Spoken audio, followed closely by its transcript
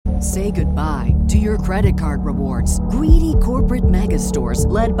Say goodbye to your credit card rewards. Greedy corporate mega stores,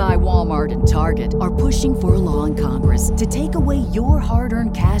 led by Walmart and Target, are pushing for a law in Congress to take away your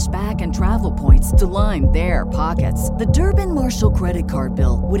hard-earned cash back and travel points to line their pockets. The Durbin-Marshall credit card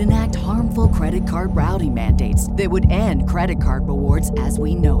bill would enact harmful credit card routing mandates that would end credit card rewards as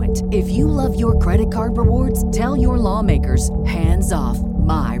we know it. If you love your credit card rewards, tell your lawmakers, hands off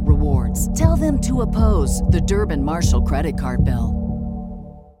my rewards. Tell them to oppose the Durbin-Marshall credit card bill.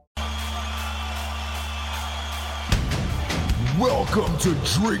 Welcome to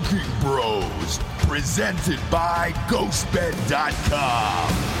Drinking Bros, presented by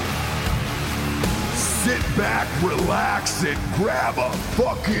GhostBed.com. Sit back, relax, and grab a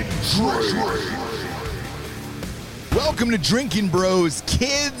fucking drink. Welcome to Drinking Bros,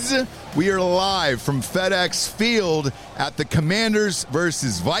 kids. We are live from FedEx Field at the Commanders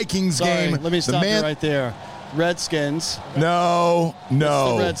versus Vikings game. Let me stop you right there. Redskins. No. It's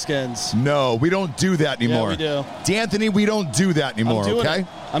the Redskins. No, we don't do that anymore. Yeah, we do. D'Anthony, we don't do that anymore, okay?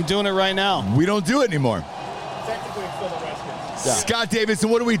 I'm doing it right now. We don't do it anymore. Technically, it's still the Redskins. Yeah. Scott Davidson,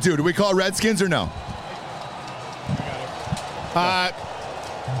 what do we do? Do we call it Redskins or no?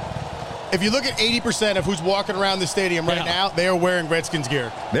 If you look at 80% of who's walking around the stadium right now, they are wearing Redskins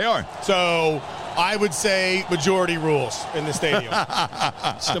gear. They are. So I would say majority rules in the stadium.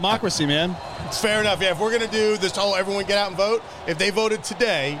 It's democracy, man. It's fair enough. Yeah, if we're going to do this whole everyone get out and vote, if they voted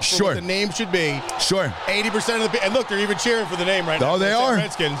today for what the name should be, 80% of the – and look, they're even cheering for the name right now. Oh, they are.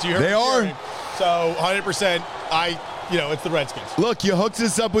 Redskins. You heard they are. Cheering. So 100%, it's the Redskins. Look, you hooked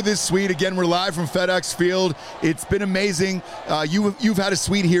us up with this suite. Again, we're live from FedEx Field. It's been amazing. You've had a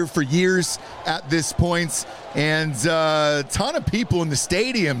suite here for years at this point, and a ton of people in the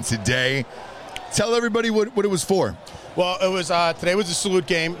stadium today. Tell everybody what it was for. Well, it was today was a salute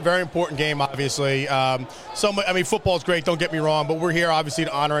game, very important game, obviously. Football is great, don't get me wrong, but we're here obviously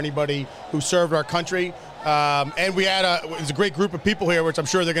to honor anybody who served our country. And we had it was a great group of people here, which I'm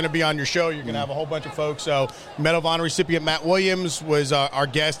sure they're going to be on your show. You're going to have a whole bunch of folks. So Medal of Honor recipient Matt Williams was our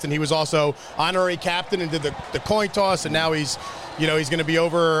guest, and he was also honorary captain and did the coin toss, and now he's going to be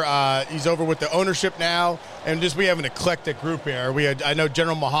over. He's over with the ownership now, and we have an eclectic group here. I know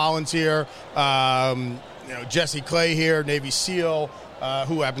General Mulholland's here. Jesse Clay here, Navy SEAL,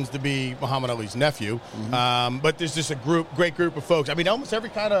 who happens to be Muhammad Ali's nephew. Mm-hmm. But there's just a great group of folks. I mean, almost every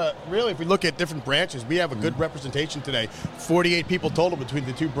kind of, really, if we look at different branches, we have a good representation today. 48 people total between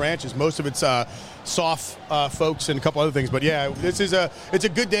the two branches. Most of it's soft folks and a couple other things. But yeah, it's a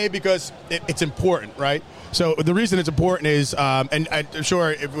good day because it's important, right? So the reason it's important is, and I'm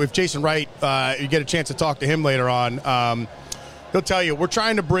sure if Jason Wright, you get a chance to talk to him later on, he'll tell you, we're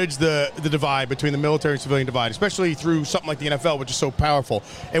trying to bridge the divide between the military and civilian divide, especially through something like the NFL, which is so powerful.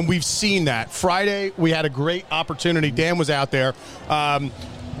 And we've seen that. Friday, we had a great opportunity. Dan was out there.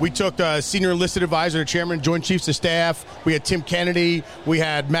 We took a senior enlisted advisor, chairman, Joint Chiefs of Staff. We had Tim Kennedy. We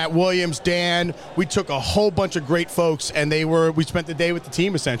had Matt Williams, Dan. We took a whole bunch of great folks, and we spent the day with the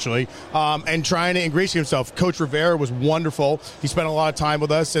team, essentially, and trying to ingratiate himself. Coach Rivera was wonderful. He spent a lot of time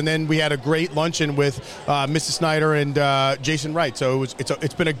with us. And then we had a great luncheon with Mrs. Snyder and Jason Wright. So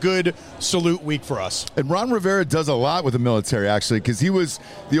it's been a good salute week for us. And Ron Rivera does a lot with the military, actually, because he was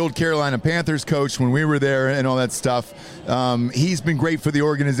the old Carolina Panthers coach when we were there and all that stuff. He's been great for the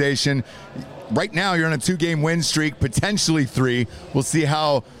organization. Right now, you're on a 2-game win streak, potentially 3. We'll see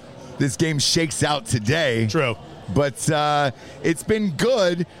how this game shakes out today. True. But it's been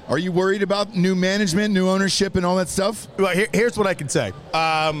good. Are you worried about new management, new ownership, and all that stuff? Well, here's what I can say.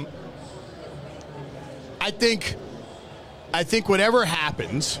 I think whatever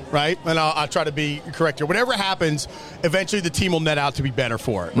happens, right, and I'll try to be correct here, whatever happens, eventually the team will net out to be better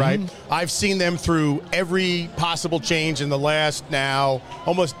for it, right? Mm-hmm. I've seen them through every possible change in the last now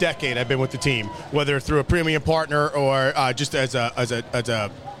almost decade I've been with the team, whether through a premium partner or just as a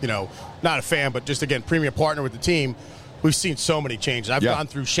not a fan, but just, again, premium partner with the team. We've seen so many changes. I've gone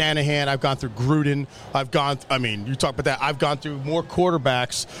through Shanahan. I've gone through Gruden. You talk about that. I've gone through more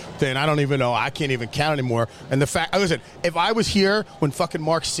quarterbacks than I don't even know. I can't even count anymore. And the fact, listen, if I was here when fucking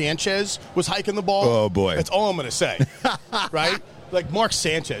Mark Sanchez was hiking the ball, oh boy, that's all I'm going to say, right? Like Mark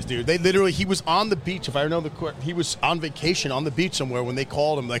Sanchez, dude. He was on the beach. If I know the court, he was on vacation on the beach somewhere when they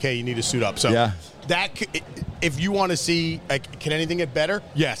called him, like, hey, you need to suit up. So that, if you want to see, like, can anything get better?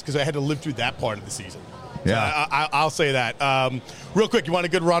 Yes, because I had to live through that part of the season. Yeah, so I'll say that. Real quick, you want a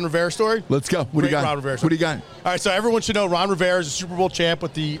good Ron Rivera story? Let's go. What do you got? Ron Rivera story. What do you got? All right, so everyone should know Ron Rivera is a Super Bowl champ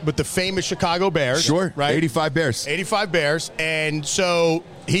with the famous Chicago Bears. Sure, right? 85 Bears. 85 Bears, and so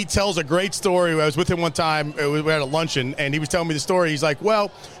he tells a great story. I was with him one time. We had a luncheon, and he was telling me the story. He's like,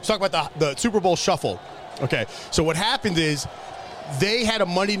 well, let's talk about the Super Bowl shuffle. Okay, so what happened is they had a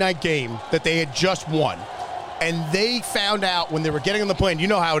Monday night game that they had just won. And they found out when they were getting on the plane, you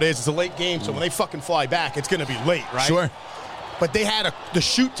know how it is, it's a late game, so when they fucking fly back, it's going to be late, right? Sure. But they had the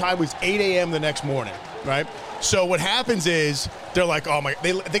shoot time was 8 a.m. the next morning, right? So what happens is they're like, oh my,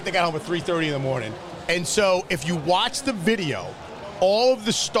 I think they got home at 3:30 in the morning. And so if you watch the video, all of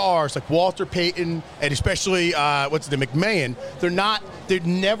the stars like Walter Payton and especially McMahon, they're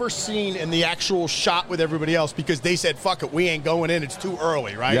never seen in the actual shot with everybody else because they said, fuck it, we ain't going in, it's too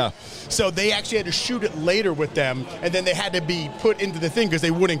early, right? Yeah. So they actually had to shoot it later with them, and then they had to be put into the thing because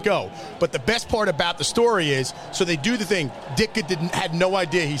they wouldn't go. But the best part about the story is, so they do the thing. Ditka had no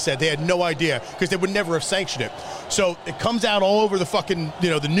idea, he said. They had no idea because they would never have sanctioned it. So it comes out all over the fucking,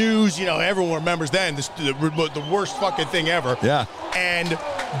 the news, everyone remembers then, the worst fucking thing ever. Yeah. And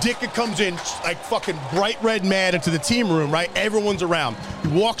Ditka comes in like fucking bright red mad into the team room, right? Everyone's around. He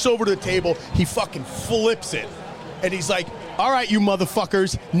walks over to the table. He fucking flips it. And he's like, all right, you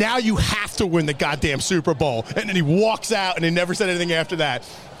motherfuckers, now you have to win the goddamn Super Bowl. And then he walks out, and he never said anything after that.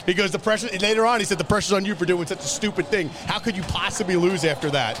 He goes, the pressure, later on, he said, the pressure's on you for doing such a stupid thing. How could you possibly lose after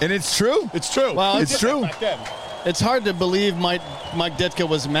that? And it's true. It's true. Well, it's true. It's hard to believe Mike Ditka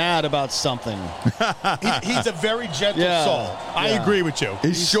was mad about something. He's a very gentle soul. I agree with you.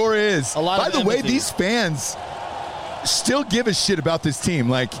 He sure is. By the way, these fans still give a shit about this team.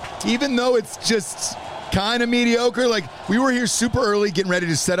 Like, even though it's just kind of mediocre, like, we were here super early getting ready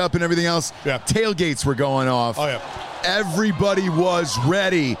to set up and everything else. Yeah. Tailgates were going off. Oh, yeah. Everybody was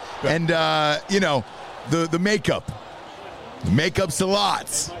ready. Yeah. And, the makeup. Makeup's a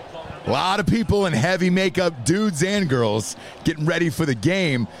lot. A lot of people in heavy makeup, dudes and girls, getting ready for the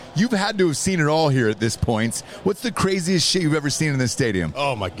game. You've had to have seen it all here at this point. What's the craziest shit you've ever seen in this stadium?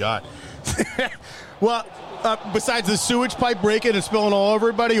 Oh, my God. Well, besides the sewage pipe breaking and spilling all over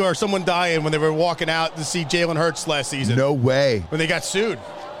everybody, or someone dying when they were walking out to see Jalen Hurts last season. No way. When they got sued.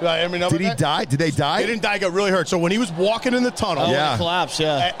 Did he die? Did they die? They didn't die. He got really hurt. So when he was walking in the tunnel, it collapsed.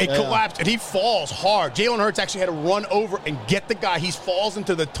 Yeah, it collapsed, and he falls hard. Jalen Hurts actually had to run over and get the guy. He falls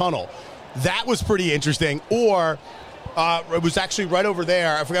into the tunnel. That was pretty interesting. Or it was actually right over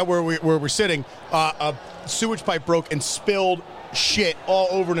there. I forgot where we're sitting. A sewage pipe broke and spilled shit all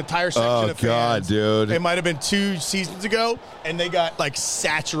over an entire section of fans. Oh God, dude! It might have been 2 seasons ago, and they got like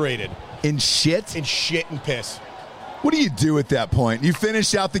saturated in shit, and piss. What do you do at that point? You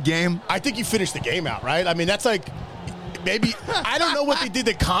finish out the game? I think you finish the game out, right? I mean, that's like maybe I don't know what they did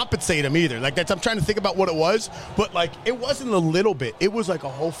to compensate him either. Like I'm trying to think about what it was, but like it wasn't a little bit. It was like a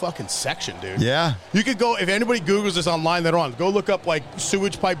whole fucking section, dude. Yeah. You could go if anybody Googles this online later on. Go look up like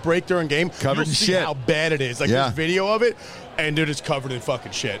sewage pipe break during game. Covered in see shit. How bad it is. Like there's video of it, and dude, it's covered in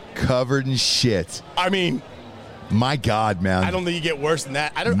fucking shit. Covered in shit. I mean. My God, man. I don't think you get worse than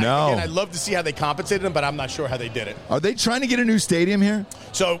that. I'd love to see how they compensated them, but I'm not sure how they did it. Are they trying to get a new stadium here?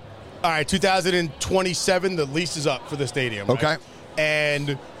 So, all right, 2027, the lease is up for the stadium. Right? Okay. And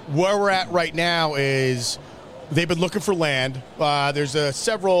where we're at right now is they've been looking for land. There's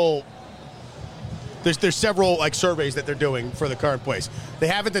several like surveys that they're doing for the current place. They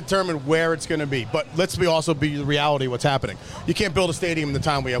haven't determined where it's going to be, but let's also be the reality of what's happening. You can't build a stadium in the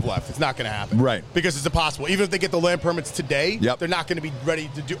time we have left. It's not going to happen. Right. Because it's impossible. Even if they get the land permits today, they're not going to be ready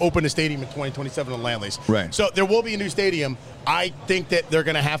to open a stadium in 2027 on land lease. Right. So there will be a new stadium. I think that they're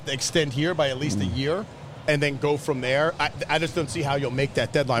going to have to extend here by at least a year. And then go from there. I just don't see how you'll make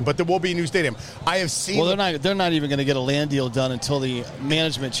that deadline. But there will be a new stadium. I have seen. Well, they're not even going to get a land deal done until the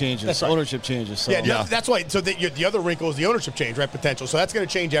management changes, ownership changes. So. Yeah, that's why. So the other wrinkle is the ownership change, right? Potential. So that's going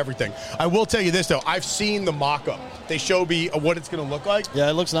to change everything. I will tell you this though. I've seen the mock-up. They show me what it's going to look like. Yeah,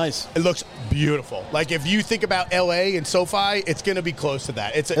 it looks nice. It looks beautiful. Like if you think about LA and SoFi, it's going to be close to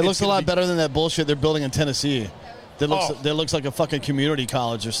that. It looks a lot better than that bullshit they're building in Tennessee. That looks like a fucking community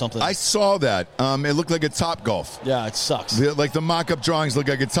college or something. I saw that. It looked like a Topgolf. Yeah, it sucks. Like the mock-up drawings look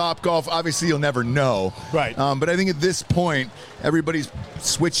like a Topgolf. Obviously, you'll never know. Right. But I think at this point, everybody's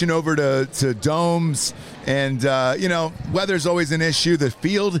switching over to domes. And, weather's always an issue. The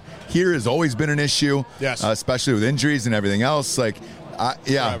field here has always been an issue. Yes. Especially with injuries and everything else.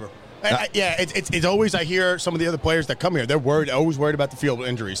 Forever. It's always, I hear some of the other players that come here, they're always worried about the field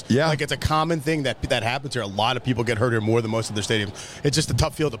injuries. Yeah. Like it's a common thing that happens here. A lot of people get hurt here more than most of their stadiums. It's just a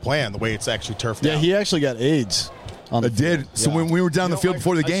tough field to play on, the way it's actually turfed out. Yeah, he actually got AIDS. I did. So when we were down the field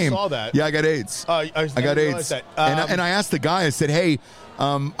before the game, I saw that. Yeah, I got AIDS. I got AIDS. That. And I asked the guy, I said, hey,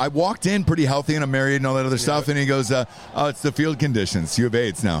 I walked in pretty healthy and I'm married and all that other stuff. And he goes, it's the field conditions. You have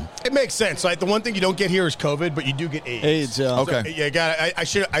AIDS now. It makes sense. Like the one thing you don't get here is COVID, but you do get AIDS. AIDS, yeah. Okay. So, yeah, got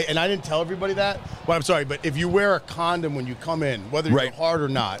it. And I didn't tell everybody that. Well, I'm sorry, but if you wear a condom when you come in, whether you're hard or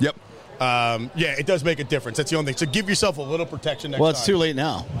not. Yep. it does make a difference. That's the only thing. So give yourself a little protection next time. Well, it's too late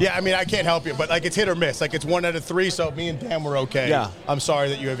now. Yeah, I mean, I can't help you, but like it's hit or miss. Like it's 1 out of 3, so me and Dan were okay. Yeah. I'm sorry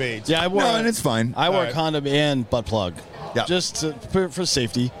that you have AIDS. Yeah, and it's fine. I wore a condom and butt plug. Yeah. Just for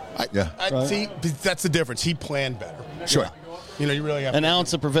safety. See, that's the difference. He planned better. Sure. You know, you really have An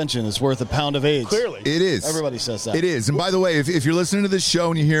ounce of prevention is worth a pound of AIDS. Clearly. It is. Everybody says that. It is. And by the way, if you're listening to this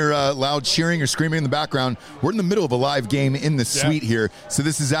show and you hear loud cheering or screaming in the background, we're in the middle of a live game in the suite here. So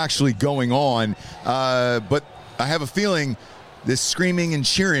this is actually going on. But I have a feeling this screaming and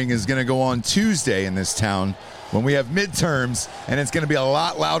cheering is going to go on Tuesday in this town when we have midterms, and it's going to be a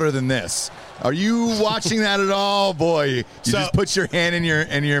lot louder than this. Are you watching that at all? Boy, you just put your hand in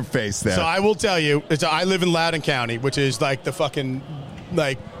your face there. So I will tell you, I live in Loudoun County, which is like the fucking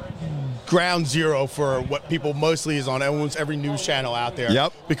like ground zero for what people mostly is on every news channel out there.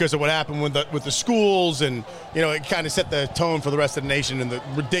 Yep. Because of what happened with the schools, and you know it kind of set the tone for the rest of the nation and the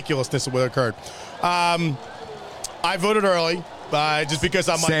ridiculousness of what occurred. I voted early just because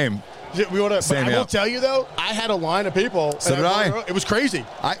I'm Same. I will tell you though, I had a line of people. So did I. It was crazy.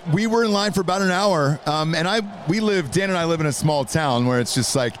 We were in line for about an hour, and Dan and I live in a small town where it's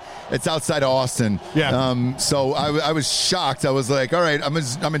just like it's outside of Austin. Yeah. So I was shocked. I was like, all right,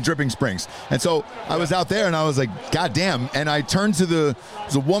 I'm in Dripping Springs, and so I was out there, and I was like, God damn! And I turned to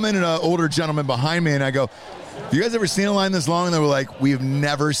there's a woman and an older gentleman behind me, and I go, have you guys ever seen a line this long? And they were like, we've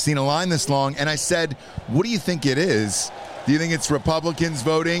never seen a line this long. And I said, what do you think it is? Do you think it's Republicans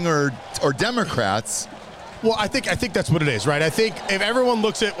voting or Democrats? Well, I think that's what it is, right? I think if everyone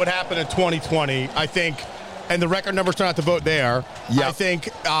looks at what happened in 2020, I think, and the record numbers turn out to vote there, I think,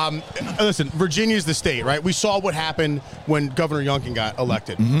 listen, Virginia's the state, right? We saw what happened when Governor Youngkin got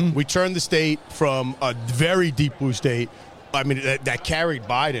elected. Mm-hmm. We turned the state from a very deep blue state, I mean, that carried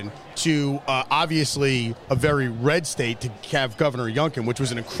Biden, to obviously a very red state to have Governor Youngkin, which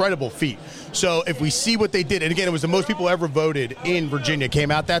was an incredible feat. So if we see what they did, and again, it was the most people ever voted in Virginia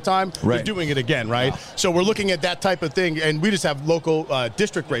came out that time. Right. They're doing it again, right? Wow. So we're looking at that type of thing, and we just have local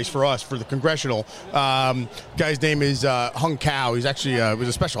district race for us for the congressional. Guy's name is Hung Cao. He's actually was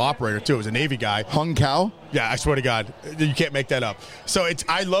a special operator too. He was a Navy guy. Hung Cao? Yeah, I swear to God, you can't make that up. So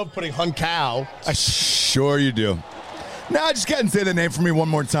I love putting Hung Cao. Sure you do. No, just go ahead and say the name for me one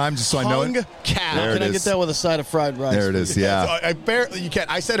more time, just so I know it. Hung Cao. Can I get that with a side of fried rice? There it is. Yeah. You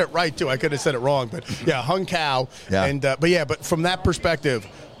can't. I said it right too. I could have said it wrong, but yeah, Hung Cao. Yeah. And but from that perspective,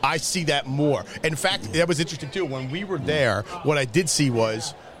 I see that more. In fact, that was interesting too. When we were there, what I did see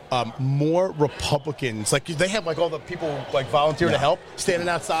was more Republicans. Like they have like all the people like volunteer to help standing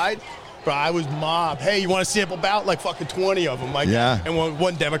outside. But I was mobbed. Hey, you want a sample bout? Like fucking 20 of them. Like, and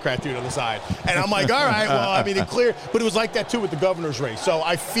one Democrat dude on the side. And I'm like, all right, well, I mean, it clear. But it was like that, too, with the governor's race. So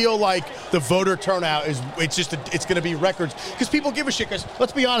I feel like the voter turnout it's going to be records. Because people give a shit. Because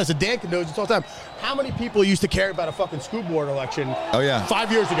let's be honest, and Dan knows this all the time. How many people used to care about a fucking school board election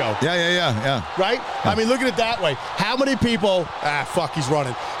 5 years ago? Yeah. Right? Yeah. I mean, look at it that way. How many people, he's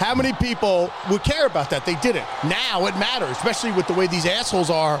running. How many people would care about that? They didn't. Now it matters, especially with the way these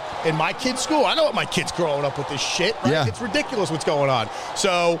assholes are in my kid's school. I know what my kid's growing up with this shit, right? Yeah. It's ridiculous what's going on.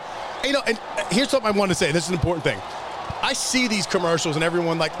 So, and here's something I want to say. This is an important thing. I see these commercials and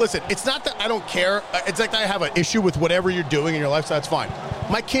everyone like, listen, it's not that I don't care. It's like I have an issue with whatever you're doing in your life, so that's fine.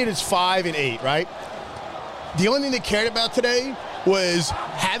 My kid is 5 and 8, right? The only thing they cared about today was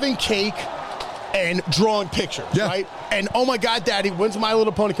having cake and drawing pictures, right? And, oh, my God, Daddy, when's My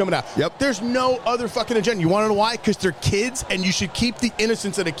Little Pony coming out? Yep. There's no other fucking agenda. You want to know why? Because they're kids, and you should keep the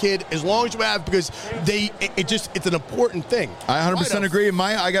innocence of the kid as long as you have, because it's an important thing. I 100% agree.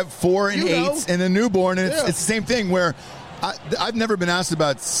 I got 4 and 8 and a newborn, and it's the same thing where I've never been asked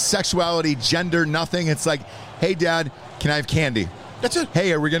about sexuality, gender, nothing. It's like, hey, Dad, can I have candy? That's it.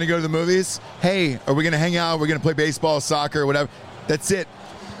 Hey, are we going to go to the movies? Hey, are we going to hang out? We're going to play baseball, soccer, whatever. That's it.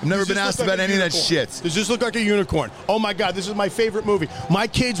 I've never been asked about any of that shit. Does this look like a unicorn? Oh, my God, this is my favorite movie. My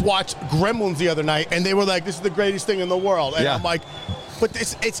kids watched Gremlins the other night, and they were like, this is the greatest thing in the world. And I'm like, but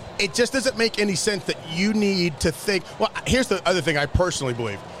it just doesn't make any sense that you need to think. Well, here's the other thing I personally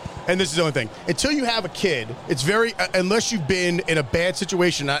believe. And this is the only thing. Until you have a kid, it's very, unless you've been in a bad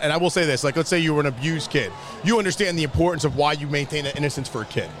situation, and I will say this, like let's say you were an abused kid, you understand the importance of why you maintain that innocence for a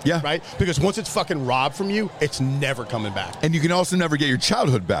kid. Yeah. Right? Because once it's fucking robbed from you, it's never coming back. And you can also never get your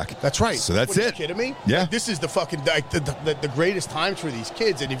childhood back. That's right. So that's it. Are you kidding me? Yeah. Like, this is the fucking, the greatest times for these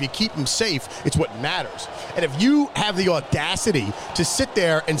kids, and if you keep them safe, it's what matters. And if you have the audacity to sit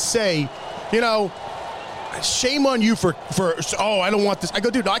there and say, shame on you for I don't want this. I go,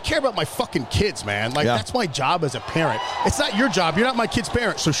 dude, no, I care about my fucking kids, man. Like, that's my job as a parent. It's not your job. You're not my kid's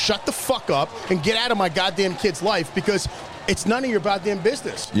parent. So shut the fuck up and get out of my goddamn kid's life, because it's none of your goddamn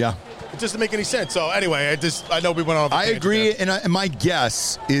business. Yeah. doesn't make any sense. So anyway, I know we went on. I agree, and my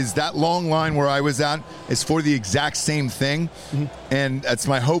guess is that long line where I was at is for the exact same thing, and that's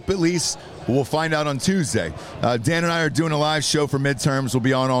my hope at least. We'll find out on Tuesday. Dan and I are doing a live show for midterms. We'll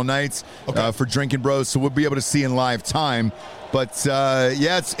be on all night for Drinking Bros, so we'll be able to see in live time. But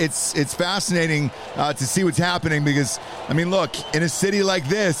yeah, it's fascinating to see what's happening because, I mean, look, in a city like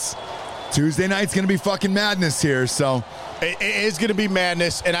this, Tuesday night's going to be fucking madness here. So it is going to be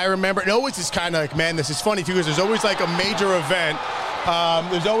madness, and I remember it always is kind of like madness. It's funny too because there's always like a major event.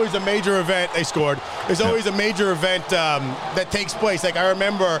 There's always a major event. They scored. There's always a major event that takes place. Like I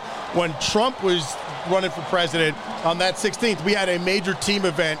remember when Trump was running for president on that 16th, we had a major team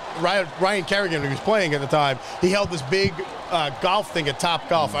event. Ryan Kerrigan, who was playing at the time, he held this big golf thing at Top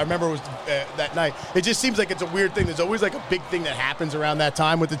Golf. I remember it was that night. It just seems like it's a weird thing. There's always like a big thing that happens around that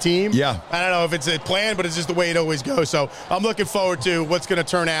time with the team. Yeah. I don't know if it's a plan, but it's just the way it always goes. So I'm looking forward to what's going to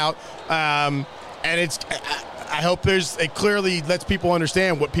turn out. And I hope it clearly lets people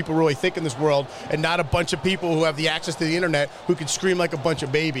understand what people really think in this world and not a bunch of people who have the access to the internet who can scream like a bunch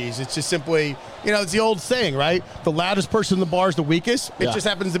of babies. It's just simply, it's the old saying, right? The loudest person in the bar is the weakest. It just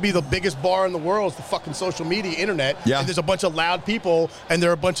happens to be the biggest bar in the world is the fucking social media internet. Yeah. And there's a bunch of loud people and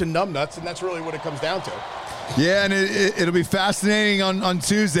they're a bunch of numbnuts, and that's really what it comes down to. Yeah, and it'll be fascinating on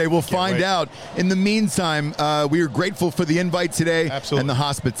Tuesday. We'll find out. In the meantime, we are grateful for the invite today. Absolutely. And the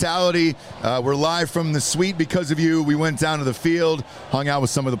hospitality. We're live from the suite because of you. We went down to the field, hung out with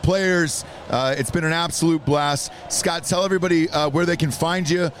some of the players. It's been an absolute blast. Scott, tell everybody where they can find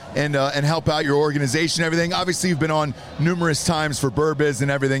you and help out your organization and everything. Obviously, you've been on numerous times for Burbiz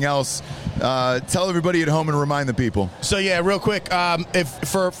and everything else. Tell everybody at home and remind the people. So, yeah, real quick,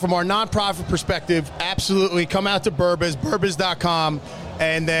 from our nonprofit perspective, absolutely come out to Burbiz, burbiz.com.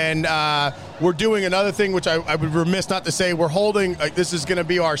 And then we're doing another thing, which I would be remiss not to say. We're holding, this is going to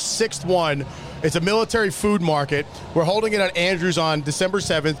be our 6th one. It's a military food market. We're holding it at Andrews on December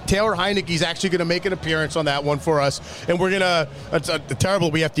 7th. Taylor Heineke's actually going to make an appearance on that one for us. And we're going to, it's terrible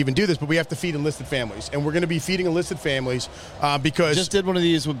we have to even do this, but we have to feed enlisted families. And we're going to be feeding enlisted families because... Just did one of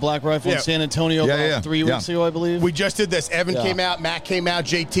these with Black Rifle in San Antonio about 3 weeks ago, I believe. We just did this. Evan came out, Matt came out,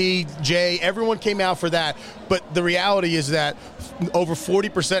 JT, Jay, everyone came out for that. But the reality is that over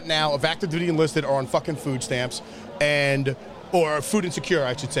 40% now of active duty enlisted are on fucking food stamps or food insecure,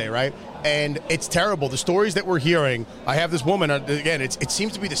 I should say, right? And it's terrible. The stories that we're hearing, I have this woman, again, it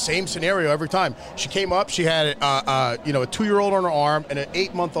seems to be the same scenario every time. She came up, she had a 2-year-old on her arm and an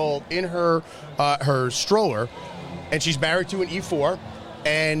 8-month-old in her stroller, and she's married to an E4,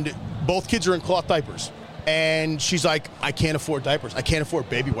 and both kids are in cloth diapers. And she's like, I can't afford diapers. I can't afford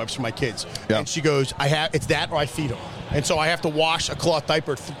baby wipes for my kids. Yeah. And she goes, it's that or I feed them. And so I have to wash a cloth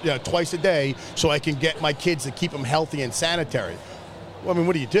diaper twice a day so I can get my kids to keep them healthy and sanitary. Well, I mean,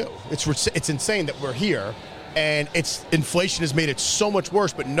 what do? It's insane that we're here, and inflation has made it so much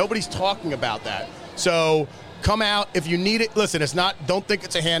worse, but nobody's talking about that. So come out if you need it. Listen, don't think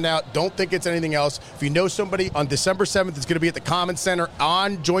it's a handout. Don't think it's anything else. If you know somebody, on December 7th, it's going to be at the Common Center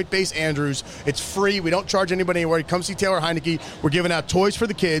on Joint Base Andrews. It's free. We don't charge anybody anywhere. Come see Taylor Heineke. We're giving out toys for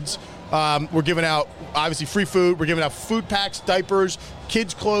the kids. We're giving out, obviously, free food. We're giving out food packs, diapers,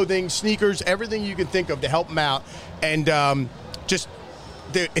 kids' clothing, sneakers, everything you can think of to help them out. And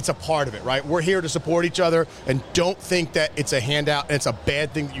it's a part of it, right? We're here to support each other, and don't think that it's a handout and it's a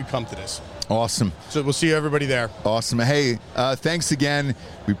bad thing that you come to this. Awesome. So we'll see everybody there. Awesome. Hey, thanks again.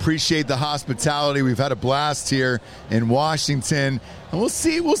 We appreciate the hospitality. We've had a blast here in Washington, and we'll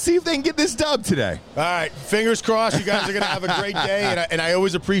see if they can get this dub today. All right. Fingers crossed. You guys are going to have a great day, and I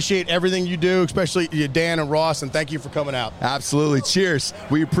always appreciate everything you do, especially Dan and Ross, and thank you for coming out. Absolutely. Cheers.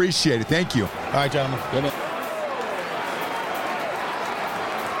 We appreciate it. Thank you. All right, gentlemen. Good.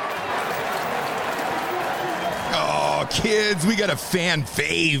 Kids, we got a fan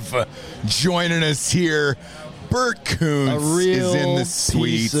fave joining us here. Bert Kuntz is in the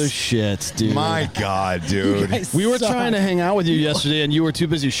suite. Piece of shit, dude. My God, dude. We were trying to hang out with you yesterday, and you were too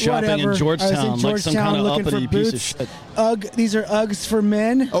busy shopping in Georgetown, like some kind of uppity piece of shit. These are Uggs for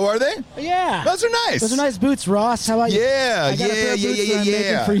men. Oh, are they? Yeah. Those are nice. Those are nice boots, Ross. How about you? Yeah, I got a pair of boots that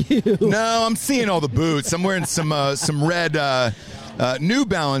I'm making for you. No, I'm seeing all the boots. I'm wearing some red New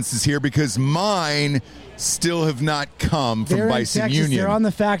Balances here because mine still have not come from Bison Union. They're on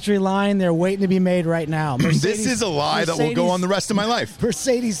the factory line. They're waiting to be made right now. This is a lie that will go on the rest of my life.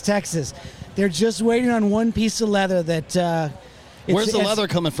 Mercedes, Texas. They're just waiting on one piece of leather that... Where's the leather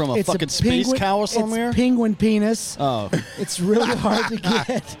coming from? A fucking space cow somewhere? It's penguin penis. Oh. It's really hard to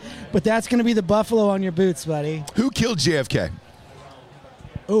get. But that's going to be the buffalo on your boots, buddy. Who killed JFK?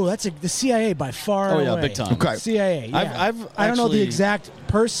 Oh, that's the CIA by far away. Oh, yeah, big time. Okay. CIA, yeah. I've I don't know the exact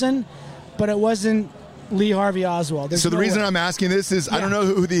person, but it wasn't Lee Harvey Oswald. So the reason I'm asking this is I don't know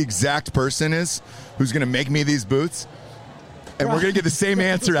who the exact person is who's going to make me these boots. And we're going to get the same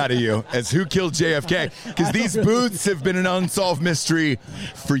answer out of you as who killed JFK. Because these boots have been an unsolved mystery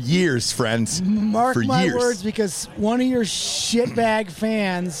for years, friends. Mark for my years. words, because one of your shitbag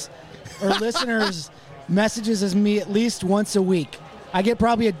fans or listeners messages me at least once a week. I get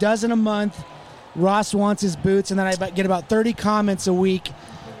probably a dozen a month. Ross wants his boots, and then I get about 30 comments a week.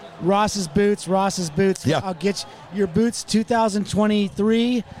 Ross's boots. Yeah. I'll get your boots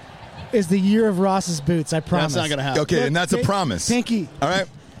 2023. Is the year of Ross's boots. I promise. That's not going to happen. Okay, Look, and that's a promise. Pinky. All right.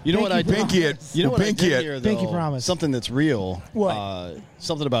 You know what I did? Pinky it. You know what I did here, though? Pinky promise. Something that's real. What?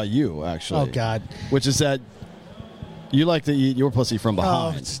 Something about you, actually. Oh, God. Which is that you like to eat your pussy from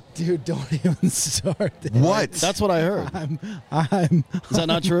behind. Dude, don't even start. What? That's what I heard. I'm. Is that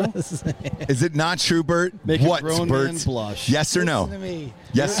not true? Is it not true, Bert? Make a what, grown Bert? man blush. Yes or no? Listen to me.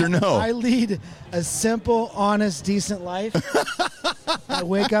 Yes or no? I lead a simple, honest, decent life. I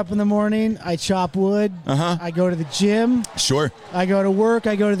wake up in the morning. I chop wood. I go to the gym. Sure. I go to work.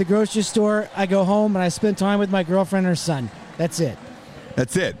 I go to the grocery store. I go home and I spend time with my girlfriend and her son. That's it.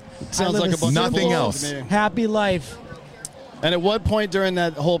 That's it. Sounds live like a a bunch of Nothing bull else. to me. Happy life. And at what point during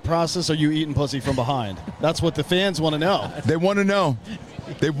that whole process are you eating pussy from behind? That's what the fans want to know. They want to know.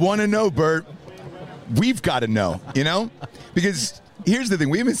 They want to know, Bert. We've got to know, you know? Because here's the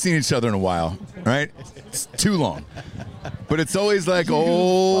thing. We haven't seen each other in a while, right? It's too long. But it's always like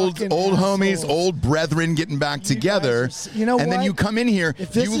old homies, assholes. old brethren getting back together. You know and what? then you come in here,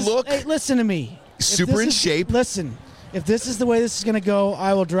 Hey, listen to me. If super this in is- shape. Listen. If this is the way this is going to go,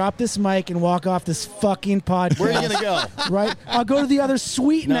 I will drop this mic and walk off this fucking podcast. Where are you going to go? Right? I'll go to the other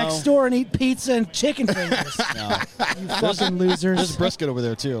suite No. next door and eat pizza and chicken fingers. No. You fucking losers. There's brisket over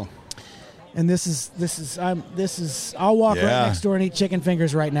there, too. And I'll walk Yeah. right next door and eat chicken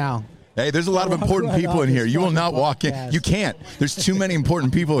fingers right now. Hey, there's a lot of Walk important right people off in here. this You will fucking not walk in. podcast. You can't. There's too many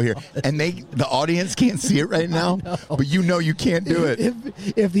important people here. And the audience can't see it right now, but you know you can't do it.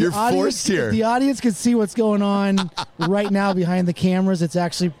 If the You're audience, forced here. If the audience could see what's going on right now behind the cameras, it's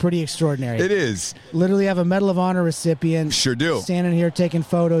actually pretty extraordinary. It is. Literally have a Medal of Honor recipient. Sure do. Standing here taking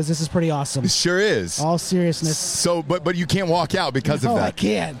photos. This is pretty awesome. It sure is. All seriousness. So, but you can't walk out because of No, that. I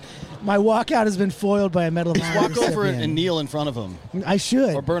can't. My walkout has been foiled by a Medal of Honor Walk over recipient. and kneel in front of him. I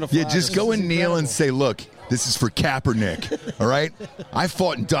should. Or burn a flag. Yeah, just or go something. and kneel and say, look, this is for Kaepernick, all right? I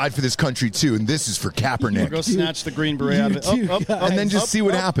fought and died for this country, too, and this is for Or go Kaepernick. snatch the green beret out of it. you two guys. And then just see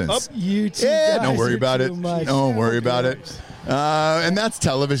what happens. You two Yeah, guys don't worry are about too it. much. Don't worry about it. And that's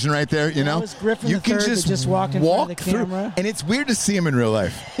television right there, you know? was Griffin you the can third that just walked in front of the through. camera. And it's weird to see him in real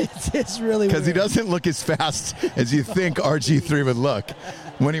life It's really because he weird. doesn't look as fast as you think RG3 would look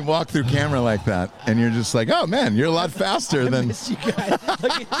when he walked through camera like that. And you're just like, oh, man, you're a lot faster than... Miss you guys.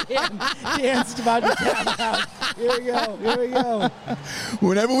 Look at Dan. Dan's about to tap out. Here we go. Here we go.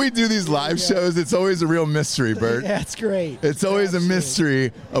 Whenever we do these live shows, it's always a real mystery, Bert. Yeah, it's great. It's always a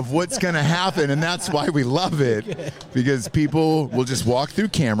mystery of what's going to happen, and that's why we love it, because people will just walk through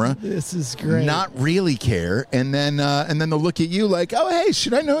camera, This is great. not really care, and then they'll look at you like, oh, hey,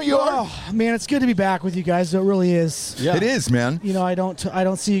 should I know who you are? Oh, man, it's good to be back with you guys. It really is. Yeah. It is, man. You know, I don't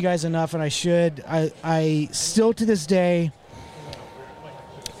see you guys enough, and I should. I still to this day,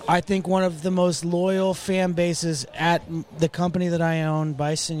 I think one of the most loyal fan bases at the company that I own,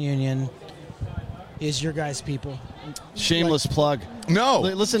 Bison Union, is your guys' people. Shameless plug. No.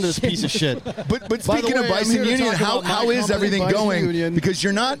 Listen to this piece of shit. But By the speaking way, of I'm Bison here to Union, talk about my how is company, everything Bison going? Union. Because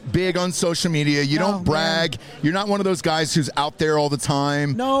you're not big on social media. You No, don't brag. You're not one of those guys who's out there all the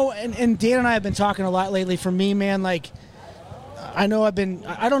time. No, and Dan and I have been talking a lot lately. For me, man, like, I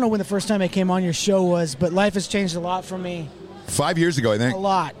don't know when the first time I came on your show was, but life has changed a lot for me. 5 years ago, I think. A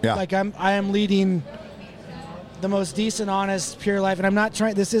lot. Yeah. Like I am leading the most decent, honest, pure life, and I'm not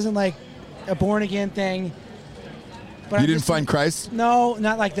trying. This isn't like a born again thing. But You I'm didn't just- find Christ? No,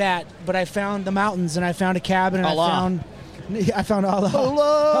 not like that. But I found the mountains, and I found a cabin, and Allah. I found Allah.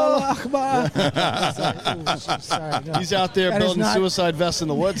 Allah Akbar. Sorry, no. He's out there That is building not- suicide vests in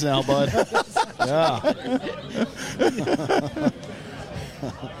the woods now, bud. Yeah.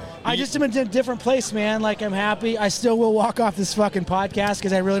 I just am in a different place, man. Like, I'm happy. I still will walk off this fucking podcast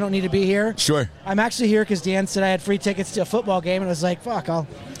because I really don't need to be here. Sure. I'm actually here because Dan said I had free tickets to a football game, and I was like, fuck,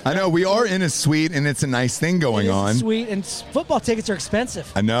 I know. We are in a suite, and it's a nice thing going on. Sweet, and football tickets are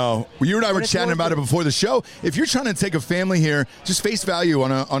expensive. I know. You and I were it's chatting worth about it it. before the show. If you're trying to take a family here, just face value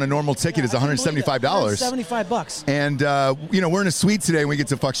on a normal ticket is $175. $175. And, we're in a suite today, and we get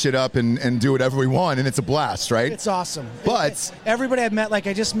to fuck shit up and do whatever we want, and it's a blast, right? It's awesome. But everybody I've met, like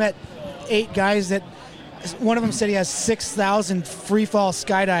I just met 8 guys that one of them said he has 6,000 free fall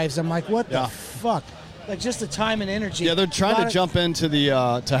skydives. I'm like, what the fuck? Like, just the time and energy. Yeah, they're trying to jump into the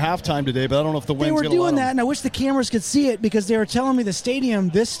to halftime today, but I don't know if the wind's going to They were doing that, and I wish the cameras could see it because they were telling me this stadium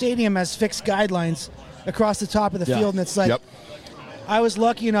has fixed guidelines across the top of the field, and it's like, I was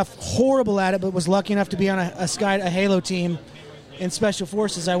lucky enough, horrible at it, but was lucky enough to be on a Halo team in Special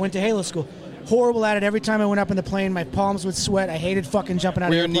Forces. I went to Halo school. Horrible at it. Every time I went up in the plane, my palms would sweat. I hated fucking jumping out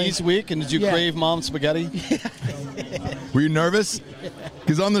of airplanes. Were your knees weak, and did you crave mom's spaghetti? Were you nervous?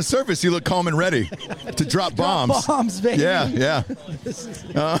 Because on the surface, you look calm and ready to drop bombs. Drop bombs, baby. Yeah.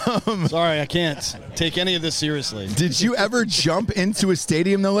 Sorry, I can't take any of this seriously. Did you ever jump into a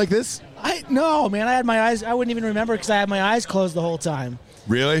stadium, though, like this? No, man. I had my eyes. I wouldn't even remember because I had my eyes closed the whole time.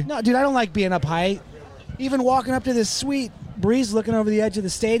 Really? No, dude, I don't like being up high. Even walking up to this sweet breeze looking over the edge of the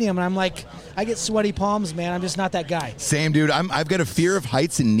stadium, and I'm like, I get sweaty palms, man. I'm just not that guy. Same, dude. I've got a fear of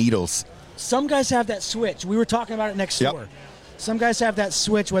heights and needles. Some guys have that switch. We were talking about it next door. Some guys have that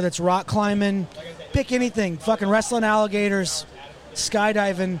switch, whether it's rock climbing, pick anything, fucking wrestling alligators,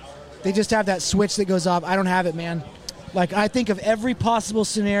 skydiving. They just have that switch that goes off. I don't have it, man. Like, I think of every possible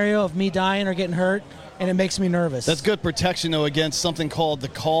scenario of me dying or getting hurt, and it makes me nervous. That's good protection, though, against something called the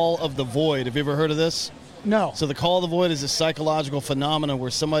call of the void. Have you ever heard of this? No. So the call of the void is a psychological phenomenon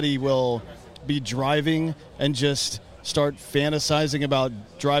where somebody will be driving and just start fantasizing about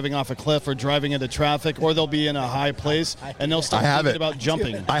driving off a cliff or driving into traffic, or they'll be in a high place and they'll start thinking about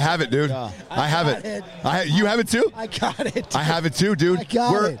jumping. I have it, dude. Yeah. I have it. You have it too? I got it. Dude. I have it too, dude. I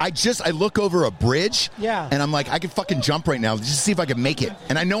got it. I look over a bridge, and I'm like, I could fucking jump right now, just see if I can make it.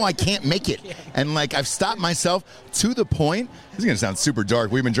 And I know I can't make it. And like, I've stopped myself to the point. This is gonna sound super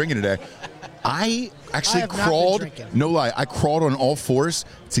dark. We've been drinking today. I actually crawled. No lie, I crawled on all fours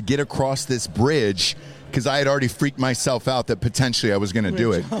to get across this bridge. Because I had already freaked myself out that potentially I was going to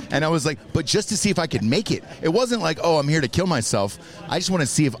do it. And I was like, but just to see if I could make it. It wasn't like, oh, I'm here to kill myself. I just want to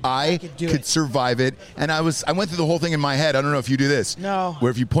see if I could survive it. And I went through the whole thing in my head. I don't know if you do this. No.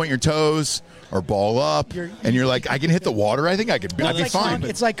 Where if you point your toes or ball up and you're like, I can hit the water, I think I'd be fine.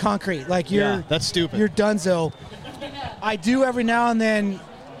 It's like concrete. Like that's stupid. You're donezo. I do every now and then.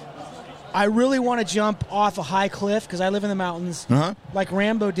 I really want to jump off a high cliff because I live in the mountains, like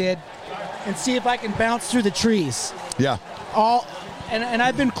Rambo did, and see if I can bounce through the trees. Yeah. And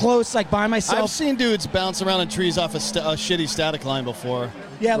I've been close, like by myself. I've seen dudes bounce around in trees off a shitty static line before.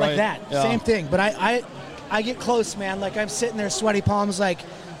 Yeah, like that. Yeah. Same thing. But I get close, man. Like I'm sitting there, sweaty palms, like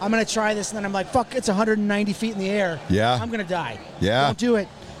I'm going to try this, and then I'm like, fuck, it's 190 feet in the air. Yeah. I'm going to die. Yeah. Don't do it.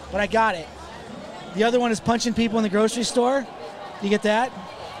 But I got it. The other one is punching people in the grocery store. You get that?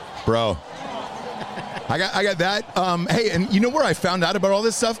 Bro. I got that. Hey, and you know where I found out about all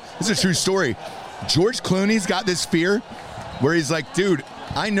this stuff? This is a true story. George Clooney's got this fear where he's like, dude,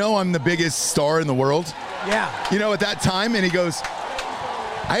 I know I'm the biggest star in the world. Yeah. You know, at that time, and he goes,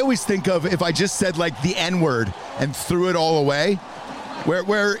 I always think of if I just said like the N-word and threw it all away,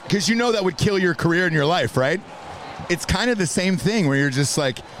 where because you know that would kill your career and your life, right? It's kind of the same thing where you're just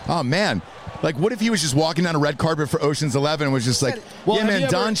like, oh man. Like, what if he was just walking down a red carpet for Ocean's 11 and was just like, yeah, man,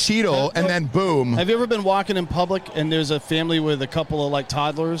 Don Cheadle, and then boom. Have you ever been walking in public and there's a family with a couple of, like,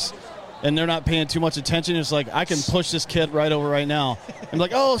 toddlers, and they're not paying too much attention? It's like, I can push this kid right over right now. I'm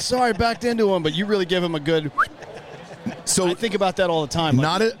like, oh, sorry, backed into him, but you really give him a good... So I think about that all the time.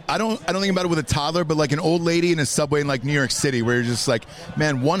 I don't think about it with a toddler, but like an old lady in a subway in, like, New York City where you're just like,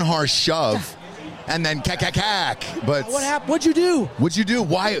 man, one harsh shove... And then cack. But what happened? What'd you do? What'd you do?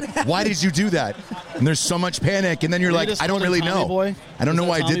 Why did you do that? And there's so much panic, and then you're like, I don't really know. Boy? I don't know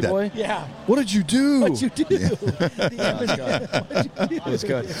why I did that. Boy? Yeah. What did you do? What'd you do? Yeah. That was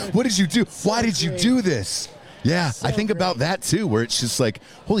good. What did you do? Why did you do this? Yeah, so I think about that too, where it's just like,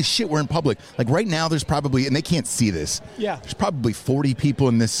 holy shit, we're in public. Like right now, there's probably, and they can't see this. Yeah. There's probably 40 people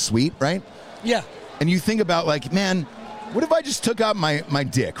in this suite, right? Yeah. And you think about like, man, what if I just took out my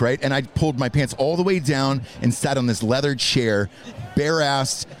dick, right? And I pulled my pants all the way down and sat on this leather chair,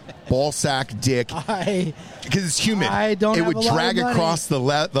 bare-assed, ball-sack dick. Because it's humid. I don't It have would a lot drag of money. Across the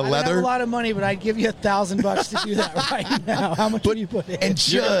leather. I don't have a lot of money, but I'd give you $1,000 to do that right now. How much would you put in? And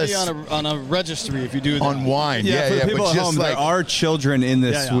You're gonna just be on a registry if you do that. on wine. Yeah, for the people but at just home, like, there are children in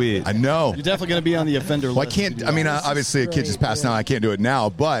this suite. I know. You're definitely going to be on the offender list. Well, I can't. I mean, obviously, a kid just passed out. I can't do it now.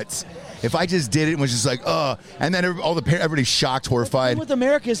 But if I just did it and was just like, and then everybody's shocked, horrified. What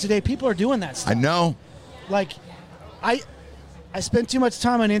America is today, people are doing that stuff. I know. Like, I spend too much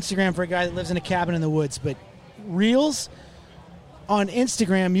time on Instagram for a guy that lives in a cabin in the woods, but Reels on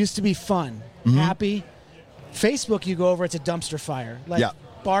Instagram used to be fun, happy. Facebook, you go over, it's a dumpster fire. Like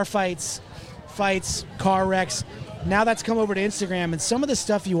bar fights, car wrecks. now that's come over to Instagram, and some of the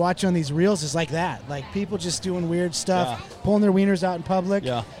stuff you watch on these reels is like that. Like people just doing weird stuff, pulling their wieners out in public.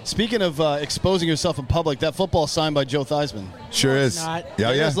 Yeah. Speaking of exposing yourself in public, that football signed by Joe Theismann. Sure is. Not.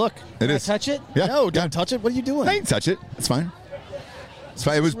 Yeah, yeah. Look. It is. Can I touch it? Yeah. No, don't touch it. What are you doing? I didn't touch it. It's fine. It's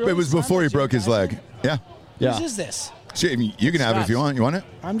fine. It was really before he signed by broke Joe his leg. Yeah. Yeah. Whose is this? Shit, I mean, you can have it if you want. You want it?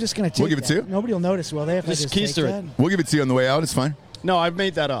 I'm just going to take We'll give it to you. Nobody will notice, will they, if Just I just keister take it. that? We'll give it to you on the way out. It's fine. No, I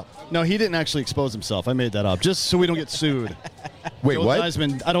made that up. No, he didn't actually expose himself. I made that up just so we don't get sued. Wait, Joe what?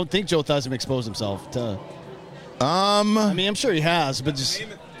 Theismann, I don't think Joe Theismann exposed himself to. I mean, I'm sure he has, but just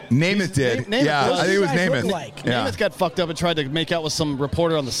Namath did. Namath Yeah, does. I think it was What do you guys Namath. look like? Yeah. Namath got fucked up and tried to make out with some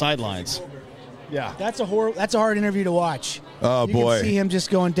reporter on the sidelines. Yeah. That's a hard interview to watch. Oh, you boy. can see him just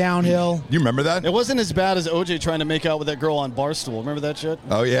going downhill. You remember that? It wasn't as bad as OJ trying to make out with that girl on Barstool. Remember that shit?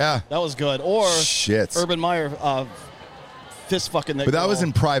 Oh, yeah. That was good. Or Shit. Urban Meyer fist fucking that But that girl. was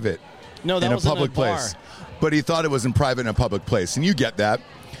in private. No, that in a was public in a bar. place. But he thought it was in private in a public place, and you get that.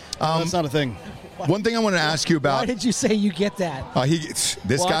 That's not a thing. One thing I want to ask you Why about. did you say you get that? This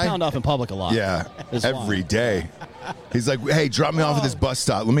Well, I guy. pound off in public a lot. Yeah, Is every why. day. He's like, hey, drop me off at this bus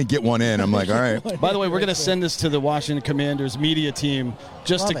stop. Let me get one in. I'm like, all right. By the way, we're going to send this to the Washington Commanders media team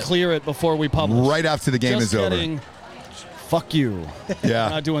just Love to it. clear it before we publish. Right after the game Just is over. kidding. Fuck you. Yeah. We're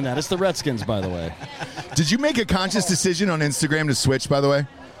not doing that. It's the Redskins, by the way. Did you make a conscious decision on Instagram to switch, by the way?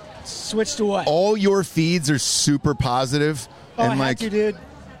 Switch to what? All your feeds are super positive. Oh, and I had to, dude.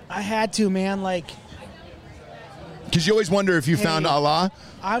 I had to, man. Like, because you always wonder if you found Allah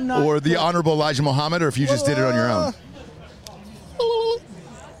I'm not. or the Honorable Elijah Muhammad, or if you just did it on your own.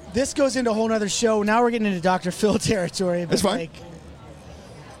 This goes into a whole nother show. Now we're getting into Dr. Phil territory. But That's fine. Like,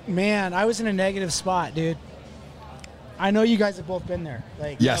 man, I was in a negative spot, dude. I know you guys have both been there.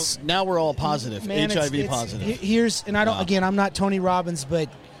 Like, Yes. Now we're all positive. man, HIV positive. Here's, and I don't. Wow. Again, I'm not Tony Robbins, but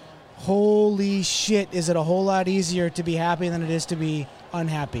holy shit, is it a whole lot easier to be happy than it is to be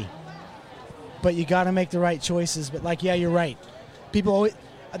unhappy? But you got to make the right choices. But like, yeah, you're right. People always.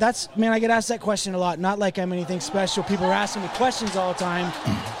 Man, I get asked that question a lot. Not like I'm anything special. People are asking me questions all the time.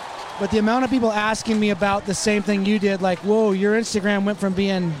 But the amount of people asking me about the same thing you did, like, whoa, your Instagram went from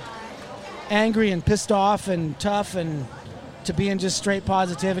being angry and pissed off and tough and to being just straight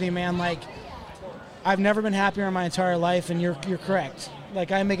positivity, man. Like, I've never been happier in my entire life, and you're correct.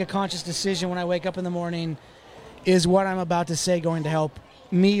 Like, I make a conscious decision when I wake up in the morning, is what I'm about to say going to help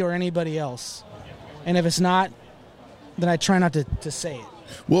me or anybody else? And if it's not, then I try not to say it.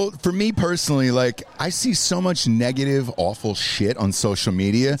 Well, for me personally, like, I see so much negative, awful shit on social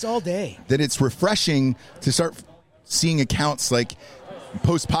media. It's all day. That it's refreshing to start seeing accounts like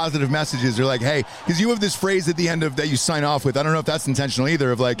post positive messages or like, hey, because you have this phrase at the end of that you sign off with. I don't know if that's intentional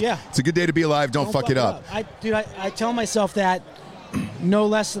either, of like, Yeah. it's a good day to be alive. Don't fuck it up. I tell myself that no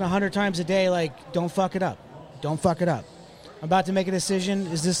less than 100 times a day, like, don't fuck it up. Don't fuck it up. I'm about to make a decision.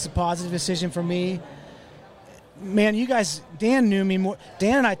 Is this a positive decision for me? Man, you guys, Dan knew me more.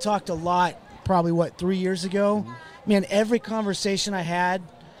 Dan and I talked a lot, probably, 3 years ago? Man, every conversation I had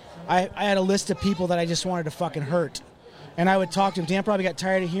a list of people that I just wanted to fucking hurt. And I would talk to him. Dan probably got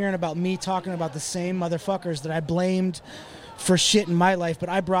tired of hearing about me talking about the same motherfuckers that I blamed for shit in my life, but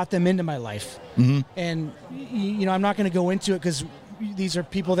I brought them into my life. Mm-hmm. And, you know, I'm not going to go into it because these are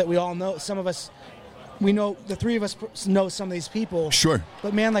people that we all know. Some of us, we know, the three of us know some of these people. Sure.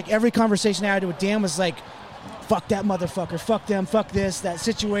 But, man, like, every conversation I had with Dan was like, fuck that motherfucker, fuck them, fuck this, that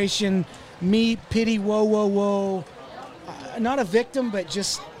situation, me, pity, whoa, whoa, whoa. Not a victim, but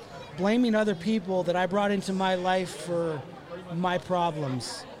just blaming other people that I brought into my life for my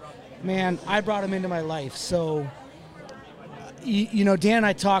problems. Man, I brought them into my life. So, you know, Dan and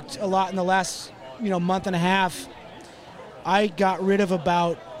I talked a lot in the last, month and a half. I got rid of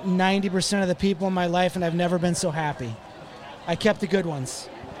about 90% of the people in my life, and I've never been so happy. I kept the good ones,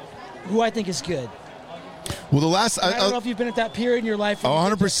 who I think is good. Well, the last... I don't know if you've been at that period in your life.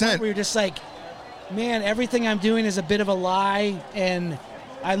 100%. Where you're just like, man, everything I'm doing is a bit of a lie, and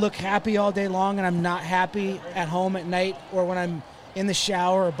I look happy all day long, and I'm not happy at home at night or when I'm in the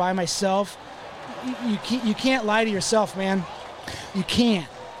shower or by myself. You can't lie to yourself, man. You can't.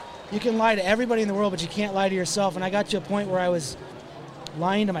 You can lie to everybody in the world, but you can't lie to yourself. And I got to a point where I was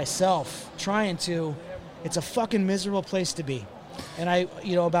lying to myself, trying to. It's a fucking miserable place to be. And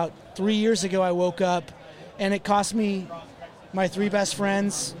about 3 years ago, I woke up, and it cost me my 3 best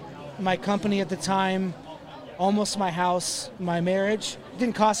friends, my company at the time, almost my house, my marriage. It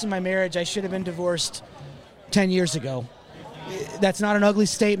didn't cost me my marriage. I should have been divorced 10 years ago. That's not an ugly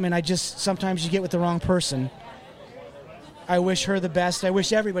statement. Sometimes you get with the wrong person. I wish her the best. I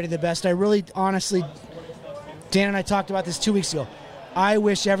wish everybody the best. I really, honestly, Dan and I talked about this 2 weeks ago. I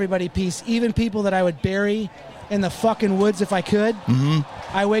wish everybody peace, even people that I would bury in the fucking woods if I could.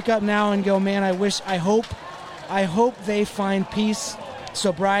 I wake up now and go, man, I hope they find peace,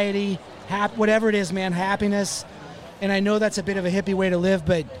 sobriety, whatever it is, man, happiness. And I know that's a bit of a hippie way to live,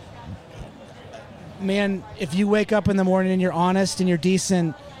 but man, if you wake up in the morning and you're honest and you're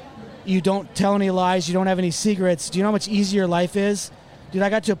decent, you don't tell any lies, you don't have any secrets, do you know how much easier life is? Dude, I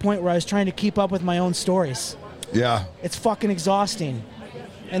got to a point where I was trying to keep up with my own stories. Yeah. It's fucking exhausting.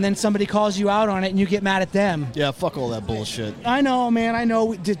 And then somebody calls you out on it and you get mad at them. Yeah, fuck all that bullshit. I know, man, I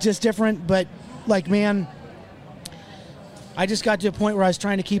know, just different, but like, man, I just got to a point where I was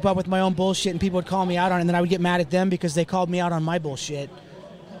trying to keep up with my own bullshit and people would call me out on it and then I would get mad at them because they called me out on my bullshit.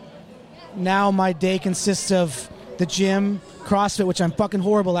 Now my day consists of the gym, CrossFit, which I'm fucking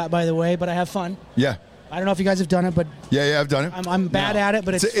horrible at, by the way, but I have fun. Yeah. I don't know if you guys have done it, but yeah, I've done it. I'm bad at it,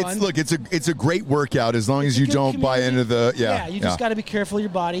 but it's fun. Look, it's a great workout as long as you don't buy into the you just got to be careful of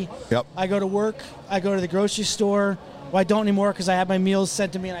your body. Yep. I go to work. I go to the grocery store. Well, I don't anymore because I have my meals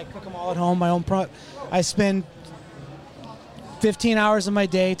sent to me and I cook them all at home. My own I spend 15 hours of my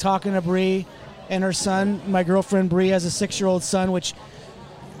day talking to Bree and her son. My girlfriend Bree has a 6-year-old son, which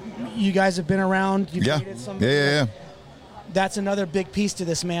you guys have been around. You've dated somebody. Yeah. That's another big piece to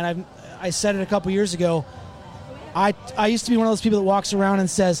this, man. I said it a couple years ago. I used to be one of those people that walks around and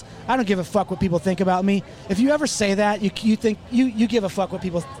says, I don't give a fuck what people think about me. If you ever say that, you think you give a fuck what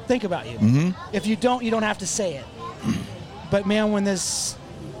people think about you. Mm-hmm. If you don't have to say it. But man,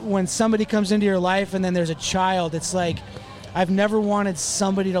 when somebody comes into your life and then there's a child, it's like I've never wanted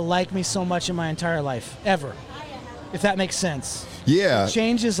somebody to like me so much in my entire life, ever. If that makes sense. Yeah. It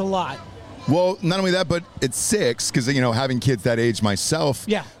changes a lot. Well, not only that, but at 6, because, having kids that age myself,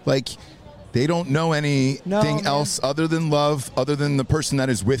 like, they don't know anything else other than love, other than the person that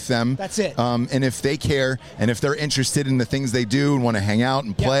is with them. That's it. And if they care, and if they're interested in the things they do and want to hang out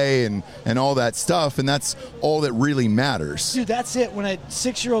and play and all that stuff, and that's all that really matters. Dude, that's it. When a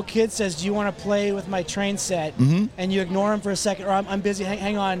 6-year-old kid says, do you want to play with my train set, and you ignore him for a second, or I'm busy,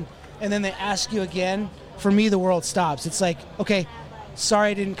 hang on, and then they ask you again, for me, the world stops. It's like, okay,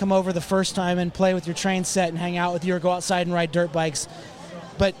 sorry I didn't come over the first time and play with your train set and hang out with you or go outside and ride dirt bikes.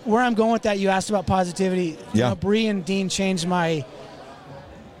 But where I'm going with that, you asked about positivity. Yeah. Bree and Dean changed my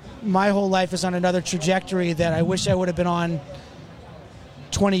whole life is on another trajectory that I wish I would have been on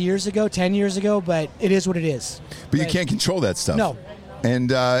 20 years ago, 10 years ago, but it is what it is. But you can't control that stuff. No.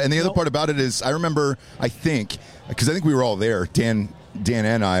 And the other part about it is, I remember, because I think we were all there, Dan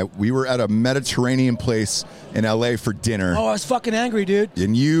and I, we were at a Mediterranean place in LA for dinner. Oh, I was fucking angry, dude.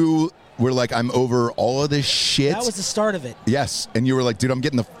 And you were like, I'm over all of this shit. That was the start of it. Yes. And you were like, dude, I'm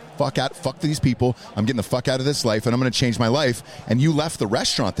getting the fuck these people. I'm getting the fuck out of this life, and I'm going to change my life. And you left the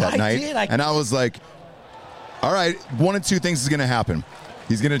restaurant that night. And I was like, all right, one of two things is going to happen.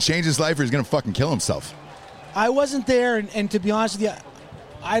 He's going to change his life or he's going to fucking kill himself. I wasn't there, and to be honest with you,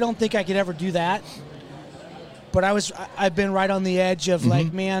 I don't think I could ever do that. But I've been right on the edge of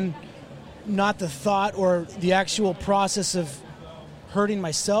like, man, not the thought or the actual process of hurting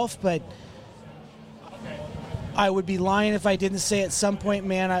myself, but I would be lying if I didn't say at some point,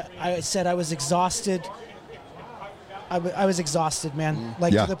 man, I said I was exhausted. I was exhausted, man.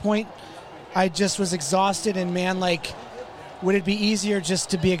 To the point, I just was exhausted, and man, like, would it be easier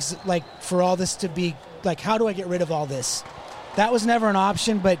just to be for all this to be like, how do I get rid of all this? That was never an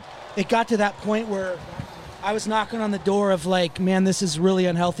option, but it got to that point where I was knocking on the door of like, man, this is really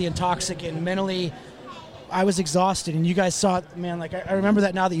unhealthy and toxic, and mentally I was exhausted, and you guys saw it, man. Like, I remember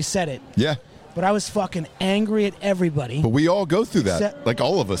that now that you said it. Yeah. But I was fucking angry at everybody. But we all go through that, like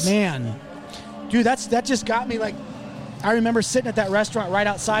all of us. Man. Dude, that just got me, like, I remember sitting at that restaurant right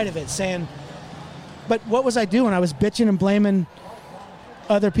outside of it saying, but what was I doing? I was bitching and blaming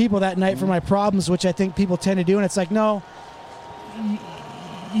other people that night for my problems, which I think people tend to do, and it's like, no,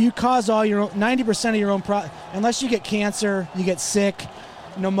 you cause all your own, 90% of your own problems. Unless you get cancer, you get sick,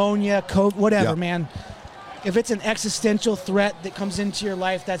 pneumonia, COVID, whatever, man. If it's an existential threat that comes into your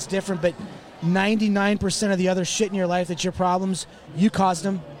life, that's different. But 99% of the other shit in your life that's your problems, you caused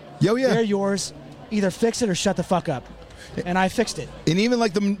them. They're yours. Either fix it or shut the fuck up. And I fixed it. And even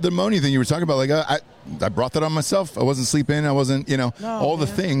like the pneumonia thing you were talking about, like I brought that on myself. I wasn't sleeping. I wasn't, the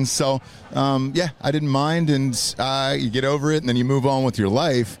things. So, I didn't mind. And you get over it, and then you move on with your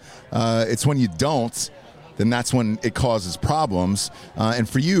life. It's when you don't, then that's when it causes problems. And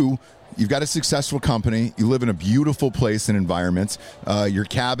for you, you've got a successful company. You live in a beautiful place and environment. Your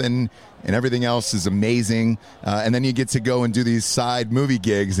cabin and everything else is amazing. And then you get to go and do these side movie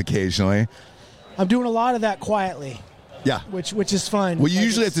gigs occasionally. I'm doing a lot of that quietly. Yeah. Which is fun. Well, you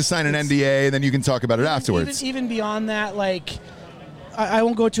usually have to sign an NDA, and then you can talk about it afterwards. Even beyond that, like, I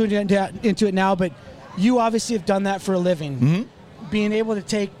won't go into it now, but you obviously have done that for a living. Mm-hmm. Being able to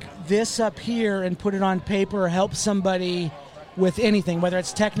take this up here and put it on paper or help somebody with anything, whether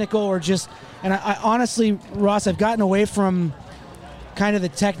it's technical or just, and I honestly, Ross, I've gotten away from kind of the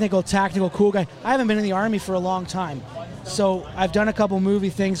technical, tactical, cool guy. I haven't been in the Army for a long time. So I've done a couple movie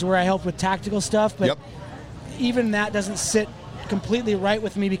things where I help with tactical stuff, but even that doesn't sit completely right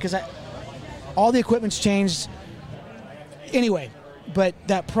with me because all the equipment's changed. Anyway, but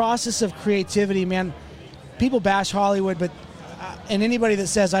that process of creativity, man, people bash Hollywood, but and anybody that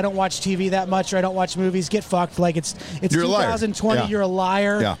says I don't watch TV that much or I don't watch movies, get fucked. Like it's you're 2020, you're a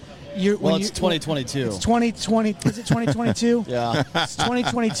liar. Yeah. It's 2022. It's 2020. Is it 2022? Yeah. It's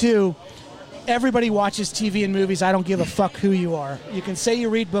 2022. Everybody watches TV and movies. I don't give a fuck who you are. You can say you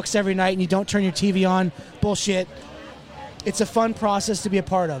read books every night and you don't turn your TV on. Bullshit. It's a fun process to be a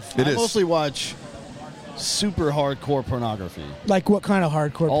part of. I mostly watch super hardcore pornography. Like what kind of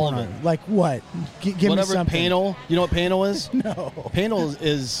hardcore All porn? of it. Like what? Give Whatever me something. Panal. You know what panal is? No. Panal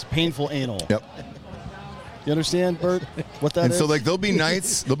is painful anal. Yep. You understand, Bert? What that And is? so, like, there'll be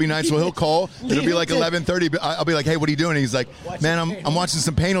nights where he'll call. It'll be like 11:30. I'll be like, "Hey, what are you doing?" And he's like, "Man, I'm watching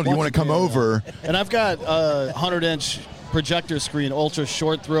some Panel. Do you want to come over?" And I've got a 100-inch projector screen, ultra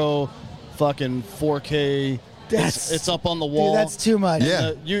short throw, fucking 4K. It's up on the wall. Dude, that's too much.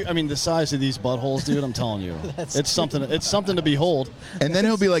 Yeah. The size of these buttholes, dude. I'm telling you, it's something to behold. And then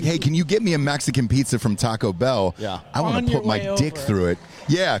he'll be like, "Hey, can you get me a Mexican pizza from Taco Bell? Yeah. I want On to your put my way dick over. through it.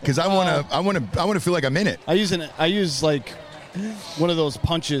 Yeah, because I want to feel like I'm in it. I use like one of those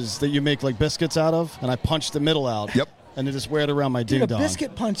punches that you make like biscuits out of, and I punch the middle out. Yep. And I just wear it around my ding Dude, a dong.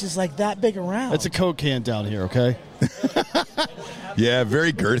 biscuit punch is like that big around. It's a Coke can down here, okay? Yeah,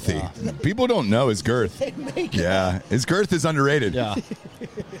 very girthy. People don't know his girth. They make Yeah, his girth is underrated. Yeah.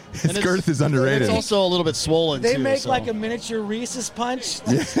 His girth is underrated. It's also a little bit swollen, They too. make so. like a miniature Reese's punch.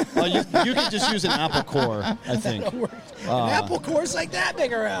 You could just use an apple core, I think. An apple core's like that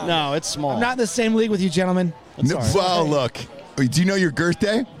big around. No, it's small. I'm not in the same league with you, gentlemen. No, all right. well, look. Do you know your girth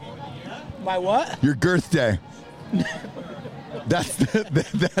day? My what? Your girth day. That's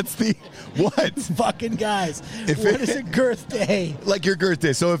the what? Fucking guys. If What it- is a girth day? Like your girth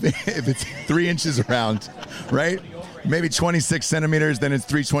day. So if it's 3 inches around, right? Maybe 26 centimeters, then it's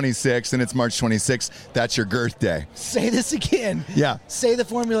 326, and it's March 26th. That's your girth day. Say this again. Yeah. Say the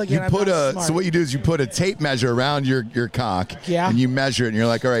formula again. You put I'm not smart. so what you do is you put a tape measure around your cock, Yeah. and you measure it, and you're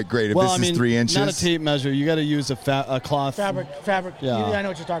like, all right, great. If well, this I mean, is 3 inches, not a tape measure. You got to use a cloth. fabric. Yeah. I know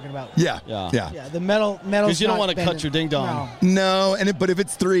what you're talking about. yeah. Yeah, the metal. Because you don't want to cut your ding dong. No. No, but if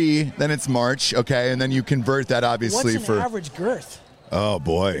it's 3, then it's March, okay, and then you convert that obviously What's an average girth? Oh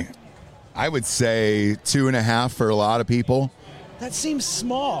boy, I would say 2.5 for a lot of people. That seems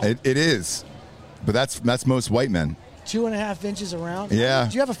small. It is, but that's most white men. 2.5 inches around. Yeah.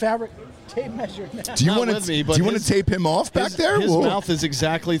 Do you have a fabric tape measure now? Do you Not want with me, but to his- tape him off back there? His Whoa. mouth is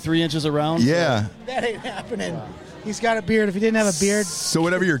exactly 3 inches around. Yeah. That ain't happening. He's got a beard. If he didn't have a beard, So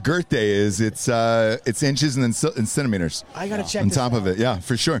whatever your girth day is, it's inches and then and centimeters. I got to check on this top out. of it. Yeah,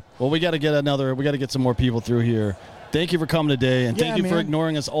 for sure. Well, we got to get some more people through here. Thank you for coming today, and Yeah, thank you for man.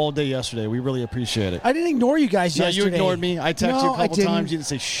 ignoring us all day yesterday. We really appreciate it. I didn't ignore you guys No, yesterday. you ignored me. I texted you a No, I couple didn't. times. You didn't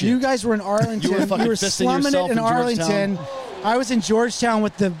say shit. You guys were in Arlington. You were fucking fisting slumming yourself it in in Arlington. Georgetown. I was in Georgetown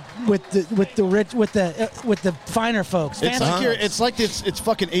with the finer folks. It's like it's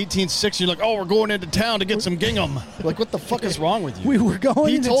fucking 1860. You're like, oh, we're going into town to get some gingham. Like, what the fuck is wrong with you? We were going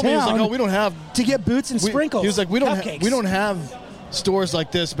He into told me, he was town like, oh, we don't have to get boots and sprinkles. He was like, we Cupcakes. don't have stores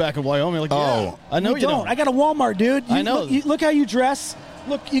like this back in Wyoming. Like, yeah, I know you don't. I got a Walmart, dude. I know. Look how you dress.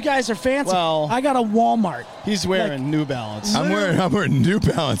 Look, you guys are fancy. Well, I got a Walmart. He's wearing New Balance. I'm wearing New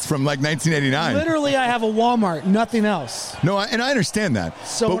Balance from like 1989. Literally, I have a Walmart, nothing else. No, and I understand that.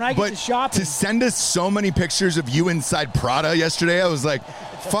 So when I get to shopping- to send us so many pictures of you inside Prada yesterday, I was like,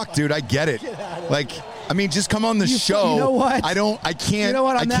 "Fuck, dude, I get it." Like, I mean, just come on the show. You know what? I can't. You know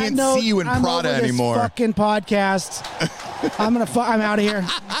what? I On that can't note, see you in I'm Prada over this anymore. Fucking podcast. I'm out of here.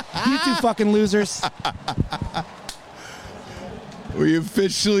 You two fucking losers. We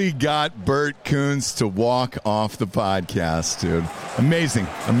officially got Bert Kuntz to walk off the podcast, dude. Amazing.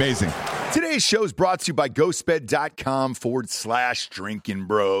 Today's show is brought to you by ghostbed.com/drinking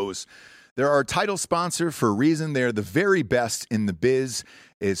bros. They're our title sponsor for a reason. They're the very best in the biz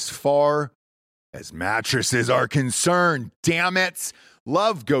as far as mattresses are concerned. Damn it.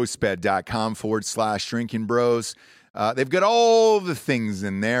 Love ghostbed.com/drinking bros. They've got all the things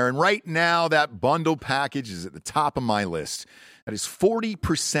in there. And right now, that bundle package is at the top of my list. That is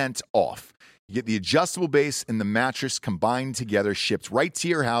 40% off. You get the adjustable base and the mattress combined together, shipped right to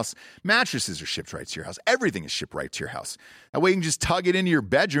your house. Mattresses are shipped right to your house. Everything is shipped right to your house. That way you can just tug it into your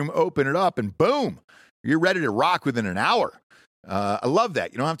bedroom, open it up, and boom, you're ready to rock within an hour. I love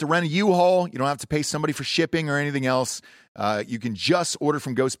that. You don't have to rent a U-Haul. You don't have to pay somebody for shipping or anything else. You can just order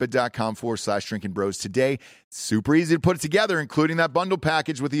from ghostbed.com/drinkingbros today. It's super easy to put it together, including that bundle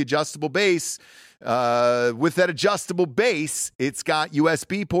package with the adjustable base. With that adjustable base, it's got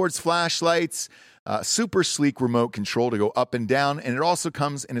USB ports, flashlights, super sleek remote control to go up and down, and it also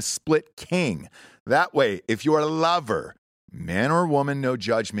comes in a split king. That way, if you're a lover, man or woman, no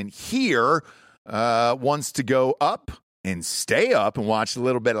judgment here, wants to go up and stay up and watch a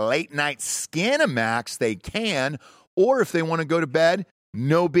little bit of late night Skinamax, they can. Or if they want to go to bed,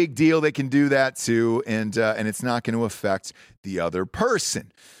 no big deal. They can do that too, and it's not going to affect the other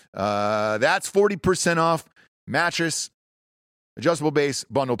person. That's 40% off. Mattress, adjustable base,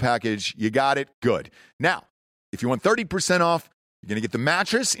 bundle package. You got it. Good. Now, if you want 30% off, you're going to get the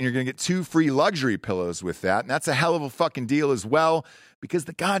mattress, and you're going to get 2 free luxury pillows with that. And that's a hell of a fucking deal as well, because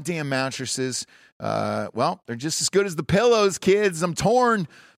the goddamn mattresses, well, they're just as good as the pillows, kids. I'm torn.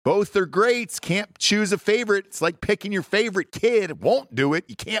 Both are great. Can't choose a favorite. It's like picking your favorite kid. Won't do it.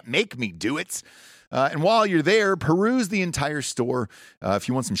 You can't make me do it. And while you're there, peruse the entire store. If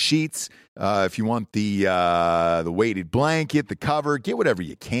you want some sheets, if you want the weighted blanket, the cover, get whatever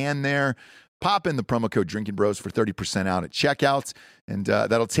you can there. Pop in the promo code Drinking Bros for 30% out at checkout, and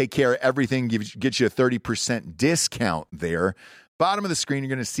that'll take care of everything. Get you a 30% discount there. Bottom of the screen, you're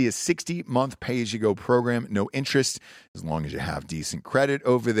going to see a 60-month pay-as-you-go program, no interest, as long as you have decent credit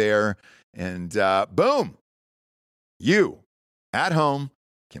over there. And boom, you at home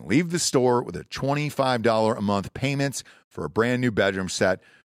can leave the store with a $25 a month payment for a brand new bedroom set.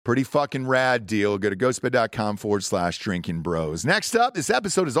 Pretty fucking rad deal. Go to ghostbed.com/drinking bros. Next up, this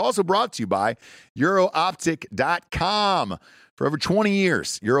episode is also brought to you by EuroOptic.com. For over 20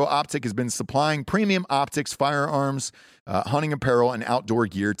 years, EuroOptic has been supplying premium optics, firearms, hunting apparel, and outdoor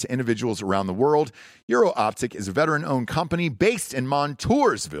gear to individuals around the world. EuroOptic is a veteran-owned company based in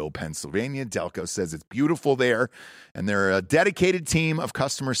Montoursville, Pennsylvania. Delco says it's beautiful there, and they're a dedicated team of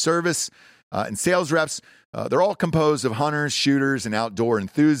customer service and sales reps. They're all composed of hunters, shooters, and outdoor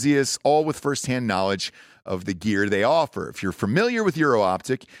enthusiasts, all with firsthand knowledge of the gear they offer. If you're familiar with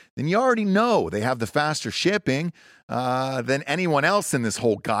EuroOptic, then you already know they have the faster shipping than anyone else in this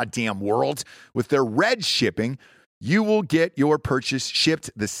whole goddamn world. With their red shipping, you will get your purchase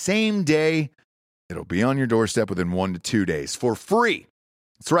shipped the same day. It'll be on your doorstep within 1 to 2 days for free.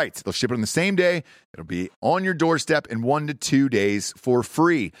 That's right. They'll ship it on the same day. It'll be on your doorstep in 1 to 2 days for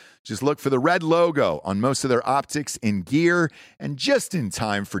free. Just look for the red logo on most of their optics and gear. And just in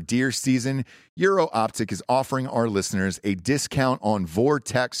time for deer season, EuroOptic is offering our listeners a discount on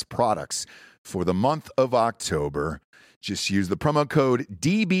Vortex products for the month of October. Just use the promo code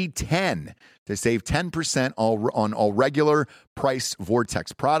DB10 to save 10% on all regular price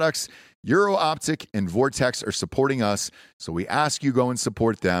Vortex products. EuroOptic and Vortex are supporting us, so we ask you go and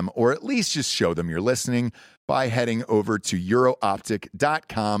support them, or at least just show them you're listening by heading over to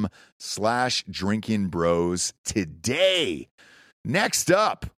EuroOptic.com/drinkingbros today. Next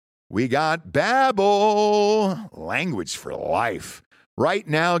up, we got Babbel, language for life. Right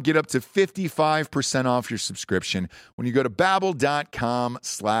now, get up to 55% off your subscription when you go to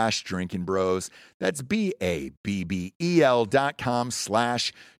babbel.com/drinkingbros. That's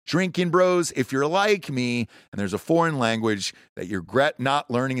BABBEL.com/drinkingbros. If you're like me and there's a foreign language that you regret not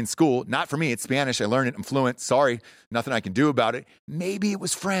learning in school, not for me, it's Spanish. I learned it. I'm fluent. Sorry, nothing I can do about it. Maybe it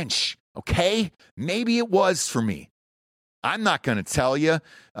was French, okay? Maybe it was for me. I'm not going to tell you.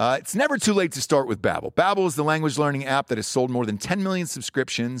 It's never too late to start with Babbel. Babbel is the language learning app that has sold more than 10 million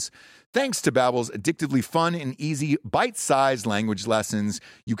subscriptions. Thanks to Babbel's addictively fun and easy bite-sized language lessons,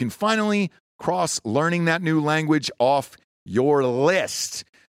 you can finally cross learning that new language off your list.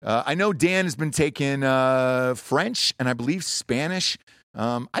 I know Dan has been taking French and I believe Spanish.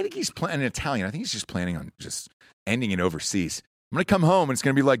 I think he's planning Italian. I think he's just planning on just ending it overseas. I'm going to come home and it's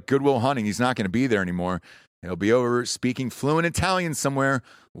going to be like Good Will Hunting. He's not going to be there anymore. He'll be over speaking fluent Italian somewhere,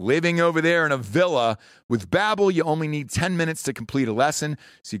 living over there in a villa. With Babbel, you only need 10 minutes to complete a lesson,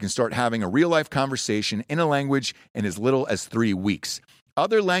 so you can start having a real-life conversation in a language in as little as 3 weeks.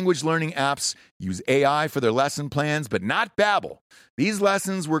 Other language learning apps use AI for their lesson plans, but not Babbel. These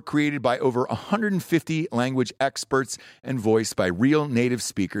lessons were created by over 150 language experts and voiced by real native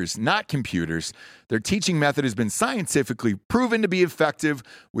speakers, not computers. Their teaching method has been scientifically proven to be effective.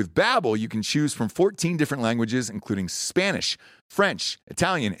 With Babbel, you can choose from 14 different languages, including Spanish, French,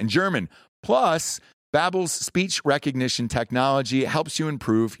 Italian, and German. Plus, Babbel's speech recognition technology helps you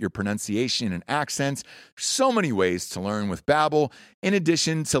improve your pronunciation and accents. So many ways to learn with Babbel. In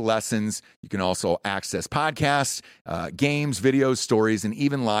addition to lessons, you can also access podcasts, games, videos, stories, and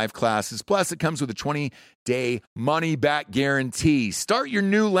even live classes. Plus, it comes with a 20-day money-back guarantee. Start your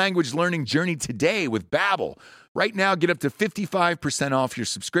new language learning journey today with Babbel. Right now, get up to 55% off your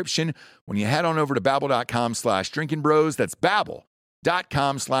subscription when you head on over to babbel.com/drinkingbros. That's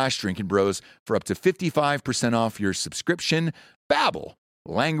babbel.com/drinkingbros for up to 55% off your subscription. Babbel,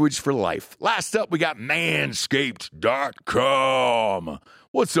 language for life. Last up, we got manscaped.com.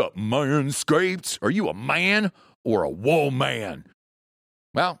 What's up, Manscaped? Are you a man or a wool man?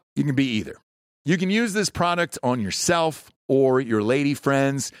 Well, you can be either. You can use this product on yourself or your lady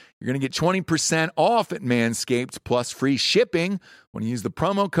friends. You're going to get 20% off at Manscaped plus free shipping when you use the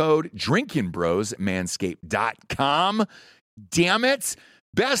promo code DrinkinBros at manscaped.com. Damn it.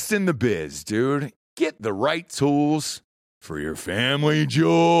 Best in the biz, dude. Get the right tools for your family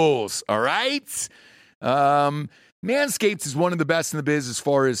jewels. All right? Manscaped is one of the best in the biz as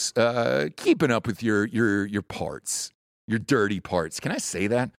far as keeping up with your parts, your dirty parts. Can I say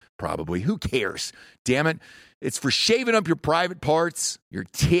that? Probably. Who cares? Damn it. It's for shaving up your private parts, your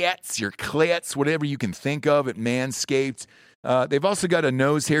tits, your clits, whatever you can think of at Manscaped. They've also got a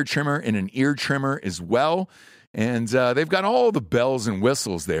nose hair trimmer and an ear trimmer as well. And they've got all the bells and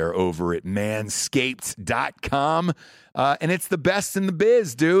whistles there over at manscaped.com. And it's the best in the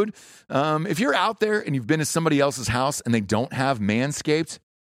biz, dude. If you're out there and you've been to somebody else's house and they don't have Manscaped,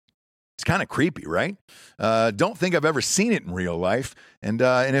 it's kind of creepy, right? Don't think I've ever seen it in real life. And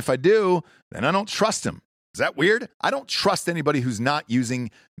if I do, then I don't trust them. Is that weird? I don't trust anybody who's not using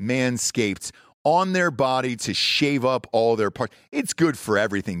Manscaped on their body to shave up all their parts. It's good for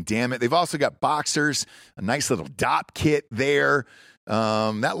everything, damn it. They've also got boxers, a nice little DOP kit there.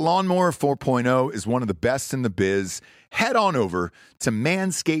 That Lawnmower 4.0 is one of the best in the biz. Head on over to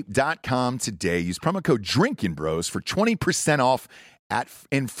manscaped.com today. Use promo code DrinkinBros for 20% off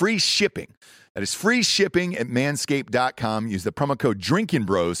and free shipping. That is free shipping at manscaped.com. Use the promo code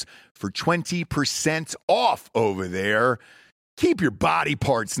DrinkinBros for 20% off over there. Keep your body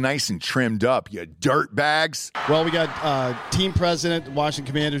parts nice and trimmed up, you dirt bags. Well, we got team president,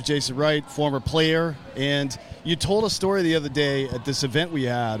 Washington Commanders, Jason Wright, former player. And you told a story the other day at this event we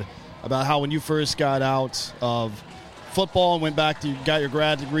had about how when you first got out of football and went back to, you got your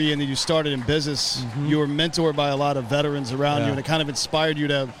grad degree, and then you started in business, you were mentored by a lot of veterans around you, and it kind of inspired you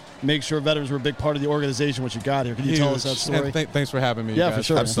to make sure veterans were a big part of the organization once you got here. Can you tell us that story? Thanks for having me. Yeah, for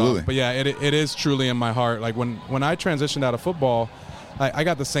sure. Absolutely. But yeah, it is truly in my heart. Like when I transitioned out of football, I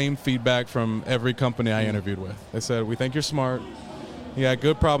got the same feedback from every company I interviewed with. They said, we think you're smart. You got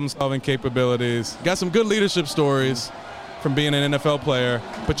good problem-solving capabilities. You got some good leadership stories from being an NFL player,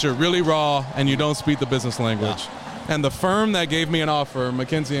 but you're really raw and you don't speak the business language. Yeah. And the firm that gave me an offer,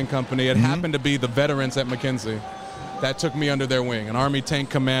 McKinsey & Company, it happened to be the veterans at McKinsey that took me under their wing. An Army tank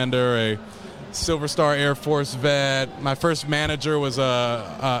commander, a Silver Star Air Force vet. My first manager was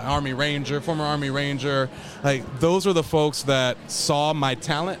a Army Ranger, former Army Ranger. Like, those are the folks that saw my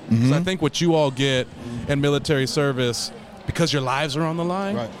talent. So I think what you all get in military service, because your lives are on the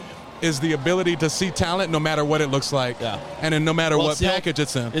line, is the ability to see talent no matter what it looks like, and in no matter what package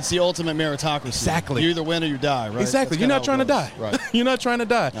it's in. It's the ultimate meritocracy. Exactly. You either win or you die, right? Exactly. You're not trying to die. Right. You're not trying to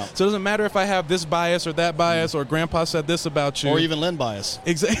die. No. So it doesn't matter if I have this bias or that bias or Grandpa said this about you. Or even Lynn bias.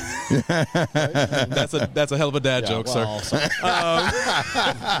 Exactly. That's a hell of a dad joke, sir.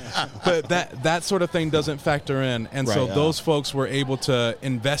 But that sort of thing doesn't factor in. And so those folks were able to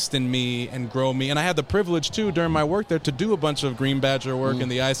invest in me and grow me. And I had the privilege, too, during my work there to do a bunch of Green Badger work in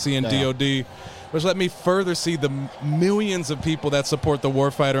the IC and DOD, which let me further see the millions of people that support the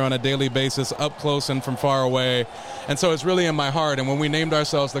warfighter on a daily basis, up close and from far away. And so it's really in my heart. And when we named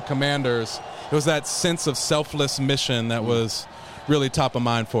ourselves the Commanders, it was that sense of selfless mission that was really top of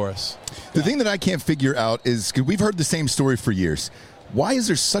mind for us. The thing that I can't figure out is, because we've heard the same story for years, why is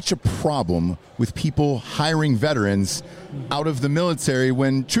there such a problem with people hiring veterans out of the military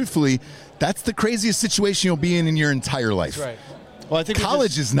when, truthfully, that's the craziest situation you'll be in your entire life? That's right. Well, I think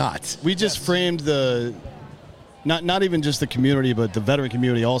college is not. We just framed the, not even just the community, but the veteran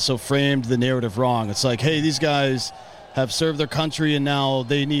community also framed the narrative wrong. It's like, hey, these guys have served their country and now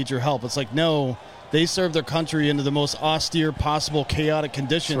they need your help. It's like, no, they served their country into the most austere possible chaotic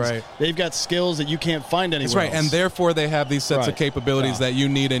conditions. Right. They've got skills that you can't find anywhere That's right, else. And therefore they have these sets of capabilities that you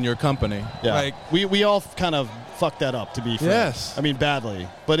need in your company. Yeah. Like, we all kind of fucked that up, to be fair. Yes. I mean, badly.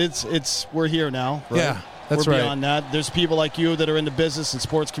 But it's we're here now, right? Yeah. That's We're right. beyond that. There's people like you that are in the business and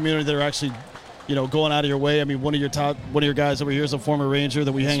sports community that are actually going out of your way. I mean, one of your guys over here is a former Ranger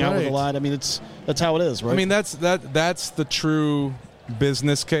that we hang out with a lot. I mean, that's how it is, right? I mean, that's the true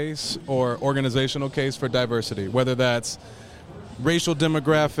business case or organizational case for diversity, whether that's racial,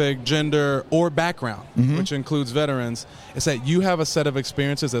 demographic, gender, or background, which includes veterans. It's that you have a set of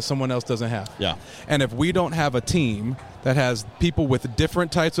experiences that someone else doesn't have. Yeah. And if we don't have a team that has people with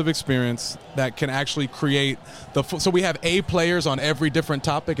different types of experience that can actually create so we have A players on every different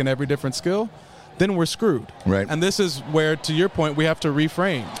topic and every different skill, then we're screwed. Right. And this is where, to your point, we have to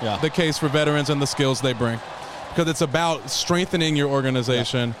reframe the case for veterans and the skills they bring. Because it's about strengthening your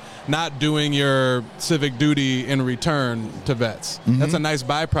organization, not doing your civic duty in return to vets. That's a nice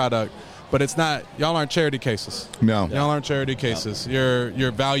byproduct, but it's not. Y'all aren't charity cases. No. Y'all aren't charity cases.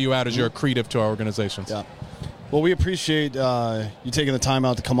 Your value add is you're accretive to our organizations. Yeah. Well, we appreciate you taking the time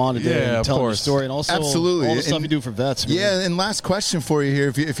out to come on today and tell your story, and also absolutely all the stuff you do for vets. Really. Yeah, and last question for you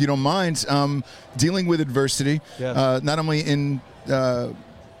here, if you don't mind, dealing with adversity, not only in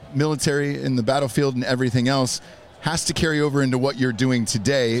military, in the battlefield, and everything else, has to carry over into what you're doing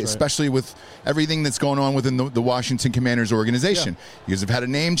today, especially with everything that's going on within the Washington Commanders organization. You guys have had a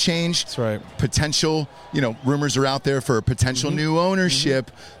name change. That's right. Potential, rumors are out there for a potential new ownership.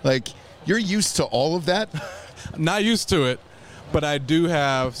 Like, you're used to all of that? Not used to it, but I do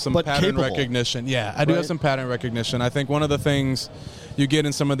have some pattern capable. recognition. Yeah, I do have some pattern recognition. I think one of the things you get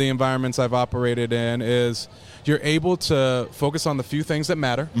in some of the environments I've operated in is you're able to focus on the few things that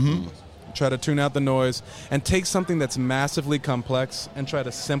matter, try to tune out the noise, and take something that's massively complex and try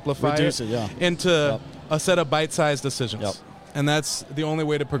to simplify it into a set of bite-sized decisions. And that's the only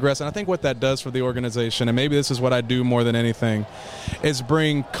way to progress. And I think what that does for the organization, and maybe this is what I do more than anything, is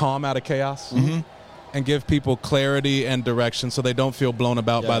bring calm out of chaos and give people clarity and direction so they don't feel blown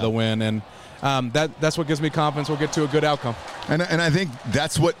about by the wind. And that's what gives me confidence we'll get to a good outcome. And I think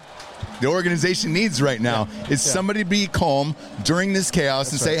that's what the organization needs right now is somebody to be calm during this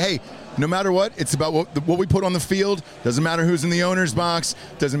chaos and say, hey, no matter what, it's about what we put on the field. Doesn't matter who's in the owner's box.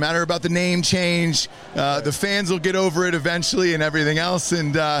 Doesn't matter about the name change. The fans will get over it eventually and everything else.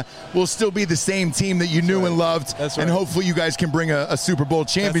 And we'll still be the same team that you knew and loved. And hopefully you guys can bring a Super Bowl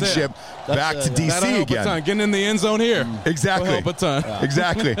championship back to D.C. again. Getting in the end zone here. Exactly. Help a ton.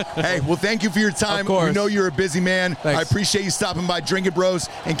 Exactly. Hey, well, thank you for your time. Of course. We know you're a busy man. Thanks. I appreciate you stopping by Drinking Bros,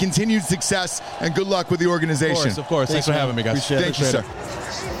 and continued success and good luck with the organization. Of course. Thanks for having me, guys. Thank you, sir.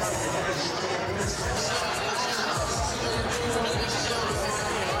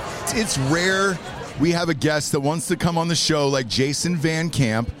 It's rare we have a guest that wants to come on the show like Jason Van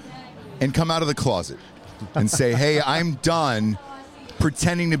Camp and come out of the closet and say, hey, I'm done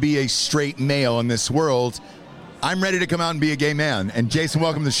pretending to be a straight male in this world. I'm ready to come out and be a gay man. And Jason,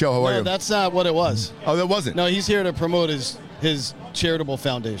 welcome to the show. How are you? No, that's not what it was. Oh, that wasn't? No, he's here to promote his charitable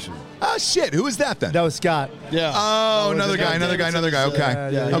foundation. Oh, shit. Who was that then? That was Scott. Yeah. Oh, another guy.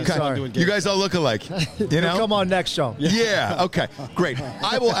 Okay. Okay. You guys all look alike. You know? Come on next show. Yeah. Okay. Great.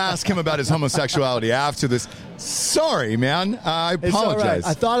 I will ask him about his homosexuality after this. Sorry, man. I apologize. It's all right.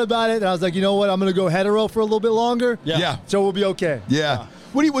 I thought about it, and I was like, you know what? I'm going to go hetero for a little bit longer. Yeah. So we'll be okay. Yeah.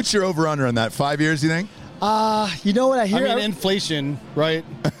 What's your over-under on that? 5 years, you think? You know what I hear? I mean, inflation, right?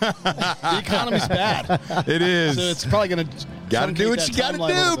 The economy's bad. It is. So it's probably going to... Gotta do what you gotta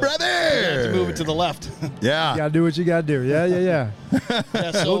do, brother. You have to move it to the left. Yeah. Gotta do what you gotta do. Yeah.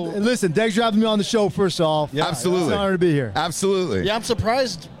 Yeah, so, well, listen, thanks for having me on the show, first off. Yeah, absolutely. It's an honor to be here. Absolutely. Yeah, I'm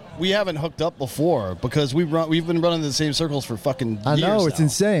surprised we haven't hooked up before because we've been running the same circles for fucking years. I know, it's now.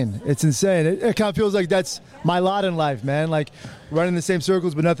 insane. It's insane. It kind of feels like that's my lot in life, man. Like running the same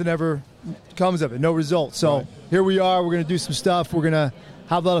circles, but nothing ever comes of it. No results. So here we are. We're going to do some stuff. We're going to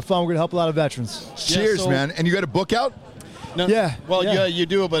have a lot of fun. We're going to help a lot of veterans. Cheers, man. And you got a book out? No, yeah. Well, yeah, you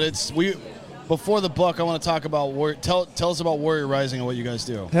do, but before the book, I want to talk about tell us about Warrior Rising and what you guys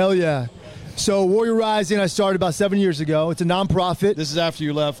do. Hell yeah. So Warrior Rising, I started about 7 years ago. It's a nonprofit. This is after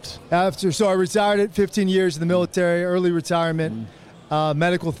you left. So I retired at 15 years in the military, early retirement,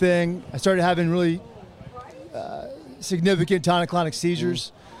 medical thing. I started having really significant tonic-clonic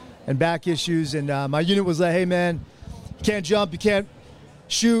seizures and back issues, and my unit was like, hey, man, you can't jump, you can't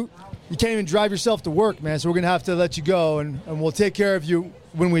shoot, you can't even drive yourself to work, man, so we're going to have to let you go, and we'll take care of you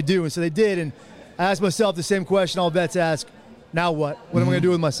when we do. And so they did, and I asked myself the same question all vets ask, now what? What am I going to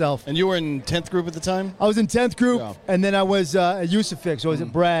do with myself? And you were in 10th group at the time? I was in 10th group, and then I was at Yusufik, so I was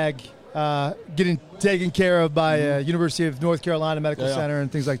at Bragg, getting taken care of by University of North Carolina Medical Center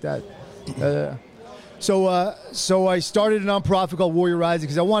and things like that. So I started a nonprofit called Warrior Rising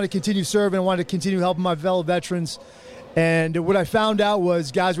because I wanted to continue serving, I wanted to continue helping my fellow veterans. And what I found out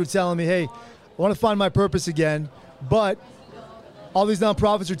was guys were telling me, hey, I want to find my purpose again, but all these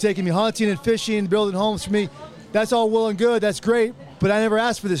nonprofits are taking me hunting and fishing, building homes for me. That's all well and good. That's great. But I never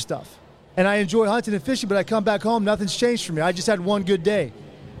asked for this stuff. And I enjoy hunting and fishing, but I come back home, nothing's changed for me. I just had one good day.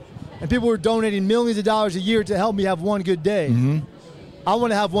 And people were donating millions of dollars a year to help me have one good day. Mm-hmm. I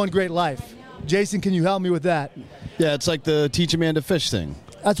want to have one great life. Jason, can you help me with that? Yeah, it's like the teach a man to fish thing.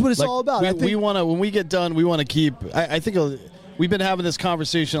 That's what it's all about. We want to, when we get done, we want to keep, I think we've been having this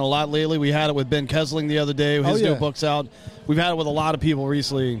conversation a lot lately. We had it with Ben Kesling the other day. His new book's out. We've had it with a lot of people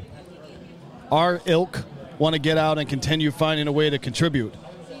recently. Our ilk want to get out and continue finding a way to contribute.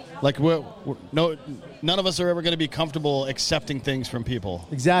 Like, none of us are ever going to be comfortable accepting things from people.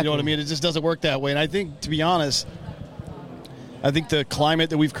 Exactly. You know what I mean? It just doesn't work that way. And I think, to be honest, I think the climate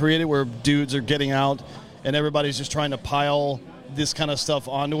that we've created where dudes are getting out and everybody's just trying to pile this kind of stuff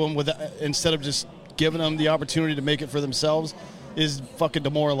onto them instead of just giving them the opportunity to make it for themselves is fucking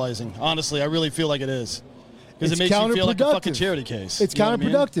demoralizing. Honestly, I really feel like it is. Because it makes you feel like a fucking charity case. It's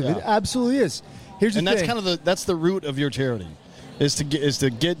counterproductive. I mean? It absolutely is. Here's the thing. And that's the root of your charity. Is to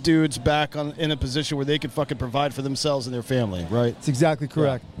get dudes back in a position where they can fucking provide for themselves and their family, right? That's exactly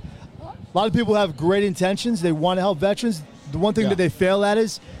correct. Yeah. A lot of people have great intentions. They want to help veterans. The one thing that they fail at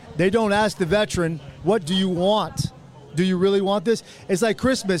is they don't ask the veteran, what do you want? Do you really want this? It's like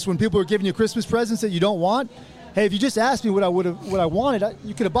Christmas when people are giving you Christmas presents that you don't want. Hey, if you just asked me what I wanted,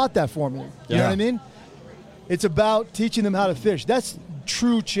 you could have bought that for me. You know what I mean? It's about teaching them how to fish. That's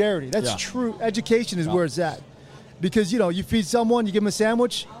true charity. That's true. Education is where it's at. Because, you feed someone, you give them a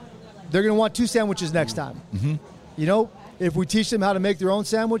sandwich, they're going to want 2 sandwiches next time. Mm-hmm. If we teach them how to make their own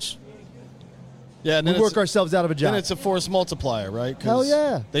sandwich, and we work ourselves out of a job. Then it's a force multiplier, right? Hell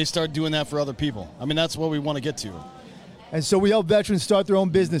yeah. They start doing that for other people. I mean, that's what we want to get to. And so we help veterans start their own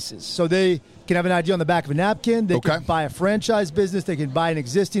businesses. So they can have an idea on the back of a napkin. They can buy a franchise business. They can buy an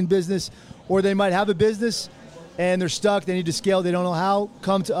existing business. Or they might have a business and they're stuck. They need to scale. They don't know how.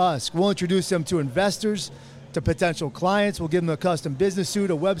 Come to us. We'll introduce them to investors, to potential clients. We'll give them a custom business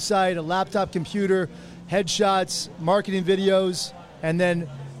suit, a website, a laptop computer, headshots, marketing videos, and then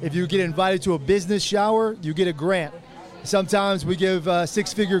if you get invited to a business shower, you get a grant. Sometimes we give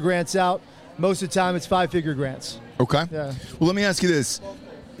 6-figure grants out. Most of the time, it's 5-figure grants. Okay. Yeah. Well, let me ask you this.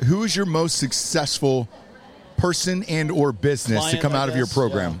 Who is your most successful person and or business Client, to come out of your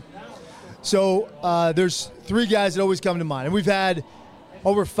program? Yeah. So there's 3 guys that always come to mind. And we've had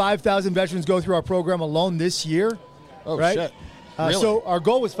over 5,000 veterans go through our program alone this year. Oh, right? shit. Really? So our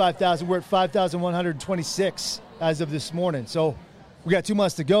goal was 5,000. We're at 5,126 as of this morning. So we got 2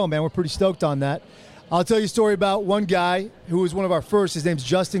 months to go, man. We're pretty stoked on that. I'll tell you a story about one guy who was one of our first. His name's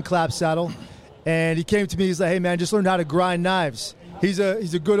Justin Clapsaddle. And he came to me. He's like, hey, man, just learned how to grind knives. He's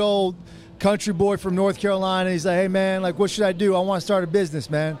a good old country boy from North Carolina. He's like, hey, man, like, what should I do? I want to start a business,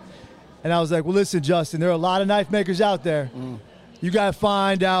 man. And I was like, well, listen, Justin, there are a lot of knife makers out there. You got to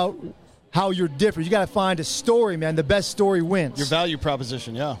find out how you're different. You got to find a story, man. The best story wins. Your value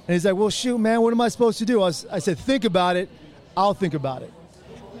proposition, yeah. And he's like, well, shoot, man, what am I supposed to do? I said, think about it. I'll think about it.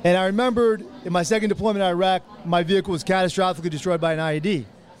 And I remembered in my second deployment in Iraq, my vehicle was catastrophically destroyed by an IED.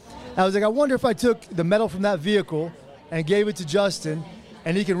 I was like, I wonder if I took the metal from that vehicle and gave it to Justin,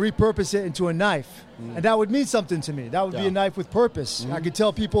 and he can repurpose it into a knife. And that would mean something to me. That would be a knife with purpose. I could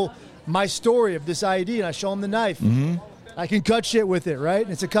tell people my story of this IED, and I show them the knife. I can cut shit with it, right?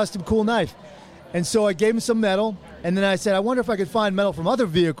 And it's a custom cool knife. And so I gave him some metal, and then I said, I wonder if I could find metal from other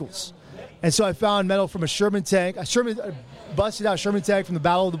vehicles. And so I found metal from a Sherman tank. I busted out a Sherman tank from the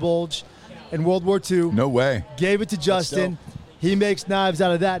Battle of the Bulge in World War II. No way. Gave it to Justin. He makes knives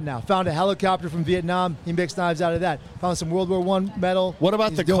out of that now. Found a helicopter from Vietnam. He makes knives out of that. Found some World War I metal. What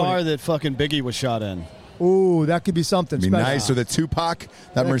about the car that fucking Biggie was shot in? Ooh, that could be something Be special. nice. Or the Tupac,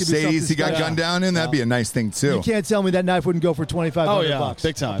 that Mercedes he got gunned down in. That'd be a nice thing, too. You can't tell me that knife wouldn't go for $2,500 bucks.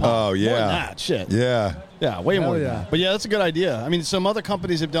 Big time. Oh, yeah. More than that, shit. Yeah. Yeah, way more than yeah. that. But yeah, that's a good idea. I mean, some other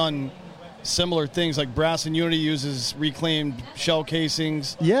companies have done similar things, like Brass and Unity uses reclaimed shell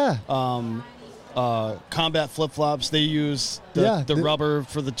casings. Yeah. Combat flip-flops, they use the rubber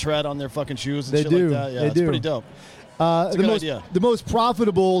for the tread on their fucking shoes and shit like that. Yeah, it's pretty dope. It's a good idea. The most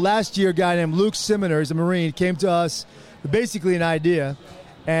profitable last year guy named Luke Simoner, he's a Marine, came to us with basically an idea,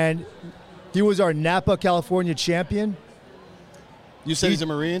 and he was our Napa, California champion. You said he's a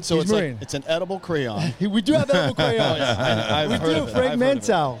Marine, so it's Marine. Like it's an edible crayon. We do have edible crayons. We do. Frank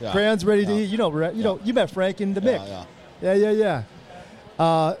Mental. Crayons ready to eat. You met Frank in the mix. Yeah.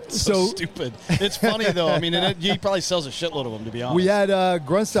 So stupid. It's funny though. I mean, he probably sells a shitload of them. To be honest, we had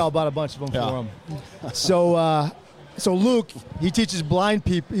Grunt Style bought a bunch of them for him. So Luke, he teaches blind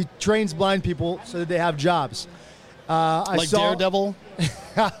people. He trains blind people so that they have jobs. Like Daredevil?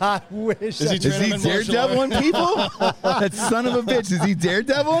 I wish. Is he daredeviling people? That son of a bitch. Is he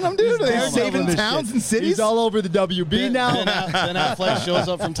daredeviling them, dude? Are they saving towns and cities? He's all over the WB now. Ben Affleck shows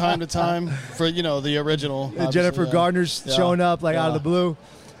up from time to time for, the original. Jennifer Gardner's showing up out of the blue.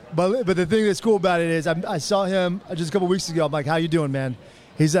 But the thing that's cool about it is I saw him just a couple weeks ago. I'm like, how you doing, man?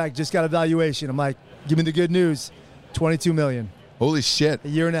 He's like, just got a valuation. I'm like, give me the good news. $22 million. Holy shit. A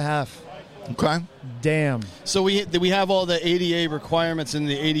year and a half. Okay. Damn. So we have all the ADA requirements and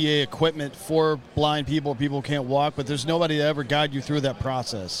the ADA equipment for blind people who can't walk, but there's nobody to ever guide you through that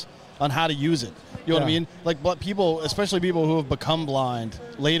process on how to use it. You know what I mean? Like people, especially people who have become blind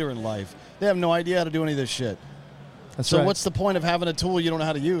later in life, they have no idea how to do any of this shit. That's right. What's the point of having a tool you don't know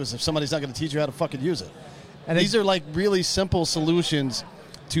how to use if somebody's not going to teach you how to fucking use it? And these are like really simple solutions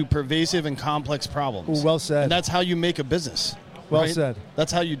to pervasive and complex problems. Ooh, well said. And that's how you make a business. Well right? said.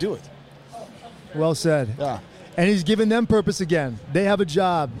 That's how you do it. Well said. Yeah. And he's giving them purpose again. They have a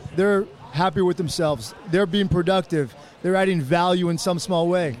job. They're happy with themselves. They're being productive. They're adding value in some small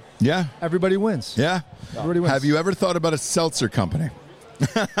way. Yeah. Everybody wins. Yeah. Everybody wins. Have you ever thought about a seltzer company?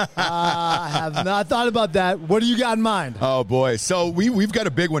 I have not thought about that. What do you got in mind? Oh, boy. So we've got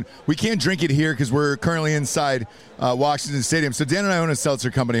a big one. We can't drink it here because we're currently inside Washington Stadium. So Dan and I own a seltzer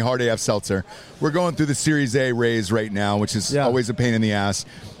company, Hard AF Seltzer. We're going through the Series A raise right now, which is always a pain in the ass.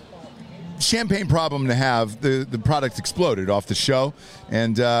 Champagne problem to have. The product exploded off the show,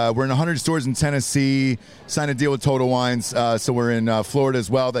 and we're in 100 stores in Tennessee. Signed a deal with Total Wines, so we're in Florida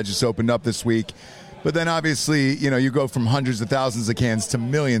as well. That just opened up this week. But then obviously, you go from hundreds of thousands of cans to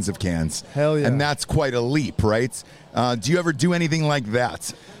millions of cans. Hell yeah. And that's quite a leap, right? Do you ever do anything like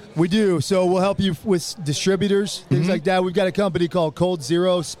that? We do. So we'll help you with distributors, things like that. We've got a company called Cold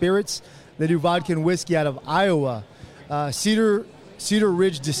Zero Spirits. They do vodka and whiskey out of Iowa. Cedar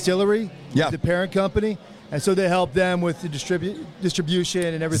Ridge Distillery is the parent company. And so they help them with the distribution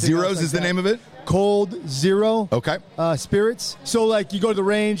and everything. Zeros is the name of it? Cold Zero. Okay. Spirits. So like you go to the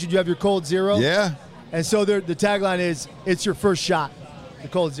range and you have your Cold Zero. Yeah. And so the tagline is, it's your first shot, the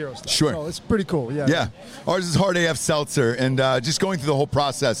Cold Zero stuff. Sure. So it's pretty cool. Yeah. Yeah. Ours is Hard AF Seltzer. And just going through the whole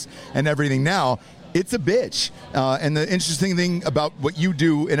process and everything now, it's a bitch. And the interesting thing about what you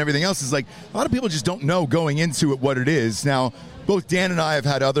do and everything else is like a lot of people just don't know going into it what it is. Now, both Dan and I have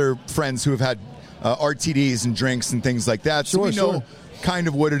had other friends who have had RTDs and drinks and things like that. So we know kind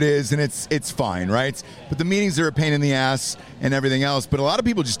of what it is, and it's fine, right? But the meetings are a pain in the ass and everything else. But a lot of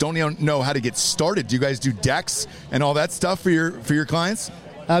people just don't even know how to get started. Do you guys do decks and all that stuff for your clients?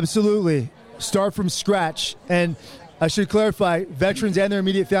 Absolutely. Start from scratch. And I should clarify, veterans and their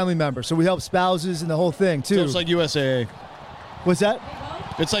immediate family members. So we help spouses and the whole thing, too. So it's like USAA. What's that?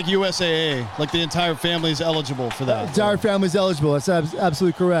 It's like USAA. Like the entire family is eligible for that. The entire family is eligible. That's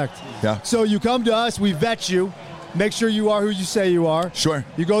absolutely correct. Yeah. So you come to us, we vet you, make sure you are who you say you are. Sure.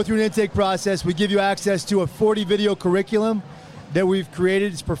 You go through an intake process. We give you access to a 40-video curriculum that we've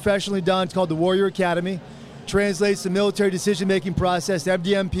created. It's professionally done. It's called the Warrior Academy. Translates the military decision-making process,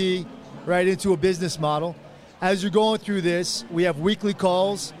 MDMP, right into a business model. As you're going through this, we have weekly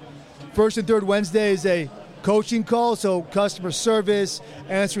calls. First and third Wednesday is a coaching call, so customer service,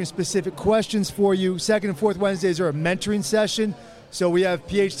 answering specific questions for you. Second and fourth Wednesdays are a mentoring session. So we have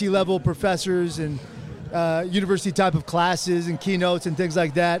PhD-level professors and university type of classes and keynotes and things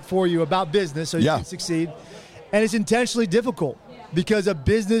like that for you about business so you can succeed. And it's intentionally difficult because a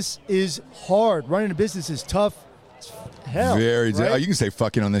business is hard. Running a business is tough as hell. Very right? You can say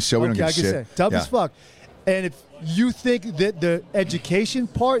fucking on this show. We don't give a shit. Say, tough as fuck. And if you think that the education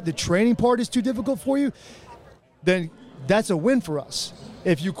part, the training part is too difficult for you, then that's a win for us.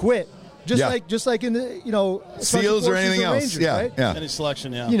 If you quit, just like in the SEALs or anything else, Rangers, right? Any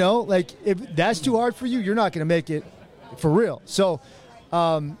selection, like if that's too hard for you, you're not going to make it for real. So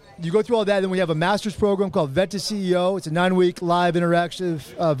you go through all that, then we have a master's program called Vet to CEO. It's a 9-week live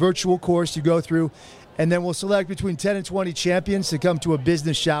interactive virtual course you go through, and then we'll select between 10 and 20 champions to come to a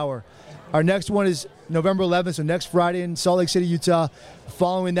business shower. Our next one is November 11th, so next Friday in Salt Lake City, Utah.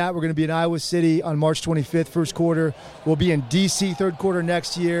 Following that, we're going to be in Iowa City on March 25th, first quarter. We'll be in D.C. third quarter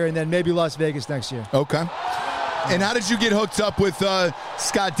next year, and then maybe Las Vegas next year. Okay. And how did you get hooked up with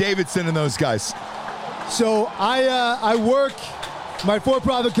Scott Davidson and those guys? So I work my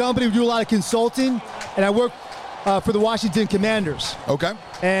for-profit company. We do a lot of consulting, and I work for the Washington Commanders. Okay.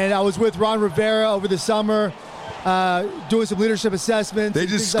 And I was with Ron Rivera over the summer, doing some leadership assessments. They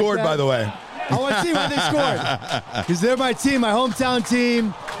just scored, by the way. I want to see where they scored. Because they're my team, my hometown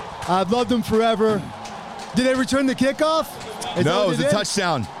team. I've loved them forever. Did they return the kickoff? No, it was a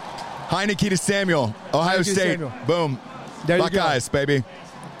touchdown. Heineke to Samuel. Ohio State. Samuel. Boom. There you Buckeyes, go. baby.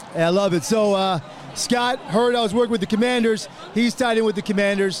 Yeah, I love it. So Scott heard I was working with the Commanders. He's tied in with the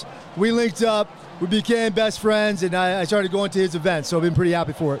Commanders. We linked up. We became best friends, and I started going to his events, so I've been pretty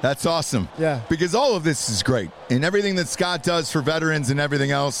happy for it. That's awesome. Yeah. Because all of this is great. And everything that Scott does for veterans and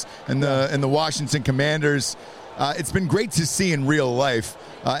everything else, and the Washington Commanders, it's been great to see in real life.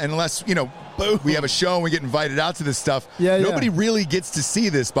 Unless, we have a show and we get invited out to this stuff. Nobody really gets to see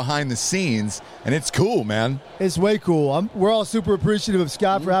this behind the scenes, and it's cool, man. It's way cool. We're all super appreciative of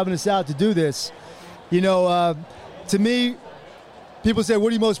Scott for having us out to do this. To me, people say, what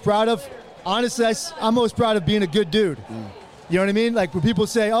are you most proud of? Honestly, I'm most proud of being a good dude. You know what I mean? Like when people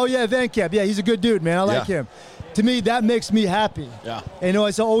say, oh, yeah, Van Camp, yeah, he's a good dude, man. I like him. To me, that makes me happy. Yeah. And,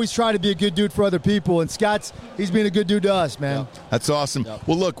 I always try to be a good dude for other people, and he's being a good dude to us, man. Yeah. That's awesome. Yeah.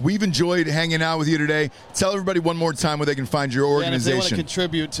 Well, look, we've enjoyed hanging out with you today. Tell everybody one more time where they can find your organization. And if they want to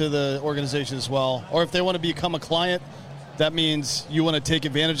contribute to the organization as well, or if they want to become a client, that means you want to take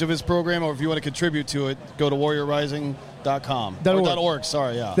advantage of his program, or if you want to contribute to it, go to warriorrising.com. .org,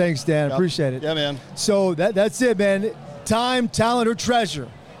 sorry, yeah. Thanks, Dan. Appreciate it. Yeah, man. So that's it, man. Time, talent, or treasure.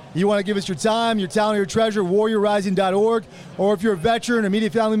 You want to give us your time, your talent, or your treasure, warriorrising.org. Or if you're a veteran,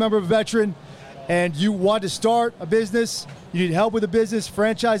 immediate family member of a veteran, and you want to start a business, you need help with a business,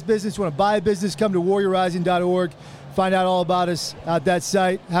 franchise business, you want to buy a business, come to warriorrising.org. Find out all about us at that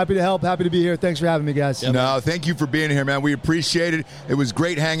site. Happy to help. Happy to be here. Thanks for having me, guys. No, thank you for being here, man. We appreciate it. It was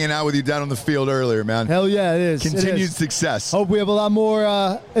great hanging out with you down on the field earlier, man. Hell yeah, it is. Continued success. Hope we have a lot more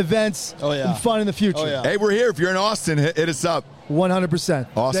events and fun in the future. Oh, yeah. Hey, we're here. If you're in Austin, hit us up. 100%.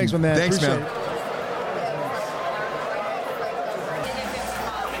 Awesome. Thanks, my man. Thanks, appreciate man. it.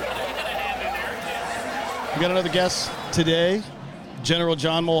 We got another guest today, General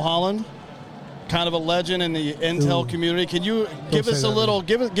John Mulholland. Kind of a legend in the intel community. Can you give us a little?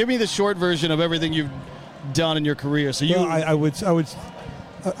 Give me the short version of everything you've done in your career. So I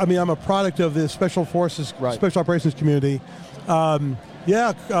mean, I'm a product of the Special Forces, Special Operations community.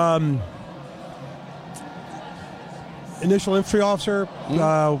 Initial infantry officer.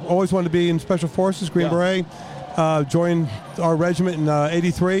 Always wanted to be in Special Forces, Green Beret. Joined our regiment in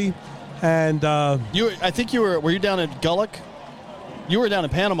 '83, and I think you were you down at Gulick? You were down in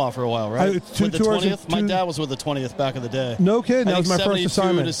Panama for a while, right? With the 20th? My dad was with the 20th back in the day. No kidding. That was my first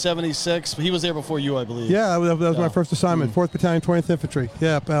assignment. 72 to 76. He was there before you, I believe. Yeah, that was my first assignment. 4th Battalion, 20th Infantry.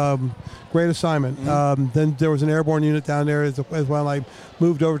 Yeah, great assignment. Then there was an airborne unit down there as well. I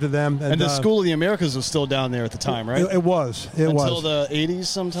moved over to them. And the School of the Americas was still down there at the time, right? It was. Until the 80s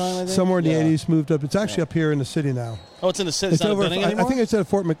sometime, I think? Somewhere in the 80s, moved up. It's actually up here in the city now. Oh, it's in the city? It's not over Benning anymore? I think it's at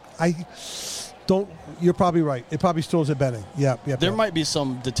Fort You're probably right. It probably still is at Benning. Yeah. There might be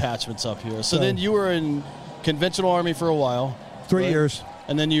some detachments up here. So then you were in conventional Army for a while. 3 years.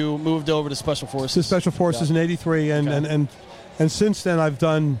 And then you moved over to Special Forces. To Special Forces in '83, and since then I've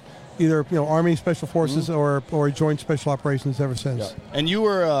done either Army Special Forces or Joint Special Operations ever since. Yeah. And you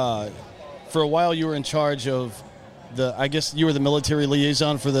were for a while you were in charge of I guess you were the military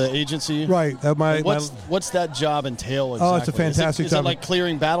liaison for the agency, right? What's that job entail exactly? Oh, it's a fantastic job. Is it like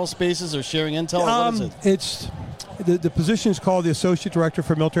clearing battle spaces or sharing intel? What is it? It's the position is called the Associate Director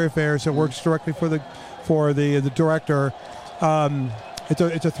for Military Affairs. It works directly for the director.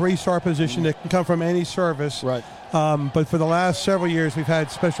 It's a 3-star position that can come from any service, right? But for the last several years, we've had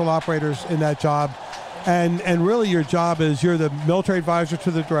special operators in that job. And really your job is you're the military advisor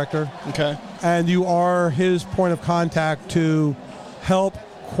to the director. Okay. And you are his point of contact to help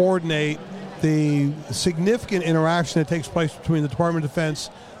coordinate the significant interaction that takes place between the Department of Defense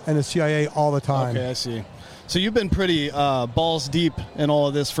and the CIA all the time. Okay, I see. So you've been pretty balls deep in all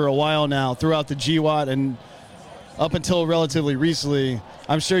of this for a while now, throughout the GWAT and up until relatively recently.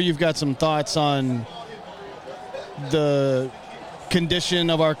 I'm sure you've got some thoughts on the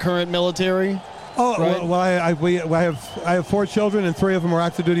condition of our current military. Oh, right? Well, I have 4 children, and 3 of them are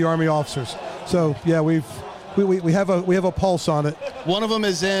active duty Army officers. So yeah, we have a pulse on it. One of them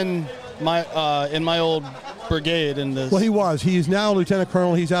is in my old brigade in this. Well, he was. He is now Lieutenant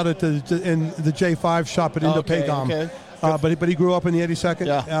Colonel. He's out at in the J5 shop at Indo-Pagam. Okay. But he grew up in the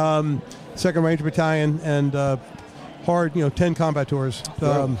 82nd, 2nd Ranger Battalion, and hard, 10 combat tours.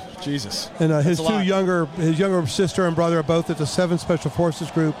 Jesus. And his younger sister and brother are both at the 7th Special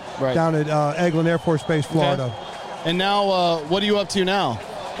Forces Group down at Eglin Air Force Base, Florida. Okay. And now, what are you up to now?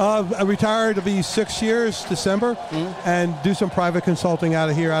 I retired to be 6 years, December, and do some private consulting out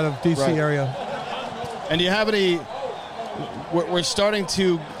of D.C. area. And do you have any? We're starting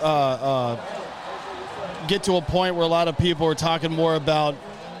to get to a point where a lot of people are talking more about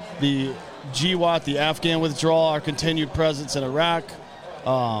the GWAT, the Afghan withdrawal, our continued presence in Iraq.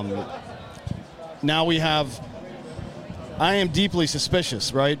 Now we have I am deeply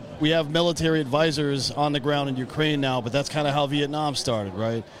suspicious, right? We have military advisors on the ground in Ukraine now, but that's kind of how Vietnam started,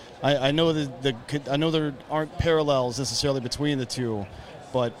 right? I know I know there aren't parallels necessarily between the two,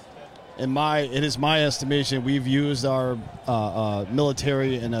 but it is my estimation we've used our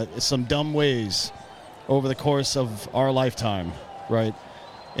military in some dumb ways over the course of our lifetime, right?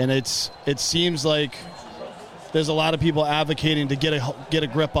 And it seems like there's a lot of people advocating to get a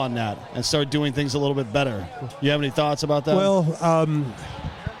grip on that and start doing things a little bit better. You have any thoughts about that? Well,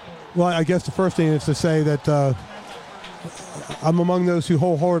 I guess the first thing is to say that I'm among those who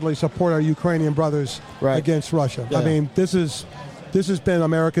wholeheartedly support our Ukrainian brothers against Russia. Yeah. I mean, this has been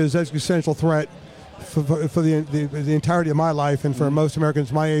America's existential threat for the entirety of my life, and for most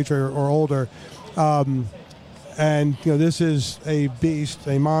Americans my age or older. And this is a beast,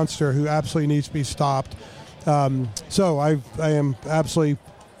 a monster who absolutely needs to be stopped. So I am absolutely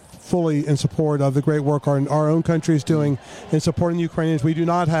fully in support of the great work our own country is doing in supporting the Ukrainians. We do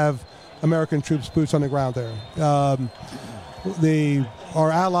not have American troops boots on the ground there.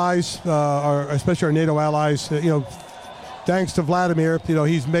 Our allies, especially our NATO allies, thanks to Vladimir,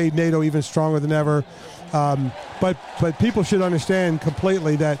 he's made NATO even stronger than ever. But people should understand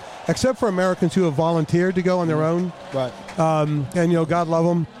completely that, except for Americans who have volunteered to go on their own, right? And God love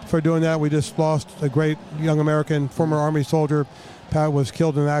them for doing that. We just lost a great young American, former Army soldier. Pat was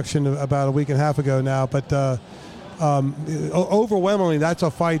killed in action about a week and a half ago now. But overwhelmingly, that's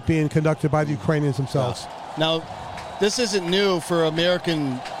a fight being conducted by the Ukrainians themselves. Now, this isn't new for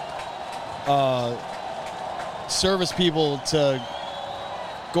American service people to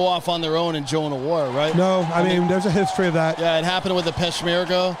go off on their own and join a war, right? No, I mean, there's a history of that. Yeah, it happened with the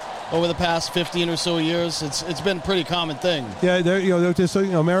Peshmerga over the past 15 or so years. It's been a pretty common thing. Yeah, they're just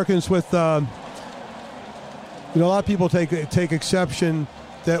Americans with a lot of people take exception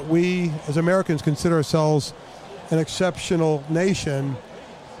that we as Americans consider ourselves an exceptional nation,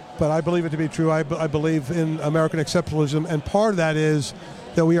 but I believe it to be true. I believe in American exceptionalism, and part of that is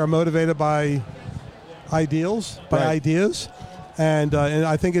that we are motivated by ideals, by ideas. And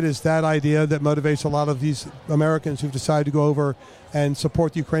I think it is that idea that motivates a lot of these Americans who've decided to go over and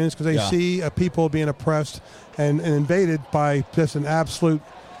support the Ukrainians, because they see a people being oppressed and invaded by just an absolute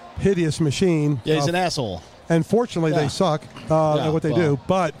hideous machine. Yeah, he's an asshole. And fortunately, they suck at what they do.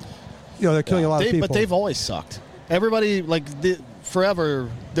 But they're killing a lot of people. But they've always sucked. Everybody, forever,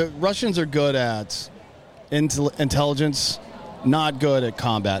 the Russians are good at intelligence, not good at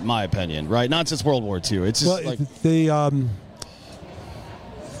combat, in my opinion, right? Not since World War II. It's just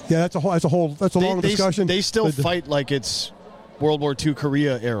that's a long discussion. They still fight like it's World War II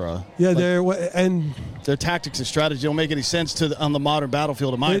Korea era. Yeah, their tactics and strategy don't make any sense on the modern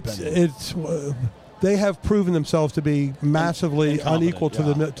battlefield, in my opinion. They have proven themselves to be massively unequal to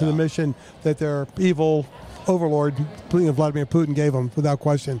the mission that their evil overlord, Vladimir Putin, gave them, without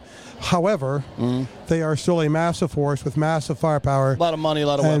question. However, they are still a massive force with massive firepower. A lot of money, a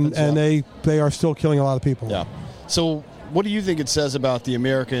lot of weapons. And they are still killing a lot of people. Yeah. So what do you think it says about the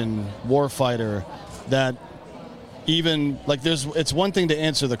American warfighter that even, it's one thing to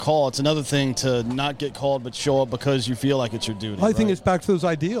answer the call, it's another thing to not get called but show up because you feel like it's your duty? I think it's back to those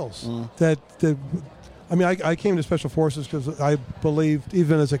ideals. I came to Special Forces because I believed,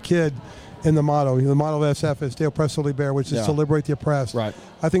 even as a kid, in the motto. The motto of SF is "De oppresso libere," which is to liberate the oppressed. Right.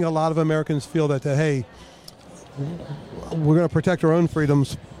 I think a lot of Americans feel that hey, we're going to protect our own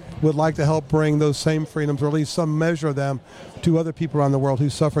freedoms, would like to help bring those same freedoms, or at least some measure of them, to other people around the world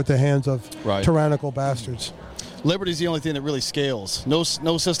who suffer at the hands of tyrannical bastards. Liberty is the only thing that really scales. No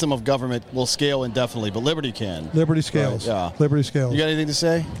system of government will scale indefinitely, but liberty can. Liberty scales. Right, yeah. Liberty scales. You got anything to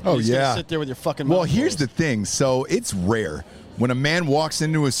say? Oh, You're just gonna sit there with your fucking mouth here's closed. the thing. So it's rare. When a man walks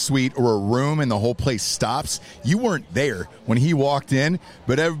into a suite or a room and the whole place stops, you weren't there when he walked in,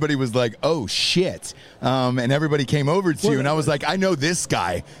 but everybody was like, oh, shit. And everybody came over to you, and I was like, I know this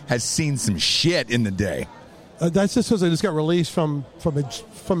guy has seen some shit in the day. That's just because I just got released from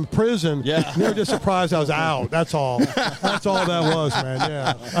prison. Yeah. They were just surprised I was out. That's all. That's all that was, man.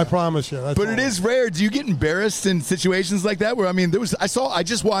 Yeah, I promise you. But it is rare. Do you get embarrassed in situations like that? Where I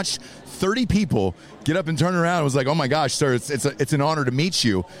just watched 30 people get up and turn around. I was like, oh my gosh, sir, it's an honor to meet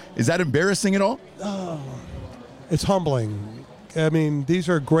you. Is that embarrassing at all? It's humbling. I mean, these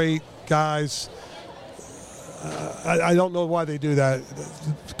are great guys. I don't know why they do that,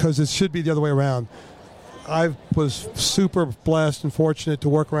 because it should be the other way around. I was super blessed and fortunate to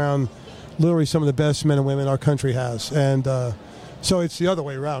work around literally some of the best men and women our country has. And so it's the other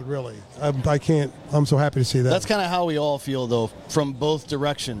way around, really. I'm so happy to see that. That's kind of how we all feel, though, from both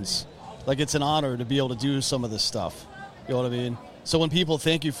directions. Like, it's an honor to be able to do some of this stuff. You know what I mean? So when people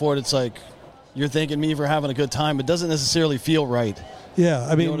thank you for it, it's like, you're thanking me for having a good time. It doesn't necessarily feel right. Yeah,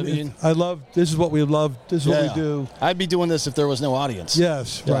 I mean, know what I mean? I love. This is what we love. This is what we do. I'd be doing this if there was no audience.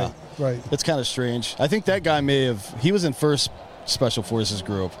 Yes, Yeah. right. It's kind of strange. I think that guy he was in first Special Forces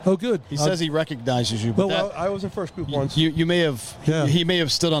group. Oh, good. He says he recognizes you. But well, I was in first group once. You may have. Yeah. He may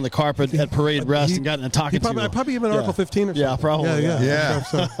have stood on the carpet at parade rest and gotten a talking to. I probably even Article 15 or something. Yeah, probably. Yeah.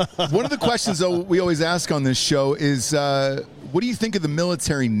 One of the questions, though, we always ask on this show is, what do you think of the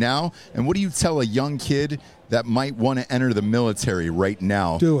military now, and what do you tell a young kid that might want to enter the military right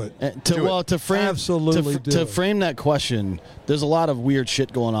now? Do it. To frame Absolutely to frame that question, there's a lot of weird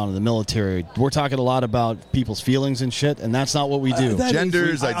shit going on in the military. We're talking a lot about people's feelings and shit, and that's not what we do.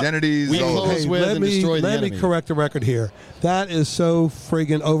 Genders, identities. We close with and destroy the enemy. Let me correct the record here. That is so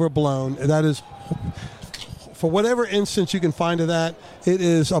friggin' overblown. That is, for whatever instance you can find of that, it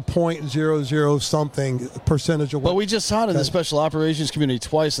is a 0.00 something percentage of what. But we just saw it in the special operations community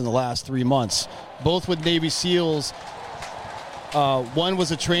twice in the last 3 months, both with Navy SEALs. One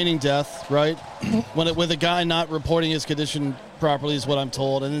was a training death, right? With a guy not reporting his condition properly is what I'm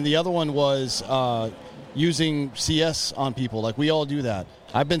told. And then the other one was using CS on people. Like, we all do that.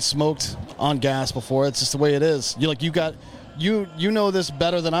 I've been smoked on gas before. It's just the way it is. You know this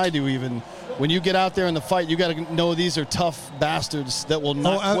better than I do even. When you get out there in the fight, you got to know these are tough bastards that will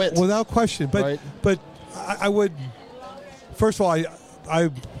not quit. Without question. But I would, first of all, I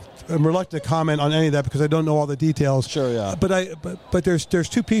am reluctant to comment on any of that because I don't know all the details. Sure, yeah. But there's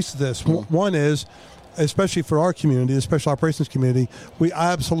two pieces to this. One is, especially for our community, the special operations community, we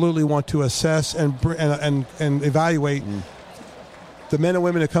absolutely want to assess and evaluate the men and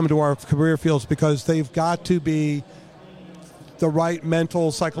women that come to our career fields because they've got to be the right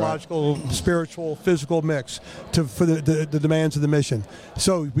mental, psychological, spiritual, physical mix for the demands of the mission.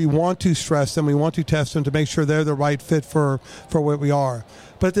 So we want to stress them, we want to test them to make sure they're the right fit for what we are.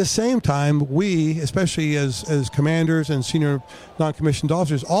 But at the same time, we, especially as commanders and senior non-commissioned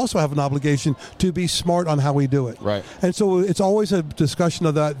officers, also have an obligation to be smart on how we do it. Right. And so it's always a discussion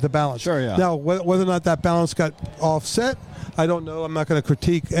of the balance. Sure, yeah. Now, whether or not that balance got offset, I don't know. I'm not going to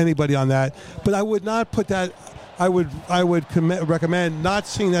critique anybody on that. But I would not put that. I would recommend not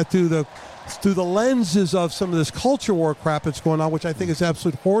seeing that through the lenses of some of this culture war crap that's going on, which I think is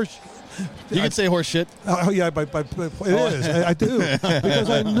absolute horse. You can say horse shit. Oh yeah, but it is. I do because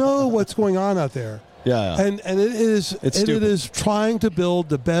I know what's going on out there. Yeah. And it is trying to build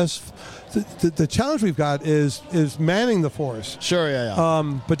the best. The challenge we've got is manning the force. Sure, yeah.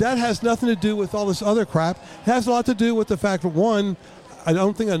 But that has nothing to do with all this other crap. It has a lot to do with the fact that, one, I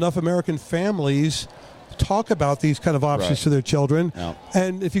don't think enough American families talk about these kind of options to their children. Yeah.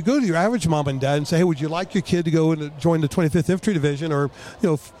 And if you go to your average mom and dad and say, hey, would you like your kid to go and join the 25th Infantry Division or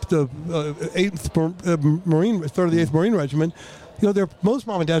the 8th Marine, 3rd of the 8th Marine Regiment, most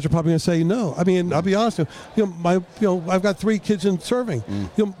mom and dads are probably going to say no. I mean, I'll be honest with you. I've got 3 kids in serving.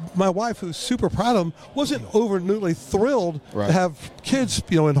 My wife, who's super proud of them, wasn't overly thrilled to have kids,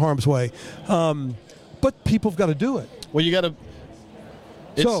 in harm's way. But people have got to do it. Well, you got to.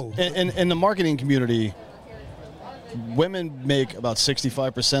 So, in the marketing community, women make about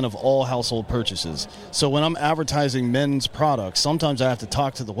 65% of all household purchases. So when I'm advertising men's products, sometimes I have to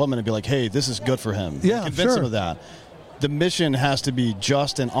talk to the woman and be like, hey, this is good for him. Yeah, convince him of that. The mission has to be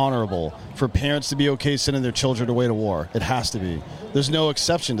just and honorable for parents to be okay sending their children away to war. It has to be. There's no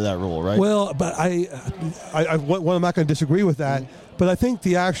exception to that rule, right? Well, but I'm not going to disagree with that. But I think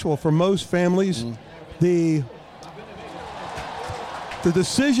for most families, the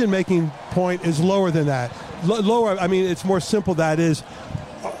decision-making point is lower than that. Lower, I mean, it's more simple. That is,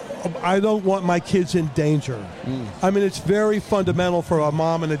 I don't want my kids in danger. I mean, it's very fundamental for a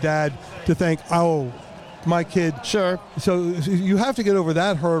mom and a dad to think, oh, my kid. Sure. So you have to get over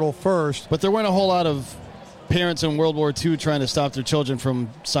that hurdle first. But there weren't a whole lot of parents in World War II trying to stop their children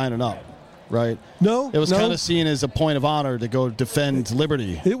from signing up. Right? No. It was kind of seen as a point of honor to go defend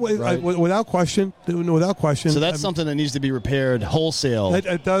liberty. Without question. Without question. So that's something that needs to be repaired wholesale.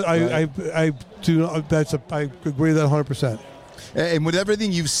 It does, I agree with that 100%. And with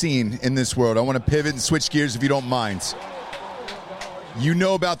everything you've seen in this world, I want to pivot and switch gears if you don't mind. You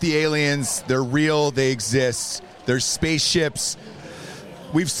know about the aliens. They're real. They exist. There's spaceships.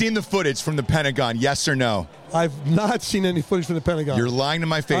 We've seen the footage from the Pentagon, yes or no? I've not seen any footage from the Pentagon. You're lying to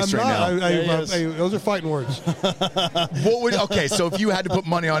my face now. Those are fighting words. Okay, so if you had to put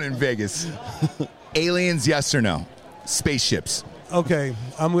money on it in Vegas, aliens, yes or no? Spaceships. Okay,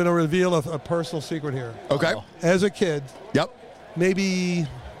 I'm going to reveal a personal secret here. Okay. As a kid, maybe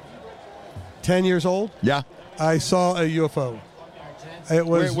 10 years old, I saw a UFO. It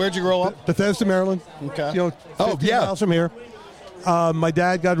was Where'd you grow up? Bethesda, Maryland. Okay. 15 miles from here. My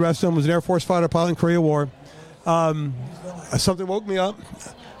dad, God rest him, was an Air Force fighter pilot in Korea War. Something woke me up.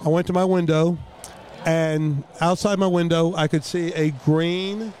 I went to my window, and outside my window, I could see a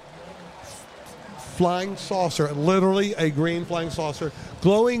green flying saucer, literally a green flying saucer,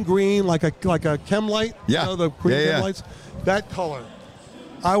 glowing green like a chem light. Yeah. You know, the green chem lights? That color.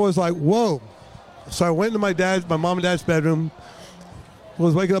 I was like, whoa. So I went into my mom and dad's bedroom,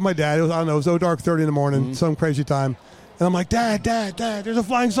 was waking up my dad. It was so dark, 30 in the morning, some crazy time. And I'm like, Dad, there's a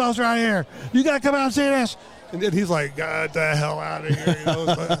flying saucer out here. You got to come out and see this. And then he's like, get the hell out of here. You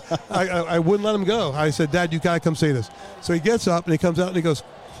know? I wouldn't let him go. I said, Dad, you got to come see this. So he gets up and he comes out and he goes,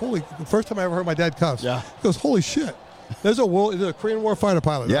 first time I ever heard my dad cuss. Yeah. He goes, holy shit. There's a Korean War fighter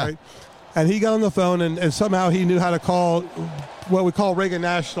pilot, right? And he got on the phone and somehow he knew how to call what we call Reagan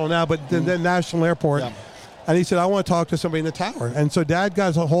National now, but then National Airport. Yeah. And he said, I want to talk to somebody in the tower. And so Dad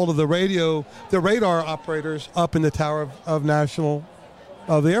got a hold of the radar operators up in the tower of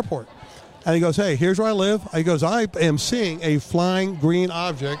the airport. And he goes, hey, here's where I live. He goes, I am seeing a flying green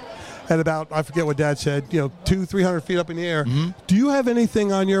object at about, I forget what Dad said, 200-300 feet up in the air. Mm-hmm. Do you have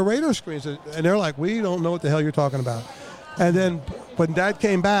anything on your radar screens? And they're like, we don't know what the hell you're talking about. And then when Dad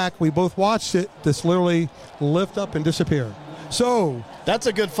came back, we both watched it just literally lift up and disappear. So that's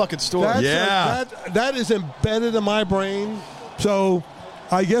a good fucking story. That is embedded in my brain. So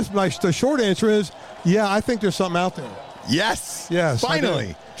I guess the short answer is, I think there's something out there. Yes.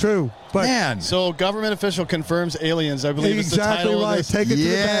 Finally. True. But man. So government official confirms aliens, I believe is the title of this. Take it to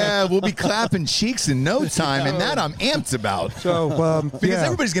the bank. We'll be clapping cheeks in no time, and that I'm amped about. So because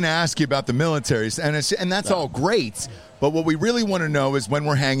everybody's going to ask you about the militaries, and that's all great. But what we really want to know is when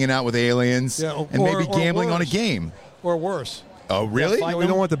we're hanging out with aliens and maybe gambling on a game. Or worse. Oh, really? We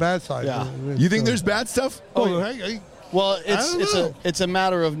don't want the bad side. Yeah. You think there's bad stuff? Well, it's a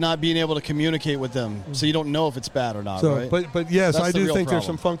matter of not being able to communicate with them, so you don't know if it's bad or not, right? But yes, That's I do think problem. there's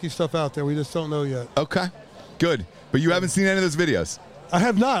some funky stuff out there. We just don't know yet. Okay, good. But you haven't seen any of those videos? I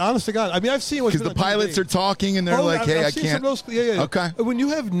have not, honest to God. I mean, I've seen what's because the pilots are talking and they're like, "Hey, I can't." Okay. When you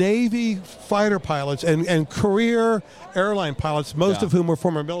have Navy fighter pilots and career airline pilots, most of whom were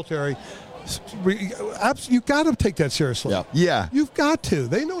former military. You got to take that seriously. Yeah, you've got to.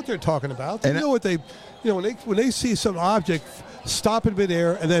 They know what they're talking about. They know what they, when they see some object stop in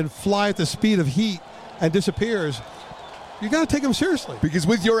midair and then fly at the speed of heat and disappears, you got to take them seriously. Because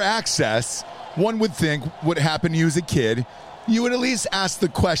with your access, one would think what happened to you as a kid, you would at least ask the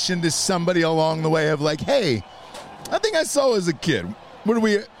question to somebody along the way of like, "Hey, I think I saw as a kid. What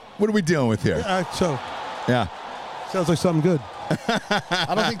are we dealing with here?" Yeah, sounds like something good.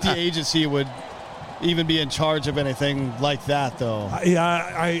 I don't think the agency would even be in charge of anything like that, though.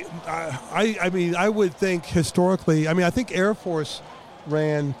 I mean, I would think historically. I mean, I think Air Force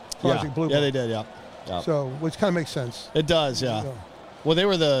ran Project Blue Book. Yeah, they did. Yeah. So, which kind of makes sense. It does. Yeah. Well, they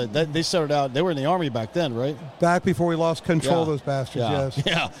were they started out. They were in the Army back then, right? Back before we lost control of those bastards. Yes.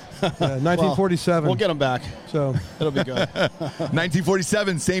 Yeah. 1947. We'll get them back. So it'll be good.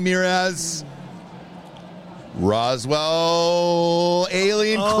 1947, same year as Roswell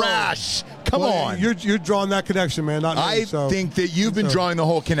alien crash. Come on. You're drawing that connection, man, not me. I think that you've been drawing the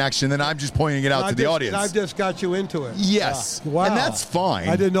whole connection, and I'm just pointing it out to the audience. And I've just got you into it. Yes. Yeah. Wow. And that's fine.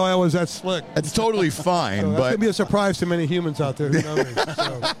 I didn't know I was that slick. That's totally fine. That's going to be a surprise to many humans out there who know me.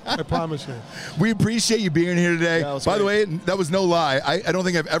 So, I promise you. We appreciate you being here today. By the way, that was no lie. I don't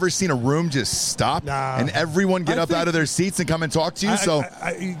think I've ever seen a room just stop and everyone get up out of their seats and come and talk to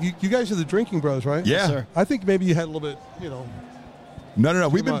you. You guys are the drinking bros, right? Yeah. Yes, sir. I think maybe you had a little bit, No.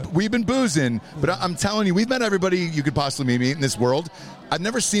 We've been boozing, but I'm telling you, we've met everybody you could possibly meet in this world. I've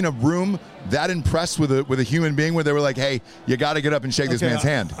never seen a room that impressed with a human being where they were like, "Hey, you got to get up and shake this man's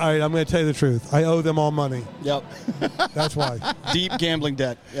hand." All right, I'm going to tell you the truth. I owe them all money. Yep. That's why. Deep gambling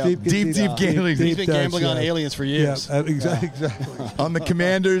debt. Deep Yep. gambling. He's been gambling on aliens for years. Yeah, exactly. On the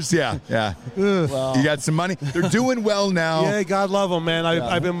Commanders, yeah. Well, you got some money. They're doing well now. Yeah, God love them, man.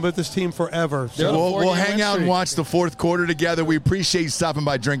 I've been with this team forever. So we'll hang out and watch the fourth quarter together. We appreciate you stopping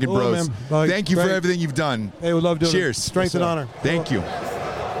by Drinking Bros. Thank you for everything you've done. Hey, we love doing it. Cheers. Strength and honor. Thank you.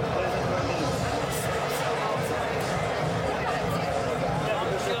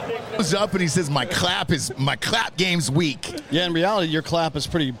 Up and he says my clap game's weak. Yeah, in reality, your clap is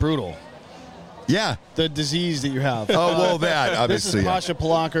pretty brutal. Yeah, the disease that you have. Oh well, that obviously. This is Pasha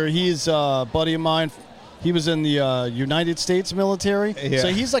Polacker. He's a buddy of mine. He was in the United States military, so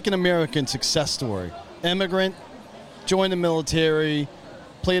he's like an American success story. Immigrant, joined the military,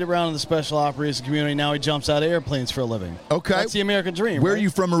 played around in the special operations community. Now he jumps out of airplanes for a living. Okay, that's the American dream. Where are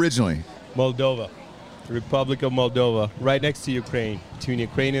you from originally? Moldova. Republic of Moldova, right next to Ukraine, between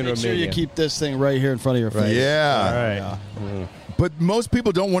Ukraine and Romania. Make sure you keep this thing right here in front of your face. Yeah. All right. But most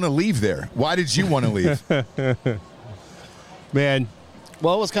people don't want to leave there. Why did you want to leave? Man.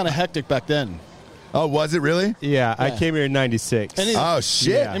 Well, it was kind of hectic back then. Oh, was it really? Yeah, I came here in 96. Oh,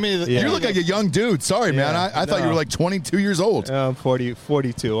 shit. Yeah. I mean, You look like a young dude. Sorry, man. I thought you were like 22 years old. I'm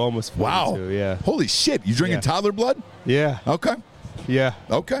 42, almost 42. Wow. Yeah. Holy shit. You drinking toddler blood? Yeah. Okay. Yeah.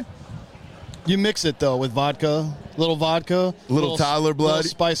 Okay. You mix it, though, with vodka, little toddler blood. little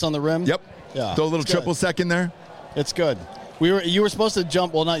spice on the rim. Yep. Yeah. Throw a little triple sec in there. It's good. You were supposed to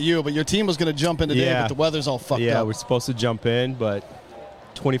jump. Well, not you, but your team was going to jump in today, but the weather's all fucked up. Yeah, we're supposed to jump in, but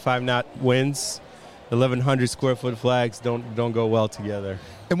 25 knot winds, 1,100 square foot flags don't go well together.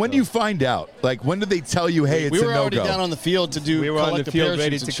 And when do you find out? Like, when do they tell you, hey, it's a no-go? We were already down on the field to do. We were on the field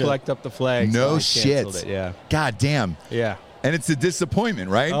ready to collect up the flags. No so shit. it, yeah. God damn. Yeah. And it's a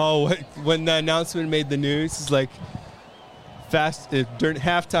disappointment, right? Oh, when the announcement made the news, it's like during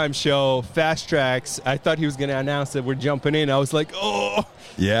halftime show, Fast Tracks. I thought he was going to announce that we're jumping in. I was like, oh.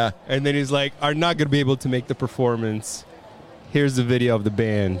 Yeah. And then he's like, are not going to be able to make the performance. Here's the video of the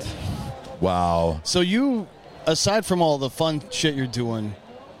band. Wow. So you, aside from all the fun shit you're doing,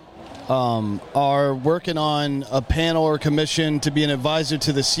 are working on a panel or commission to be an advisor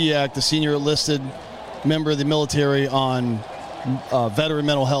to the SEAC, the senior enlisted member of the military, on veteran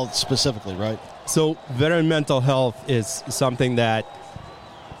mental health specifically, right? So veteran mental health is something that,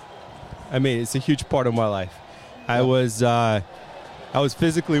 I mean, it's a huge part of my life. I was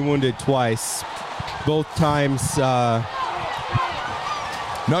physically wounded twice, both times. No,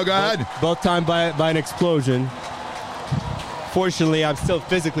 go ahead. Both times by an explosion. Fortunately, I'm still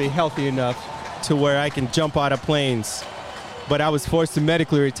physically healthy enough to where I can jump out of planes. But I was forced to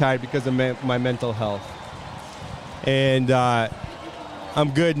medically retire because of my mental health. And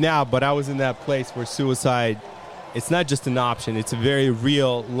I'm good now, but I was in that place where suicide, it's not just an option. It's a very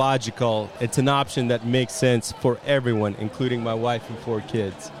real, logical, it's an option that makes sense for everyone, including my wife and 4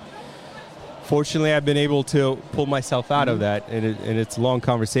 kids. Fortunately, I've been able to pull myself out of that, and it's a long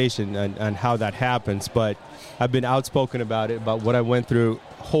conversation on how that happens, but I've been outspoken about it, about what I went through,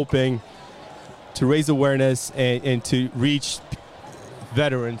 hoping to raise awareness and to reach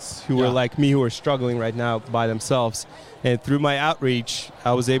veterans who are like me, who are struggling right now by themselves. And through my outreach,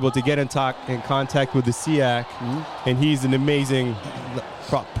 I was able to get in contact with the SEAC, and he's an amazing,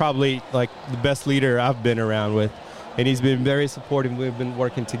 probably like the best leader I've been around with. And he's been very supportive. We've been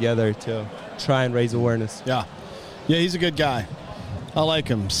working together to try and raise awareness. Yeah, he's a good guy. I like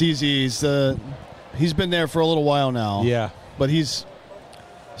him. CZ, he's been there for a little while now. Yeah. But he's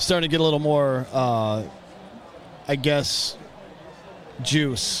starting to get a little more, I guess,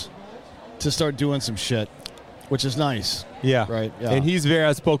 juice to start doing some shit, which is nice. Yeah. Right. Yeah. And he's very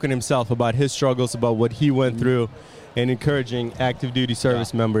outspoken himself about his struggles, about what he went through, and encouraging active duty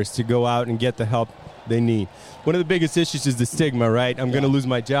service members to go out and get the help they need. One of the biggest issues is the stigma, right? I'm going to lose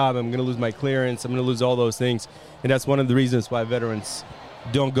my job. I'm going to lose my clearance. I'm going to lose all those things. And that's one of the reasons why veterans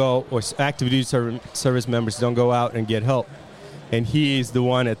don't go, or active duty service members don't go out and get help. And he's the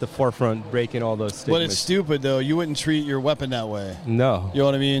one at the forefront breaking all those stigmas. But it's stupid, though. You wouldn't treat your weapon that way. No. You know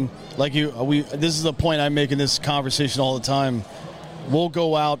what I mean? Like this is a point I make in this conversation all the time. We'll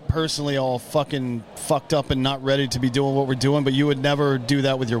go out personally all fucking fucked up and not ready to be doing what we're doing, but you would never do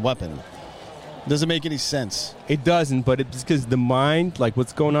that with your weapon. Doesn't make any sense. It doesn't, but it's because the mind, like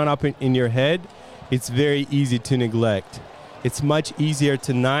what's going on up in your head, it's very easy to neglect. It's much easier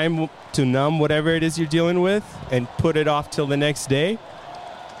to numb whatever it is you're dealing with and put it off till the next day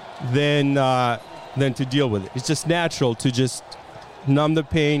than to deal with it. It's just natural to just numb the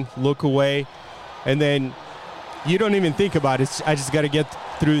pain, look away, and then you don't even think about it. I just got to get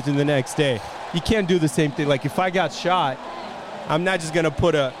through to the next day. You can't do the same thing. Like if I got shot, I'm not just going to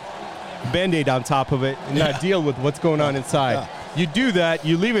put a Band-Aid on top of it and not deal with what's going on inside. Yeah. You do that,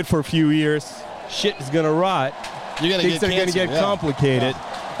 you leave it for a few years, shit is going to rot. Things are going to get complicated.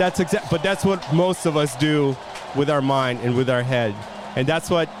 Yeah. But that's what most of us do with our mind and with our head. And that's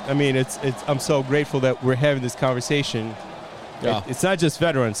what, I mean, I'm so grateful that we're having this conversation. Yeah. It's not just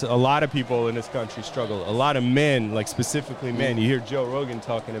veterans. A lot of people in this country struggle. A lot of men, like specifically men. You hear Joe Rogan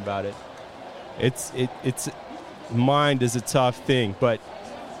talking about it. It's mind is a tough thing, but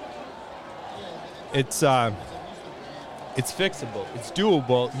it's fixable. It's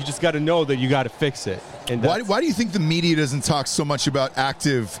doable. You just got to know that you got to fix it. And why do you think the media doesn't talk so much about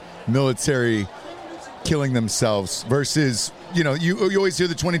active military killing themselves versus, you always hear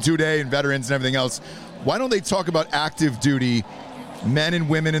the 22-day and veterans and everything else. Why don't they talk about active duty men and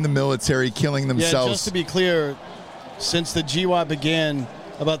women in the military killing themselves? Yeah, just to be clear, since the GWAT began,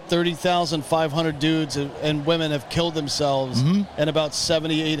 about 30,500 dudes and women have killed themselves, and about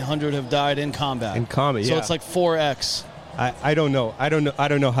 7,800 have died in combat. In combat, So it's like 4x. I don't know. I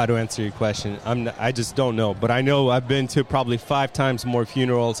don't know how to answer your question. I just don't know. But I know I've been to probably 5 times more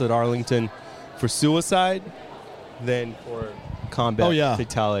funerals at Arlington for suicide than for combat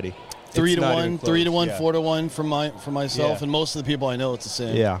fatality. 3 to 1, 3 to 1, 4 to 1 for myself, and most of the people I know, it's the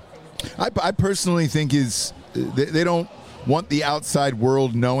same. Yeah. I personally think they don't want the outside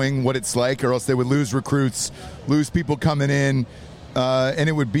world knowing what it's like, or else they would lose recruits, lose people coming in, and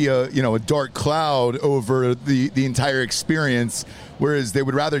it would be a dark cloud over the entire experience. Whereas they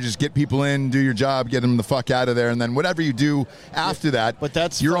would rather just get people in, do your job, get them the fuck out of there, and then whatever you do after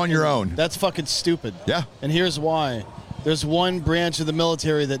that, you're on your own. That's fucking stupid. Yeah. And here's why. There's one branch of the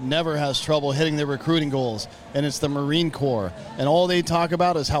military that never has trouble hitting their recruiting goals, and it's the Marine Corps. And all they talk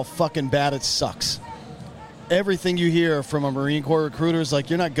about is how fucking bad it sucks. Everything you hear from a Marine Corps recruiter is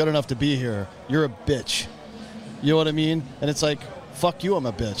like, you're not good enough to be here. You're a bitch. You know what I mean? And it's like, fuck you, I'm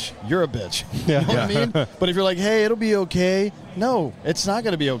a bitch. You're a bitch. You know what I mean? But if you're like, hey, it'll be okay. No, it's not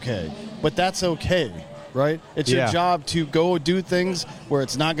going to be okay. But that's okay, right? It's your job to go do things where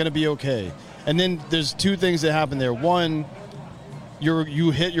it's not going to be okay. And then there's 2 things that happen there. One, you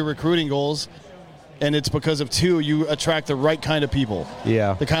hit your recruiting goals, and it's because of 2, you attract the right kind of people.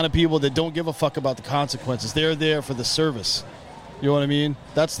 Yeah. The kind of people that don't give a fuck about the consequences. They're there for the service. You know what I mean?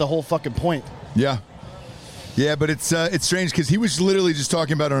 That's the whole fucking point. Yeah. Yeah, but it's strange because he was literally just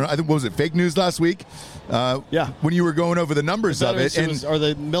talking about, I think, what was it, fake news last week? When you were going over the numbers of it. Or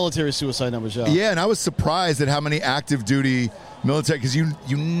the military suicide numbers, Yeah, and I was surprised at how many active duty military, because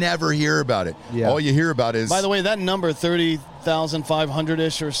you never hear about it. Yeah. All you hear about is... By the way, that number,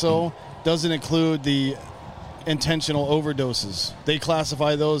 30,500-ish or so, doesn't include the intentional overdoses. They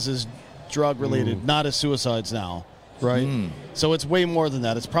classify those as drug-related, not as suicides now, right? So it's way more than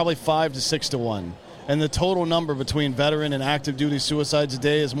that. It's probably 5 to 6 to 1. And the total number between veteran and active duty suicides a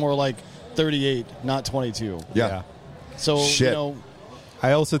day is more like 38, not 22. Yeah. So,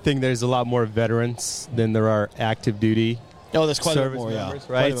 I also think there's a lot more veterans than there are active duty. Oh, there's quite a bit service more, members,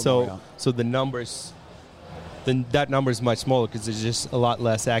 right? So the numbers, then that number is much smaller because there's just a lot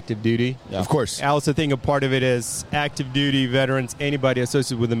less active duty. Yeah. Of course. I also think a part of it is active duty veterans. Anybody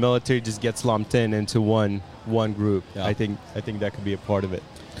associated with the military just gets lumped into one group. Yeah. I think that could be a part of it.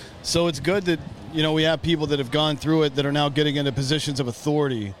 So it's good that we have people that have gone through it that are now getting into positions of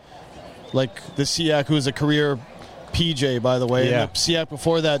authority, like the SEAC, who's a career PJ, by the way. Yeah. And the SEAC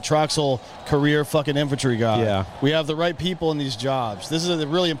before that, Troxel, career fucking infantry guy. Yeah. We have the right people in these jobs. This is a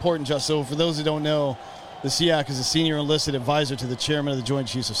really important job. So for those who don't know, the SEAC is a senior enlisted advisor to the chairman of the Joint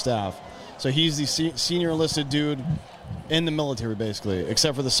Chiefs of Staff. So he's the senior enlisted dude in the military, basically,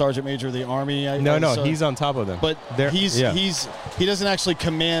 except for the sergeant major of the Army. He's on top of them. But he doesn't actually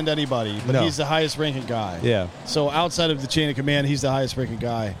command anybody, but he's the highest ranking guy. Yeah. So outside of the chain of command, he's the highest ranking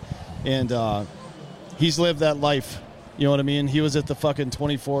guy. And he's lived that life. You know what I mean? He was at the fucking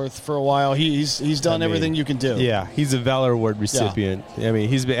 24th for a while. He's done everything you can do. Yeah, he's a Valor Award recipient. Yeah. I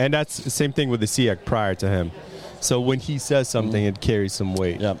mean, and that's the same thing with the SEAC prior to him. So when he says something, it carries some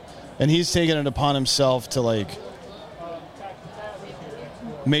weight. Yep. And he's taken it upon himself to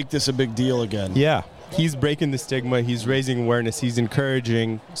make this a big deal again. Yeah. He's breaking the stigma. He's raising awareness. He's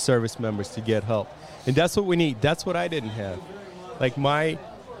encouraging service members to get help. And that's what we need. That's what I didn't have. Like my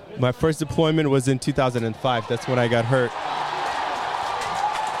first deployment was in 2005. That's when I got hurt.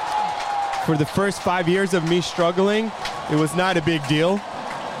 For the first 5 years of me struggling, it was not a big deal.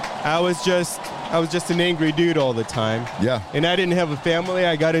 I was just an angry dude all the time. Yeah. And I didn't have a family.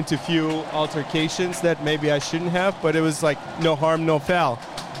 I got into a few altercations that maybe I shouldn't have, but it was like no harm, no foul.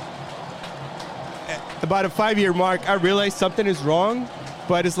 About a 5-year mark, I realized something is wrong,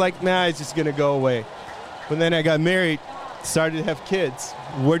 but it's like, nah, it's just going to go away. But then I got married, started to have kids.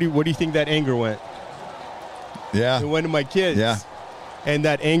 Where do you think that anger went? Yeah. It went to my kids. Yeah. And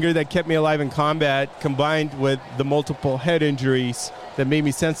that anger that kept me alive in combat, combined with the multiple head injuries that made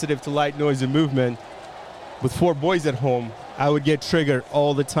me sensitive to light, noise, and movement, with 4 boys at home, I would get triggered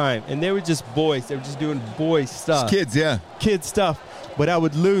all the time. And they were just boys. They were just doing boy stuff. It's kids, yeah. Kid stuff. But I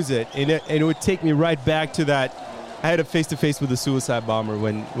would lose it. And it would take me right back to that. I had a face-to-face with a suicide bomber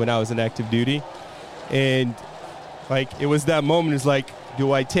when I was in active duty. And, it was that moment. It's like,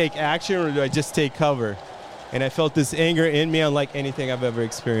 do I take action or do I just take cover? And I felt this anger in me unlike anything I've ever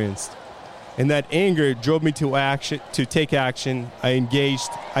experienced. And that anger drove me to take action. I engaged.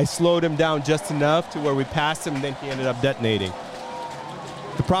 I slowed him down just enough to where we passed him, and then he ended up detonating.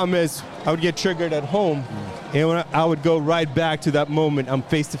 The problem is I would get triggered at home, and when I would go right back to that moment, I'm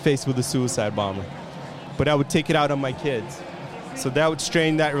face-to-face with a suicide bomber. But I would take it out on my kids. So that would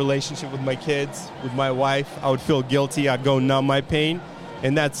strain that relationship with my kids, with my wife. I would feel guilty. I'd go numb my pain.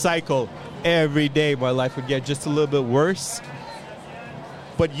 And that cycle every day my life would get just a little bit worse.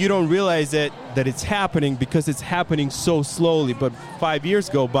 But you don't realize that it's happening because it's happening so slowly. But 5 years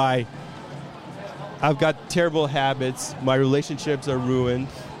go by, I've got terrible habits, my relationships are ruined,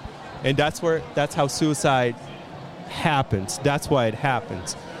 and that's how suicide happens. That's why it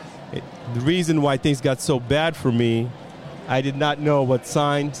happens. The reason why things got so bad for me, I did not know what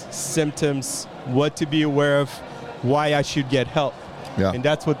signs, symptoms, what to be aware of, why I should get help. Yeah. And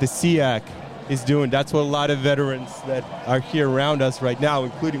that's what the SEAC is doing. That's what a lot of veterans that are here around us right now,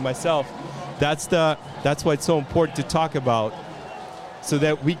 including myself, that's why it's so important to talk about, so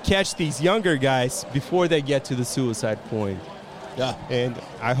that we catch these younger guys before they get to the suicide point. Yeah. And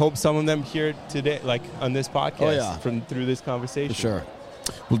I hope some of them here today, like on this podcast, through this conversation. For sure.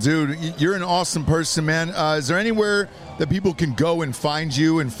 Well, dude, you're an awesome person, man. Is there anywhere that people can go and find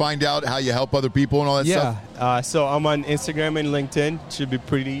you and find out how you help other people and all that stuff? Yeah. So I'm on Instagram and LinkedIn. Should be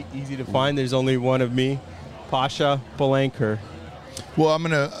pretty easy to find. There's only one of me, Pasha Palanker. Well,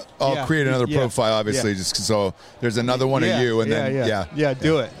 I'll create another profile, obviously, just so there's another one of you, and then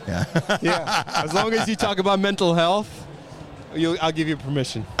do it. Yeah. As long as you talk about mental health, I'll give you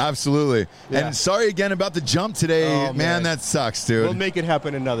permission. Absolutely. Yeah. And sorry again about the jump today. Oh, man, that sucks, dude. We'll make it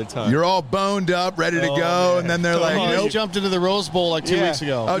happen another time. You're all boned up, ready to go, man. and then they're like, nope. nope. You jumped into the Rose Bowl like 2 weeks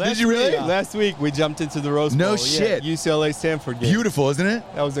ago. Oh, did you really? Last week we jumped into the Rose Bowl. No shit. UCLA Stanford game. Beautiful, isn't it?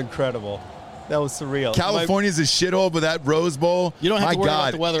 That was incredible. That was surreal. California's a shithole, but that Rose Bowl, you don't have my to worry God,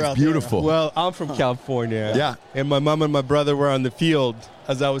 about the weather out beautiful. there. Well, I'm from California. Yeah. And my mom and my brother were on the field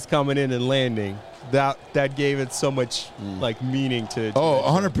as I was coming in and landing. That gave it so much like meaning to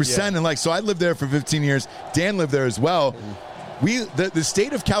 100%. Yeah. And so I lived there for 15 years. Dan lived there as well. The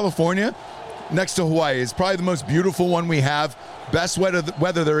state of California next to Hawaii is probably the most beautiful one we have. Best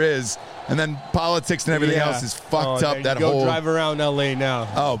weather there is. And then politics and everything else is fucked up. That go whole drive around LA now.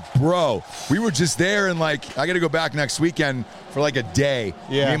 Oh, bro. We were just there, and I got to go back next weekend for a day.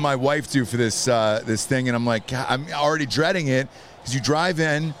 Yeah. Me and my wife do for this thing, and I'm like, God, I'm already dreading it, because you drive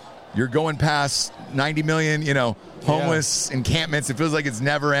in, you're going past 90 million, homeless encampments. It feels like it's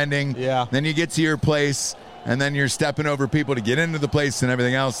never ending. Yeah. Then you get to your place, and then you're stepping over people to get into the place and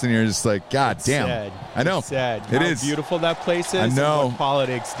everything else, and you're just like, God damn. Sad. I know. It's sad. It How is beautiful that place is. I know. And what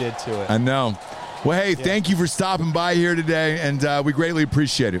politics did to it. I know. Well, hey, thank you for stopping by here today, and we greatly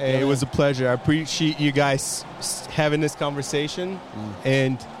appreciate it. Hey, it was a pleasure. I appreciate you guys having this conversation,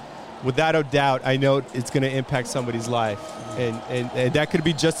 and without a doubt, I know it's going to impact somebody's life, and that could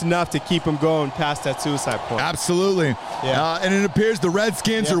be just enough to keep them going past that suicide point. Absolutely. Yeah. And it appears the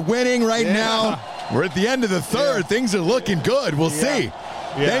Redskins are winning right now. We're at the end of the third. Yeah. Things are looking good. We'll see.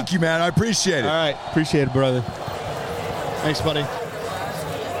 Yeah. Thank you, man. I appreciate it. All right. Appreciate it, brother. Thanks, buddy.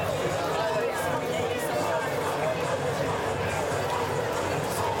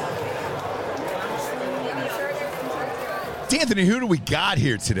 Anthony, who do we got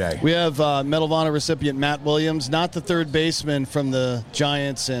here today? We have Medal of Honor recipient Matt Williams, not the third baseman from the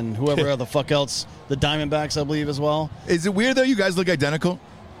Giants and whoever the fuck else, the Diamondbacks, I believe, as well. Is it weird, though, you guys look identical?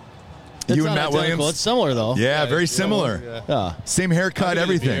 It's you not and Matt identical. Williams? It's similar, though. Yeah, very similar. Yeah. Same haircut,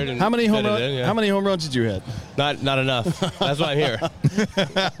 everything. How many home runs did you hit? Not enough. That's why I'm here.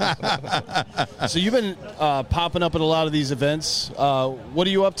 So you've been popping up at a lot of these events. What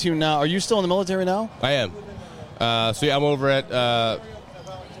are you up to now? Are you still in the military now? I am. I'm over at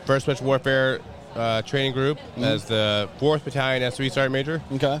First Switch Warfare Training Group as the 4th Battalion SOE Sergeant Major.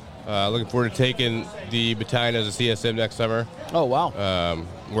 Okay. Looking forward to taking the battalion as a CSM next summer. Oh, wow.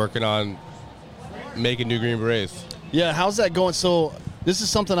 Working on making new Green Berets. Yeah, how's that going? So this is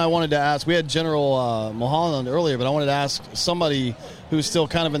something I wanted to ask. We had General Mulholland earlier, but I wanted to ask somebody who's still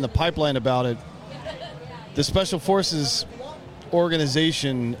kind of in the pipeline about it. The Special Forces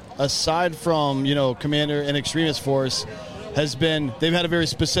organization, aside from Commander and Extremist Force, they've had a very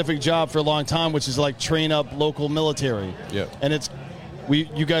specific job for a long time, which is train up local military. Yeah. And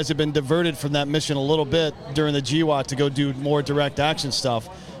you guys have been diverted from that mission a little bit during the GWAT to go do more direct action stuff,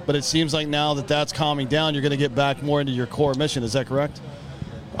 but it seems like now that that's calming down, you're going to get back more into your core mission. Is that correct?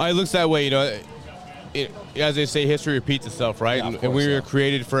 It looks that way. As they say, history repeats itself, right? Yeah, and we were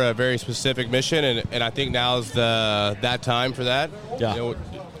created for a very specific mission, and I think now is that time for that. Yeah.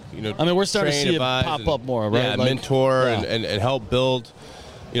 We're starting to see it pop up more, right? Yeah, mentor and help build,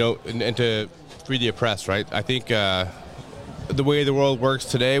 and to free the oppressed, right? I think the way the world works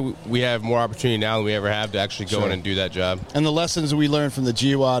today, we have more opportunity now than we ever have to actually go in and do that job. And the lessons we learned from the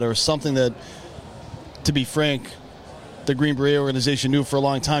GWAT are something that, to be frank, the Green Beret organization knew for a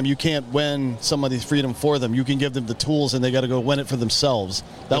long time, you can't win somebody's freedom for them. You can give them the tools, and they got to go win it for themselves.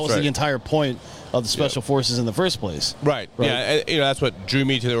 That was the entire point of the Special Forces in the first place. Right. Yeah, and, that's what drew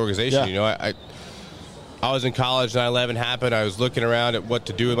me to the organization. I was in college, 9/11 happened. I was looking around at what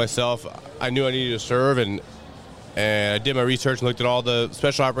to do with myself. I knew I needed to serve, and I did my research and looked at all the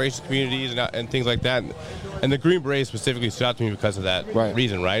special operations communities and things like that. And the Green Beret specifically stood out to me because of that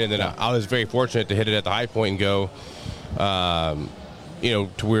reason, right? And then I was very fortunate to hit it at the high point and go,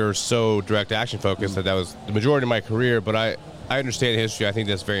 to where we're so direct action focused that was the majority of my career. But I understand history. I think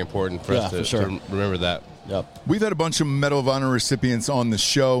that's very important for us to remember that. Yep. We've had a bunch of Medal of Honor recipients on the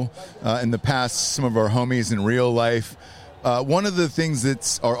show in the past, some of our homies in real life. One of the things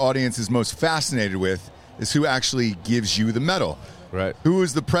that our audience is most fascinated with is who actually gives you the medal. Right. Who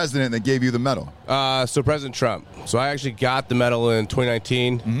was the president that gave you the medal? So President Trump. So I actually got the medal in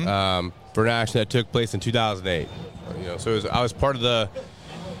 2019 for an action that took place in 2008. So I was part of the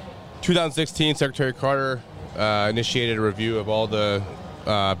 2016 Secretary Carter initiated a review of all the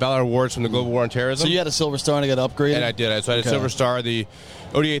Valor Awards from the Global War on Terrorism. So you had a Silver Star and it got upgraded? And I did. So I had a Silver Star. The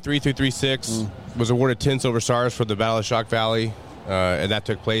ODA 3336 was awarded 10 Silver Stars for the Battle of Shock Valley, and that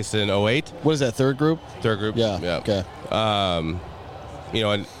took place in 2008. What is that, third group? Third group. Yeah. Okay.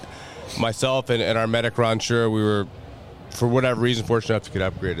 And myself and our medic, Ron Sure, we were, for whatever reason, fortunate enough to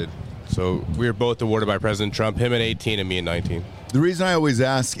get upgraded. So we were both awarded by President Trump, him in 18 and me in 19. The reason I always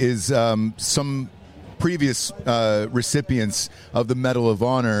ask is some previous recipients of the Medal of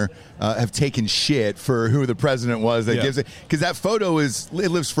Honor have taken shit for who the president was that gives it, because that photo it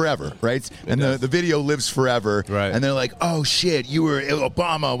lives forever, right? And the video lives forever, right? And they're like, oh shit, you were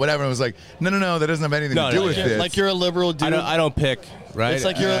Obama, whatever. And I was like, no, that doesn't have anything to do with this. Like you're a liberal dude. I don't pick. Right? It's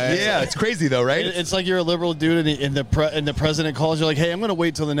like it's crazy though, right? It's like you're a liberal dude, and the president calls you like, "Hey, I'm going to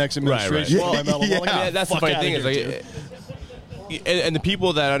wait till the next administration." Right. That's the funny thing is, and the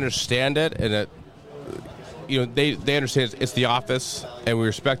people that understand it, and that they understand it's the office, and we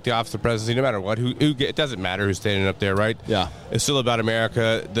respect the office of presidency no matter what. It doesn't matter who's standing up there, right? Yeah, it's still about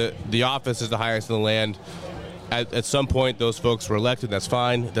America. The office is the highest in the land. At some point, those folks were elected. That's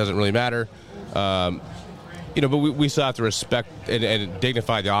fine. It doesn't really matter. But we still have to respect and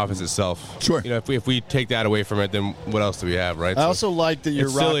dignify the office itself. Sure. If we take that away from it, then what else do we have, right? I also like that you're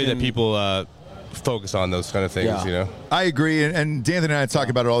it's silly that people focus on those kind of things, I agree, and Dan and I talk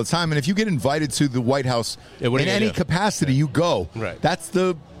about it all the time. And if you get invited to the White House in any capacity, you go. Right. That's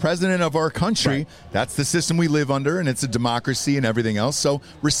the president of our country. Right. That's the system we live under, and it's a democracy and everything else. So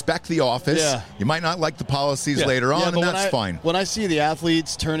respect the office. Yeah. You might not like the policies later on, and that's fine. When I see the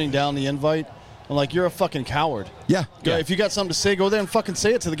athletes turning down the invite, I'm like, you're a fucking coward. Yeah. If you got something to say, go there and fucking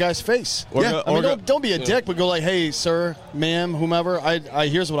say it to the guy's face. Don't be a dick, but go like, hey, sir, ma'am, whomever, I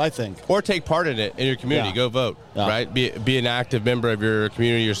here's what I think. Or take part in it in your community. Yeah. Go vote, right? Be an active member of your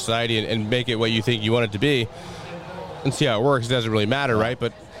community, your society, and make it what you think you want it to be, and see how it works. It doesn't really matter, right?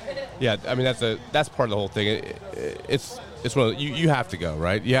 But that's part of the whole thing. It's one of you have to go,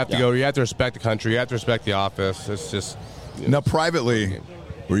 right? You have to go. You have to respect the country. You have to respect the office. It's just now privately.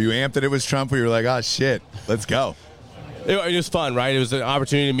 Were you amped that it was Trump? Or you were like, oh, shit, let's go? It was fun, right? It was an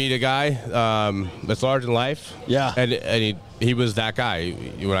opportunity to meet a guy that's larger than life. Yeah. And he was that guy.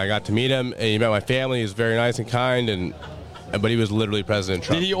 When I got to meet him, and he met my family, he was very nice and kind, but he was literally President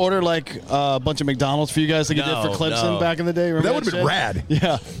Trump. Did he order like a bunch of McDonald's for you guys like he did for Clemson back in the day? Remember that would have been rad.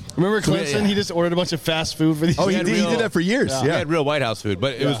 Yeah. Remember Clemson? Yeah. He just ordered a bunch of fast food for these guys. He did that for years. Yeah. He had real White House food,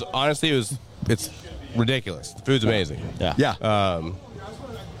 but it was honestly, it's ridiculous. The food's amazing. Yeah.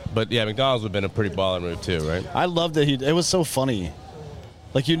 But yeah, McDonald's would have been a pretty baller move too, right? I loved that it was so funny.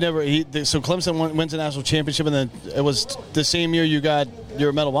 Like so Clemson went to national championship, and then it was the same year you got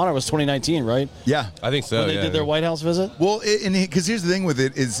your Medal of Honor. It was 2019, right? Yeah, I think so. When they did their White House visit. Well, because here's the thing with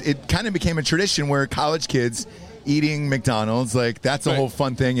it is it kind of became a tradition where college kids eating McDonald's, like that's a whole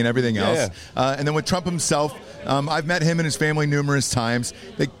fun thing and everything else. Yeah. And then with Trump himself, I've met him and his family numerous times.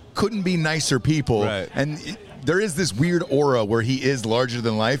 They couldn't be nicer people, right. And there is this weird aura where he is larger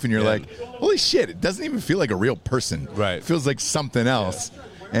than life, and you're like, holy shit, it doesn't even feel like a real person. Right. It feels like something else. Yeah.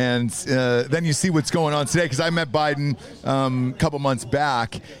 And then you see what's going on today, because I met Biden a couple months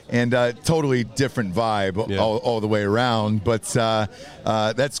back, and totally different vibe all the way around. But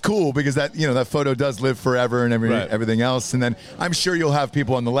that's cool, because that photo does live forever and everything else. And then I'm sure you'll have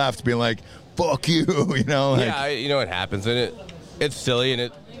people on the left being like, fuck you, Yeah, it happens, and it's silly,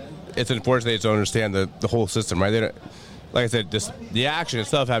 and it's unfortunate they don't understand the whole system, right? They don't, like I said, the action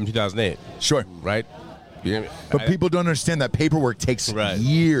itself happened in 2008. Sure. Right? But people don't understand that paperwork takes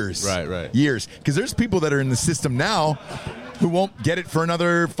years. Right. Years. Because there's people that are in the system now who won't get it for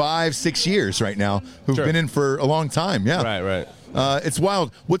another 5-6 years right now, who've been in for a long time. Yeah. Right. It's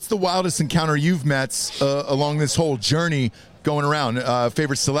wild. What's the wildest encounter you've met along this whole journey going around?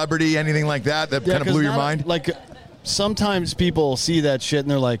 Favorite celebrity, anything like that kind of blew your mind? Like, sometimes people see that shit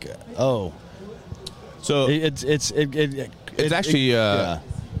and they're like, oh. So it's actually.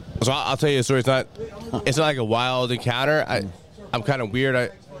 So I'll tell you a story. It's not like a wild encounter. I'm kind of weird.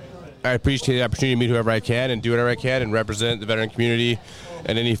 I appreciate the opportunity to meet whoever I can and do whatever I can and represent the veteran community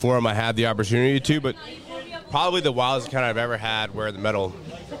in any forum I have the opportunity to. But probably the wildest encounter I've ever had wearing the medal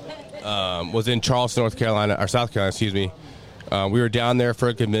was in Charleston, South Carolina. We were down there for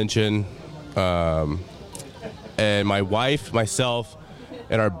a convention, and my wife, myself,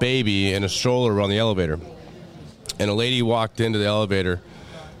 and our baby in a stroller were on the elevator. And a lady walked into the elevator,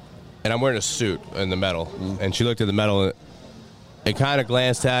 and I'm wearing a suit in the medal. And she looked at the medal and kind of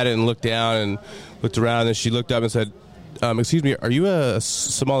glanced at it and looked down and looked around. And then she looked up and said, excuse me, are you a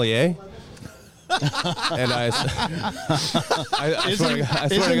sommelier? And isn't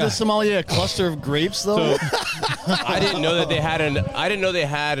the sommelier a cluster of grapes though? So, I didn't know that they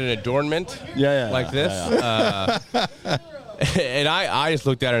had an adornment like this. And I just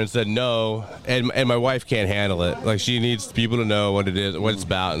looked at her and said no, and my wife can't handle it. Like, she needs people to know what it is, what it's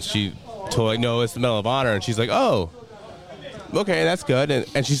about, and she told me, no, it's the Medal of Honor, and she's like, oh, okay, that's good, and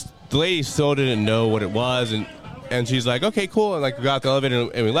the lady still didn't know what it was, and she's like, okay, cool, and like we got out the elevator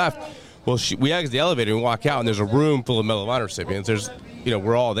and we left. Well, we exit the elevator and walk out, and there's a room full of Medal of Honor recipients.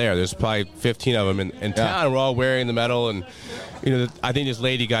 We're all there. There's probably 15 of them in town. We're all wearing the medal, and I think this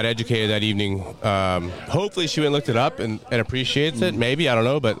lady got educated that evening. Hopefully she went and looked it up and appreciates it. Maybe, I don't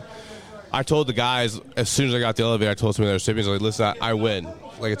know. But I told the guys, as soon as I got the elevator, I told some of the recipients, I was like, listen, I win.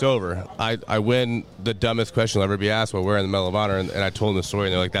 Like, it's over. I win the dumbest question I'll ever be asked while wearing the Medal of Honor. And I told them the story,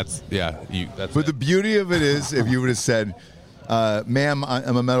 and they're like, that's But the beauty of it is, if you would have said, ma'am,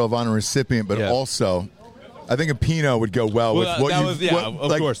 I'm a Medal of Honor recipient, but also, I think a Pinot would go well with what you...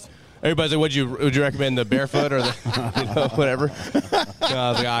 of course. Everybody's like, would you recommend the barefoot or the, whatever?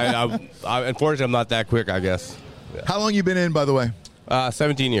 I was like, unfortunately, I'm not that quick, I guess. Yeah. How long you been in, by the way?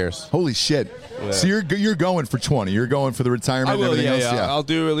 17 years. Holy shit. Yeah. So you're going for 20. You're going for the retirement and everything else? Yeah. I'll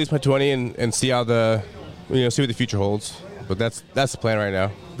do at least my 20 and see how see what the future holds. But that's the plan right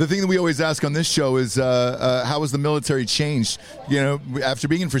now. The thing that we always ask on this show is how has the military changed? After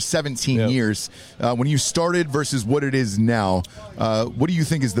being in for 17 years, when you started versus what it is now, what do you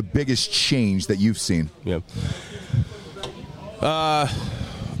think is the biggest change that you've seen? Yeah.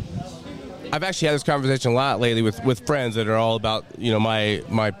 I've actually had this conversation a lot lately with friends that are all about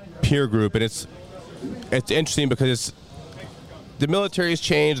my peer group, and it's interesting because the military's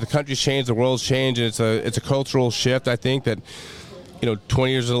changed, the country's changed, the world's changed, and it's a cultural shift. I think that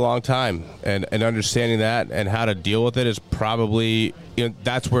 20 years is a long time, and understanding that and how to deal with it is probably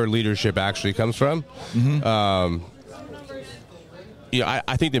that's where leadership actually comes from. Mm-hmm.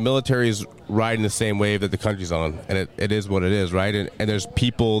 I think the military is riding the same wave that the country's on, and it is what it is, right? And there's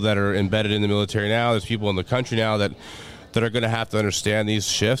people that are embedded in the military now. There's people in the country now that are going to have to understand these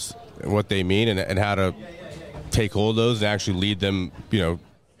shifts and what they mean, and how to take hold of those and actually lead them,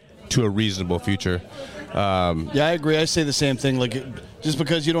 to a reasonable future. I agree. I say the same thing. Like, just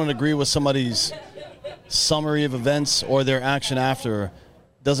because you don't agree with somebody's summary of events or their action after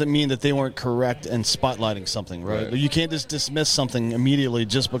doesn't mean that they weren't correct in spotlighting something, right? You can't just dismiss something immediately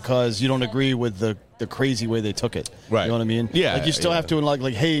just because you don't agree with the crazy way they took it. Right. You know what I mean? Yeah. Like, you still have to,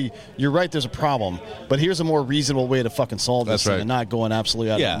 like, hey, you're right, there's a problem, but here's a more reasonable way to fucking solve this thing and not going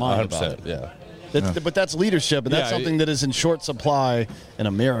absolutely out of your mind 100%, about it. Yeah. But that's leadership, and that's something that is in short supply in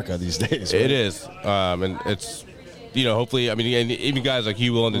America these days. Right? It is, and it's hopefully, and even guys like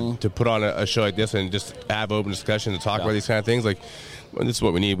you willing to put on a show like this and just have open discussion and talk about these kind of things. Like, this is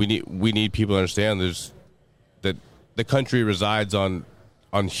what we need. We need people to understand that the country resides on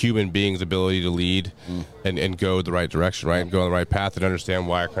human beings' ability to lead and go the right direction, right, and go on the right path and understand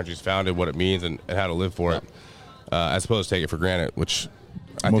why our country's founded, what it means, and how to live for it, as opposed to take it for granted, which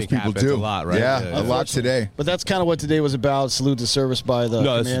most people do a lot, right? Yeah, a lot today. But that's kind of what today was about. Salute to service by the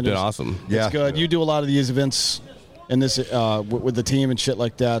commanders. This has been awesome. Yeah, it's good. You do a lot of these events in this with the team and shit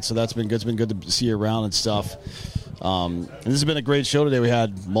like that, so that's been good. It's been good to see you around and stuff. And this has been a great show today. We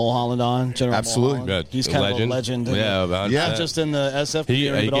had Mulholland on, General Absolutely. Mulholland. He's kind of a legend. Not just in the SF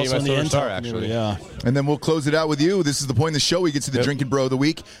community, but also in the NTAR community. Yeah. And then we'll close it out with you. This is the point of the show. We get to the Drinking Bro of the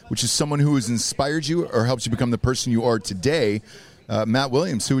Week, which is someone who has inspired you or helped you become the person you are today. Matt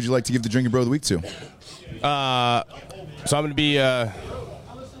Williams, who would you like to give the Drinking Bro of the Week to? So I'm going to be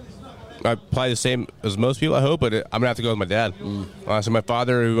probably the same as most people, I hope, but I'm going to have to go with my dad. So my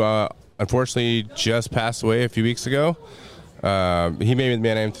father, who unfortunately just passed away a few weeks ago. He made me the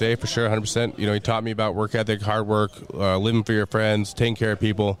man I am today for sure, 100%. He taught me about work ethic, hard work, living for your friends, taking care of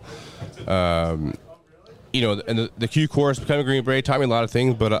people. And the Q course, becoming a Green Beret, taught me a lot of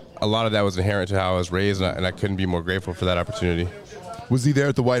things, but a lot of that was inherent to how I was raised, and I couldn't be more grateful for that opportunity. Was he there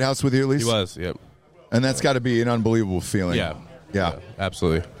at the White House with you at least? He was, yep. And that's got to be an unbelievable feeling. Yeah,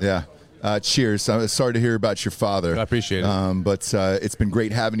 absolutely. Yeah. Cheers. I'm sorry to hear about your father. I appreciate it. But it's been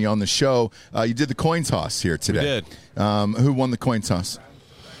great having you on the show. You did the coin toss here today. We did. Who won the coin toss?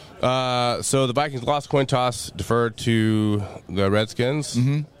 So the Vikings lost the coin toss, deferred to the Redskins,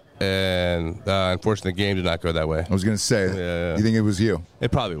 and unfortunately the game did not go that way. I was going to say, you think it was you?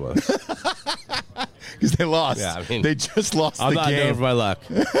 It probably was. Because they lost. Yeah, they just lost the game. I'm not known for my luck.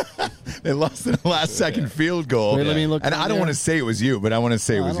 They lost in the last second field goal. Wait, let me look and I don't want to say it was you, but I want to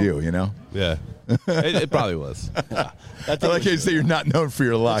say it was you, Yeah. It probably was. I like how you say you're not known for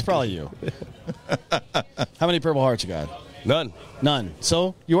your luck. That's probably you. How many Purple Hearts you got? None.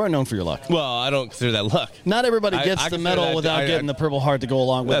 So you are known for your luck. Well, I don't consider that luck. Not everybody gets the medal without getting the Purple Heart to go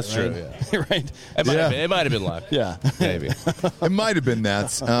along with it. That's true. Right? It might have been luck. Yeah. Maybe. It might have been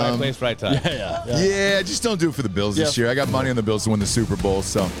that. Right place, right time. Yeah, just don't do it for the Bills this year. I got money on the Bills to win the Super Bowl,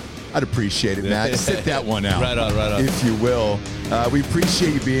 so I'd appreciate it, Matt. Sit that one out. Right on. If you will. We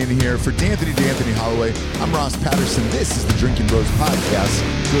appreciate you being here. For D'Anthony Holloway, I'm Ross Patterson. This is the Drinking Bros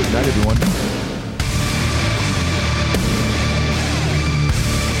Podcast. Good night, everyone.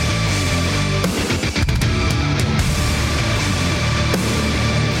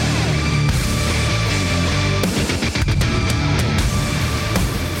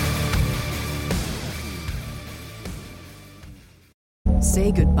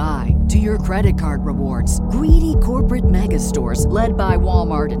 Say goodbye to your credit card rewards. Greedy corporate mega stores, led by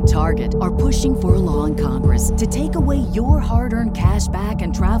Walmart and Target, are pushing for a law in Congress to take away your hard-earned cash back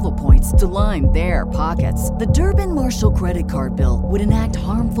and travel points to line their pockets. The Durbin-Marshall credit card bill would enact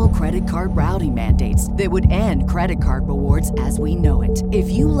harmful credit card routing mandates that would end credit card rewards as we know it. If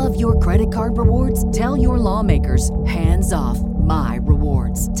you love your credit card rewards, tell your lawmakers, hands off my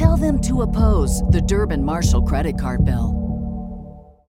rewards. Tell them to oppose the Durbin-Marshall credit card bill.